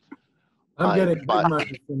 I'm getting good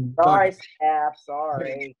money from Sorry, staff,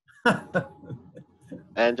 sorry.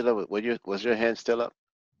 Angela, was your hand still up?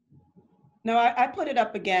 No, I put it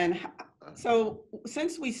up again. So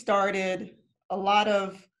since we started, a lot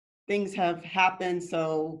of things have happened.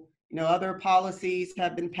 So, you know, other policies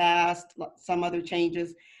have been passed, some other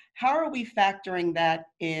changes. How are we factoring that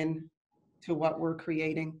in to what we're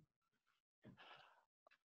creating?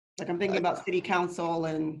 Like I'm thinking about city council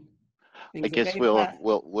and things I that guess they've passed.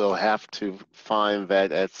 we'll have to find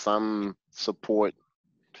that at some support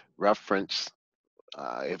reference,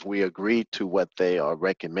 if we agree to what they are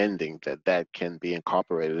recommending, that can be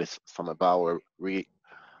incorporated as some of our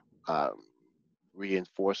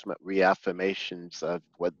reinforcement, reaffirmations of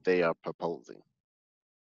what they are proposing.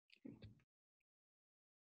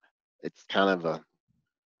 It's kind of a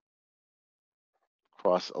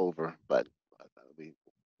crossover, but we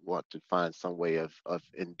want to find some way of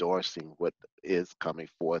endorsing what is coming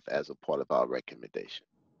forth as a part of our recommendation.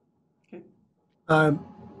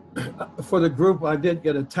 For the group, I did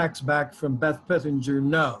get a text back from Beth Pithinger.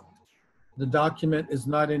 No, the document is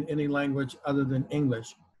not in any language other than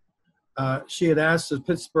English. She had asked the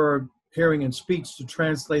Pittsburgh Hearing and Speech to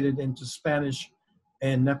translate it into Spanish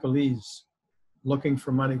and Nepalese, looking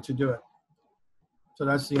for money to do it. So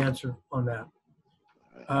that's the answer on that.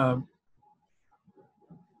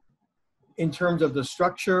 In terms of the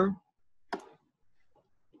structure,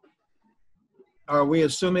 are we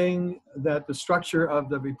assuming that the structure of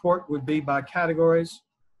the report would be by categories?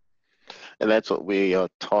 And that's what we are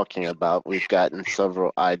talking about. We've gotten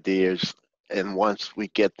several ideas, and once we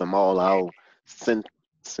get them all, I'll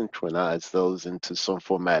synchronize those into some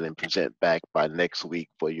format and present back by next week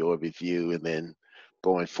for your review. And then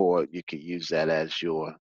going forward, you could use that as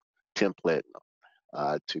your template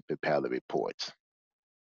to prepare the reports.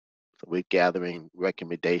 So we're gathering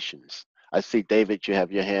recommendations. I see, David, you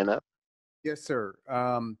have your hand up. Yes, sir.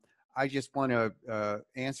 I just want to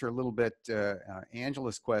answer a little bit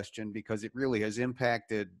Angela's question, because it really has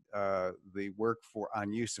impacted the work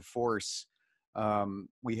on use of force.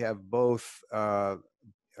 We have both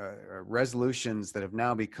resolutions that have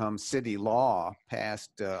now become city law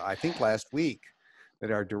passed, I think last week, that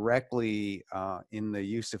are directly in the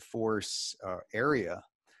use of force area.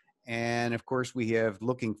 And of course, we have,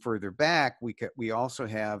 looking further back, we also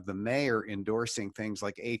have the mayor endorsing things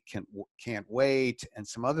like 8 Can't Wait and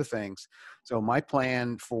some other things. So my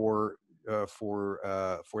plan for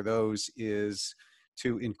those is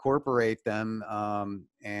to incorporate them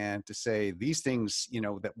and to say these things, you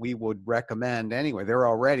know, that we would recommend anyway. They're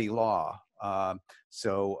already law.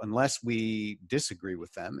 So unless we disagree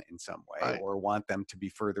with them in some way or want them to be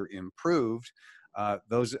further improved,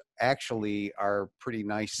 those actually are pretty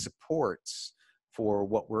nice supports for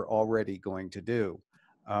what we're already going to do.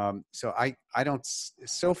 So I don't,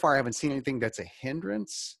 so far I haven't seen anything that's a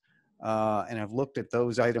hindrance, and I've looked at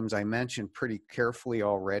those items I mentioned pretty carefully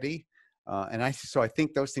already. So I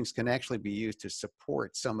think those things can actually be used to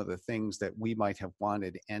support some of the things that we might have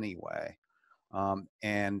wanted anyway. Yeah,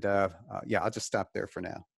 I'll just stop there for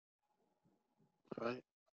now. All right.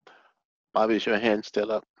 Bobby, is your hand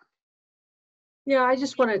still up? Yeah, I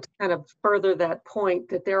just wanted to kind of further that point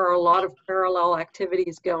that there are a lot of parallel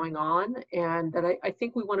activities going on, and that I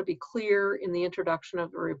think we want to be clear in the introduction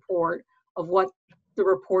of the report of what the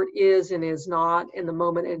report is and is not in the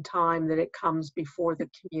moment in time that it comes before the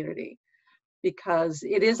community. Because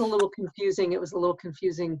it is a little confusing. It was a little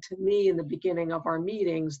confusing to me in the beginning of our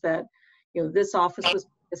meetings that, you know, this office was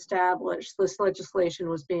established, this legislation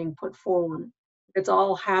was being put forward. It's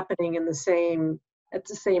all happening in at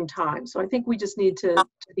the same time. So I think we just need to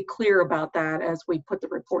be clear about that as we put the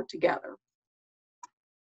report together.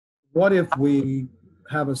 What if we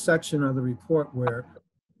have a section of the report where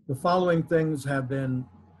the following things have been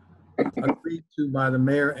agreed to by the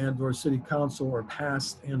mayor and/or city council, or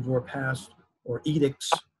passed or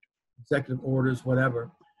edicts, executive orders,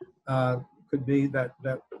 whatever. could be that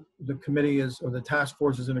the committee is, or the task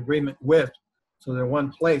force is in agreement with, so they're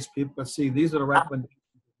one place. People can see these are the recommendations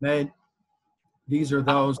made. These are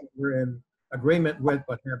those that we're in agreement with,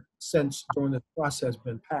 but have since during the process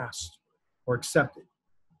been passed or accepted.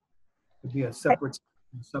 It could be a separate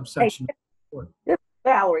subsection. This is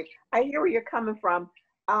Valerie, I hear where you're coming from.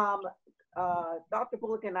 Dr.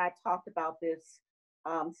 Bullock and I talked about this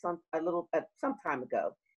some time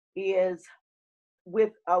ago. Is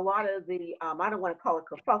with a lot of the I don't want to call it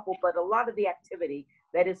kerfuffle, but a lot of the activity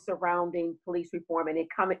that is surrounding police reform, and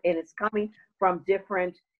it's coming from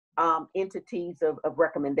different entities of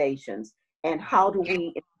recommendations. And how do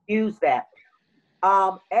we use that?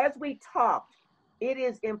 As we talked, it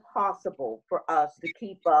is impossible for us to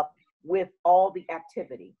keep up with all the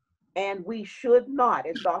activity. And we should not,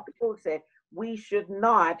 as Dr. Bullock said, we should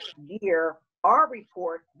not gear our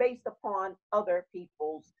report based upon other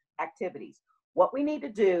people's activities. What we need to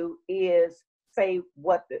do is say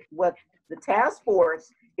what the task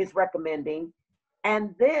force is recommending,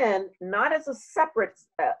 and then not as a separate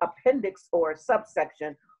appendix or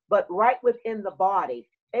subsection, but right within the body,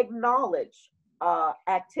 acknowledge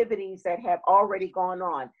activities that have already gone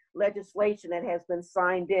on, legislation that has been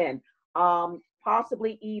signed in,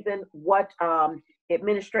 possibly even what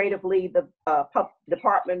administratively the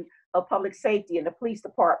Department of Public Safety and the police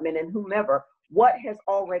department and whomever, what has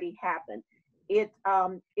already happened. It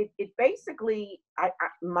basically,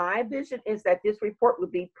 my vision is that this report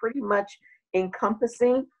would be pretty much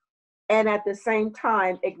encompassing and at the same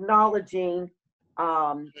time acknowledging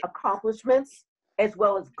accomplishments as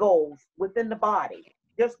well as goals within the body,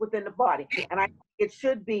 just within the body. And it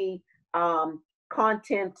should be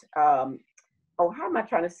content, how am I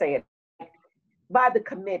trying to say it? By the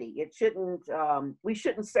committee. It shouldn't, we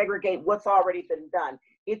shouldn't segregate what's already been done.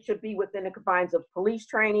 It should be within the confines of police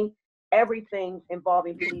training. Everything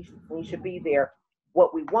involving police training should be there.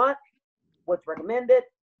 What we want, what's recommended,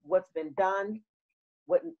 what's been done,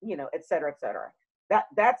 what, et cetera, et cetera.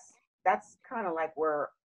 That's kind of like where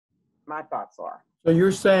my thoughts are. So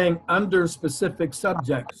you're saying under specific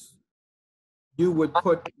subjects, you would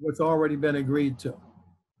put what's already been agreed to.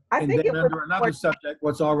 And then under another subject,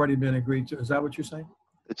 what's already been agreed to. Is that what you're saying?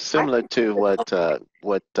 It's similar to what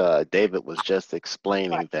David was just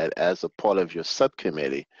explaining, that as a part of your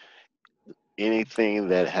subcommittee, anything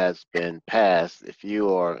that has been passed, if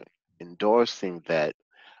you are endorsing that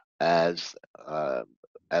as a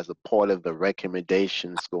part of the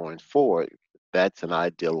recommendations going forward, that's an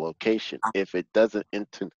ideal location. If it doesn't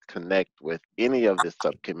interconnect with any of the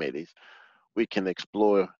subcommittees, we can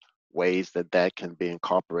explore ways that can be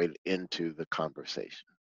incorporated into the conversation.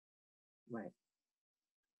 Right.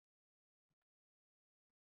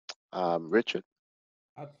 Richard?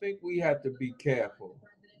 I think we have to be careful,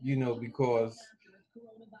 because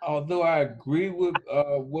although I agree with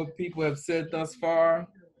what people have said thus far,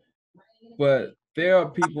 but there are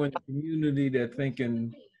people in the community that are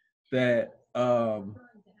thinking that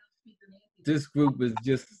this group is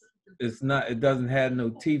just, it doesn't have no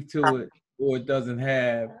teeth to it, or it doesn't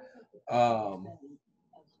have,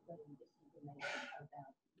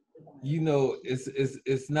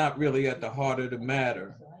 it's not really at the heart of the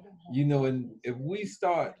matter. And if we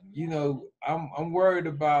start, I'm worried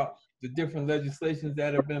about the different legislations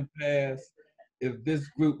that have been passed. If this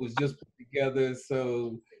group was just put together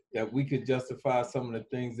so that we could justify some of the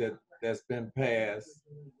things that's been passed,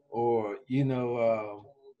 or that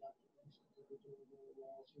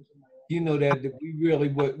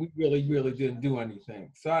we really didn't do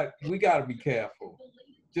anything. So we got to be careful,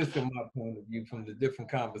 just from my point of view, from the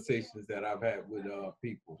different conversations that I've had with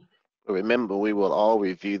people. Remember, we will all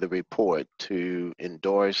review the report to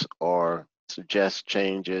endorse or suggest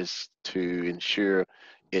changes to ensure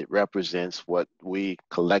it represents what we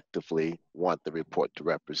collectively want the report to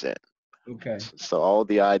represent. Okay. So all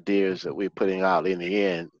the ideas that we're putting out in the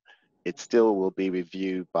end, it still will be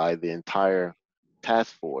reviewed by the entire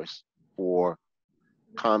task force for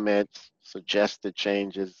comments, suggested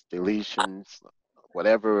changes, deletions,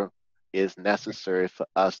 whatever is necessary for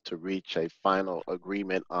us to reach a final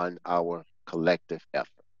agreement on our collective effort.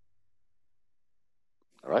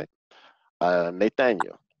 All right,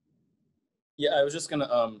 Nathaniel. Yeah, I was just going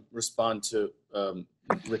to respond to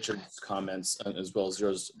Richard's comments as well as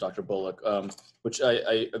yours, Dr. Bullock, which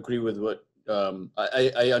I agree with what,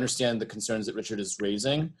 I understand the concerns that Richard is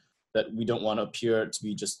raising, that we don't want to appear to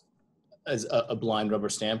be just as a blind rubber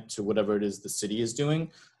stamp to whatever it is the city is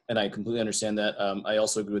doing. And I completely understand that. I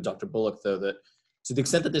also agree with Dr. Bullock, though, that to the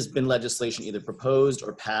extent that there's been legislation either proposed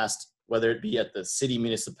or passed, whether it be at the city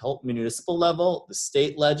municipal level, the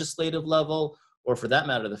state legislative level, or for that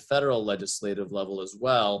matter, the federal legislative level as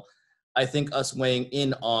well, I think us weighing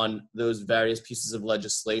in on those various pieces of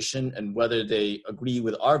legislation and whether they agree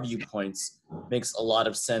with our viewpoints makes a lot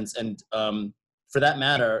of sense. And for that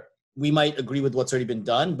matter, we might agree with what's already been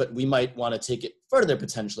done, but we might want to take it further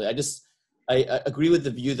potentially. I agree with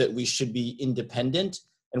the view that we should be independent,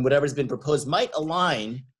 and whatever's been proposed might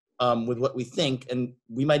align with what we think, and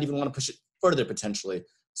we might even want to push it further potentially.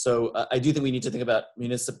 So I do think we need to think about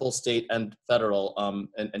municipal, state, and federal,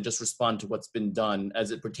 and just respond to what's been done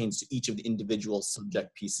as it pertains to each of the individual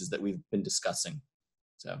subject pieces that we've been discussing.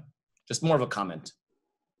 So just more of a comment.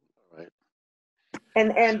 Right.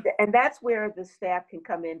 And that's where the staff can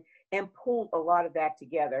come in and pull a lot of that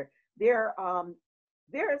together. There are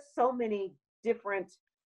so many different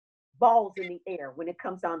balls in the air when it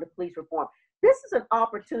comes down to police reform. This is an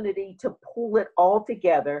opportunity to pull it all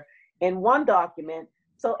together in one document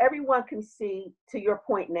so everyone can see, to your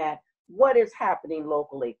point, Nat, what is happening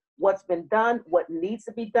locally, what's been done, what needs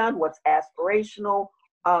to be done, what's aspirational,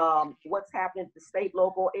 what's happening at the state,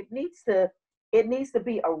 local. It needs to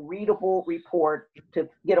be a readable report to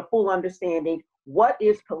get a full understanding. What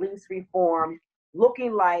is police reform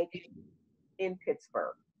looking like in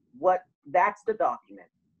Pittsburgh? That's the document.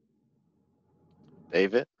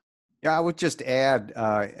 David? Yeah, I would just add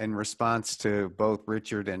in response to both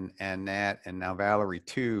Richard and Nat, and now Valerie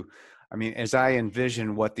too. I mean, as I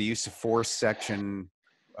envision what the use of force section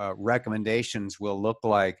recommendations will look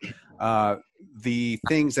like, the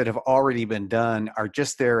things that have already been done are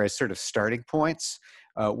just there as sort of starting points.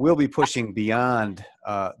 We'll be pushing beyond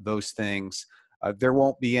those things. There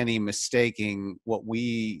won't be any mistaking what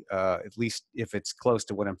we, at least if it's close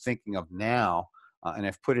to what I'm thinking of now, and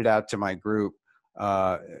I've put it out to my group.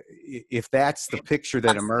 If that's the picture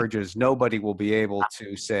that emerges, nobody will be able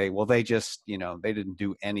to say, well, they just, they didn't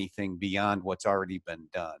do anything beyond what's already been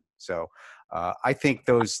done. So I think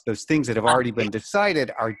those things that have already been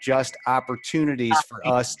decided are just opportunities for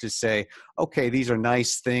us to say, okay, these are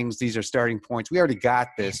nice things. These are starting points. We already got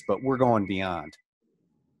this, but we're going beyond.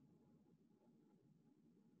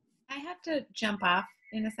 I have to jump off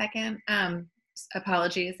in a second.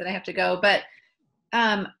 Apologies that I have to go, but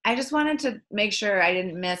I just wanted to make sure I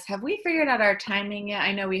didn't miss. Have we figured out our timing yet?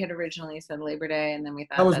 I know we had originally said Labor Day, and then we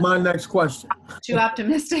thought that was my next question. Too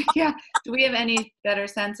optimistic. Yeah. Do we have any better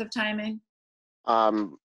sense of timing?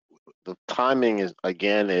 The timing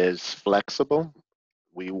is flexible.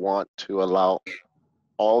 We want to allow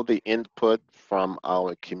all the input from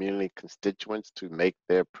our community constituents to make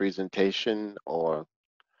their presentation or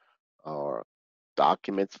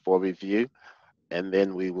documents for review. And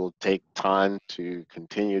then we will take time to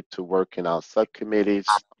continue to work in our subcommittees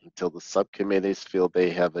until the subcommittees feel they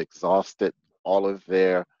have exhausted all of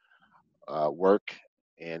their work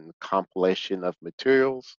and compilation of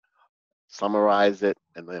materials, summarize it,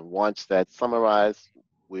 and then once that's summarized,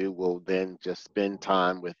 we will then just spend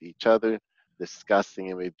time with each other discussing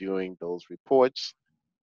and reviewing those reports,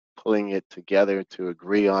 pulling it together to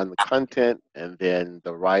agree on the content, and then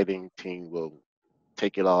the writing team will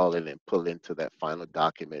take it all and then pull it into that final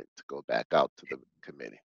document to go back out to the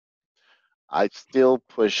committee. I still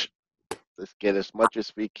push, let's get as much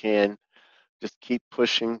as we can, just keep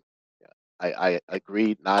pushing. I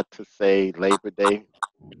agreed not to say Labor Day,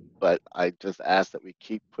 but I just ask that we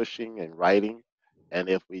keep pushing and writing. And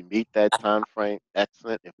if we meet that time frame,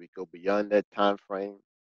 excellent. If we go beyond that time frame,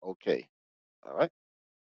 okay. All right.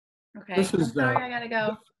 Okay. Sorry, I gotta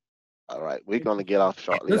go. All right, we're going to get off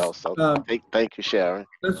shortly. Also, thank you, Sharon.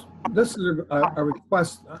 This is a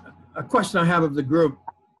request, a question I have of the group.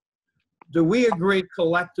 Do we agree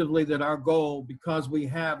collectively that our goal, because we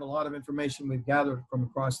have a lot of information we've gathered from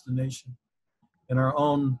across the nation in our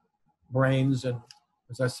own brains and,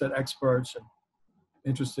 as I said, experts and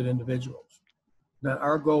interested individuals, that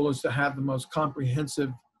our goal is to have the most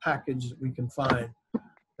comprehensive package that we can find,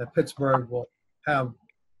 that Pittsburgh will have,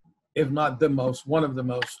 if not the most, one of the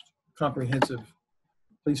most comprehensive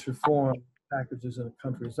police reform packages in the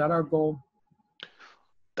country? Is that our goal?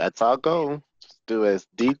 That's our goal. Just do as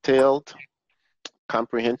detailed,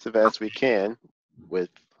 comprehensive as we can with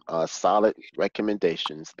solid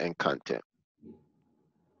recommendations and content.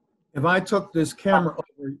 If I took this camera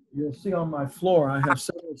over, you'll see on my floor, I have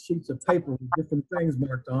several sheets of paper with different things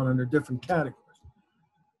marked on under different categories.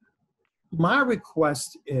 My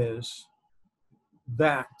request is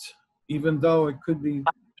that, even though it could be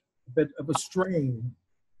a bit of a strain,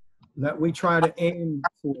 that we try to aim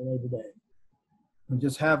for Labor Day. And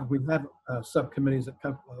just have, we have subcommittees, a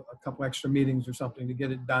couple extra meetings or something to get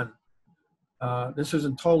it done. This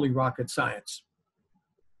isn't totally rocket science.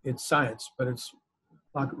 It's science, but it's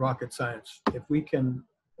not rocket science. If we can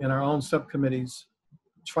in our own subcommittees,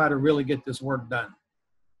 try to really get this work done.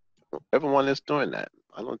 Everyone is doing that.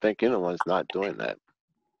 I don't think anyone's not doing that.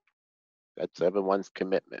 That's everyone's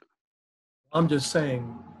commitment. I'm just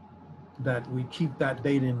saying that we keep that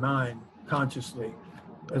date in mind consciously,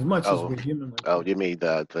 as much as we humanly can. Oh, you mean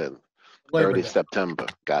the Labor 30 Day. September.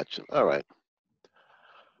 Gotcha. All right.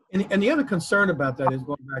 And the other concern about that is,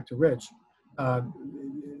 going back to Rich,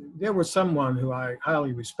 there was someone who I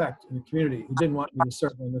highly respect in the community who didn't want me to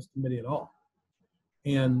serve on this committee at all.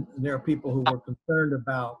 And there are people who were concerned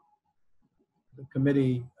about the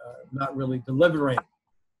committee not really delivering.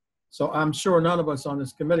 So I'm sure none of us on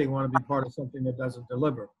this committee want to be part of something that doesn't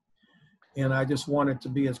deliver. And I just want it to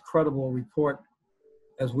be as credible a report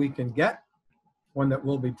as we can get, one that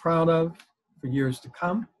we'll be proud of for years to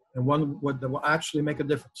come, and one that will actually make a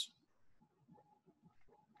difference.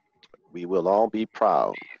 We will all be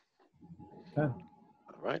proud. Okay.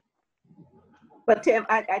 All right. But Tim,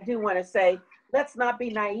 I do want to say, let's not be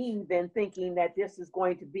naive in thinking that this is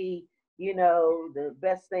going to be, you know, the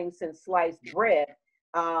best thing since sliced bread,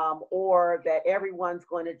 or that everyone's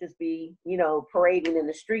going to just be, you know, parading in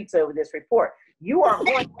the streets over this report. You are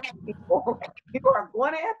going to have people, you are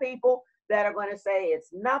going to have people that are going to say it's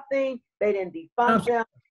nothing, they didn't defund them.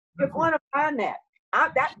 You're going to find that.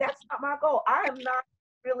 That's not my goal. I am not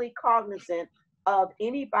really cognizant of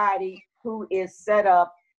anybody who is set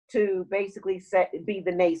up to basically be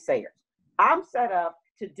the naysayers. I'm set up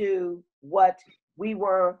to do what we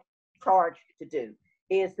were charged to do,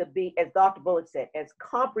 is to be, as Dr. Bullock said, as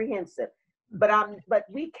comprehensive. But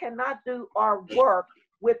we cannot do our work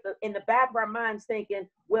with in the back of our minds thinking,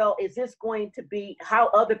 well, is this going to be how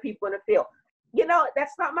other people are going to feel? You know,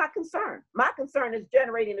 that's not my concern. My concern is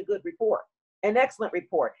generating a good report, an excellent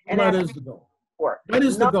report. And that is the goal. That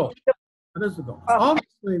is the goal. That is the goal.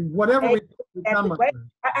 Obviously, whatever we come up with.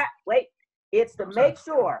 Wait, it's to make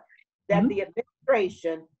sure that the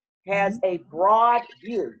administration has a broad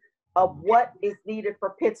view of what is needed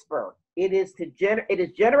for Pittsburgh. It is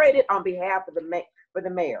generated on behalf of the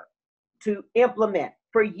mayor to implement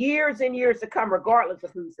for years and years to come, regardless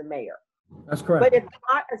of who's the mayor. That's correct. But it's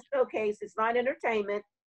not a showcase. It's not entertainment,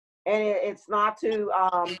 and it's not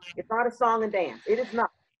it's not a song and dance. It is not.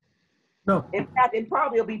 No. In fact, it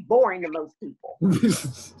probably will be boring to most people.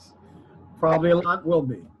 Probably a lot will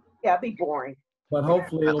be. Yeah, it'll be boring. But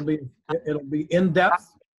hopefully it'll be in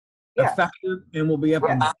depth, effective, and will be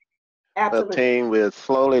implemented. Absolutely. The team, we're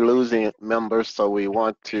slowly losing members, so we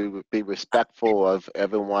want to be respectful of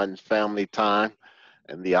everyone's family time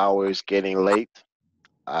and the hours getting late.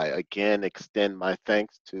 I again extend my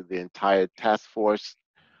thanks to the entire task force,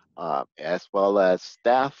 as well as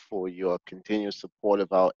staff, for your continued support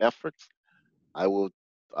of our efforts. I will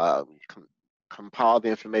compile the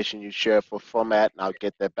information you share for format, and I'll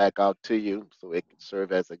get that back out to you so it can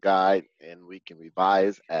serve as a guide and we can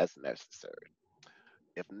revise as necessary.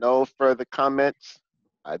 If no further comments,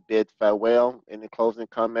 I bid farewell. Any closing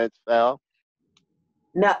comments, Val?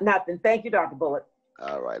 Nothing. Thank you, Dr. Bullock.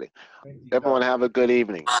 All righty. Everyone have a good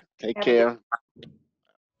evening. Take care.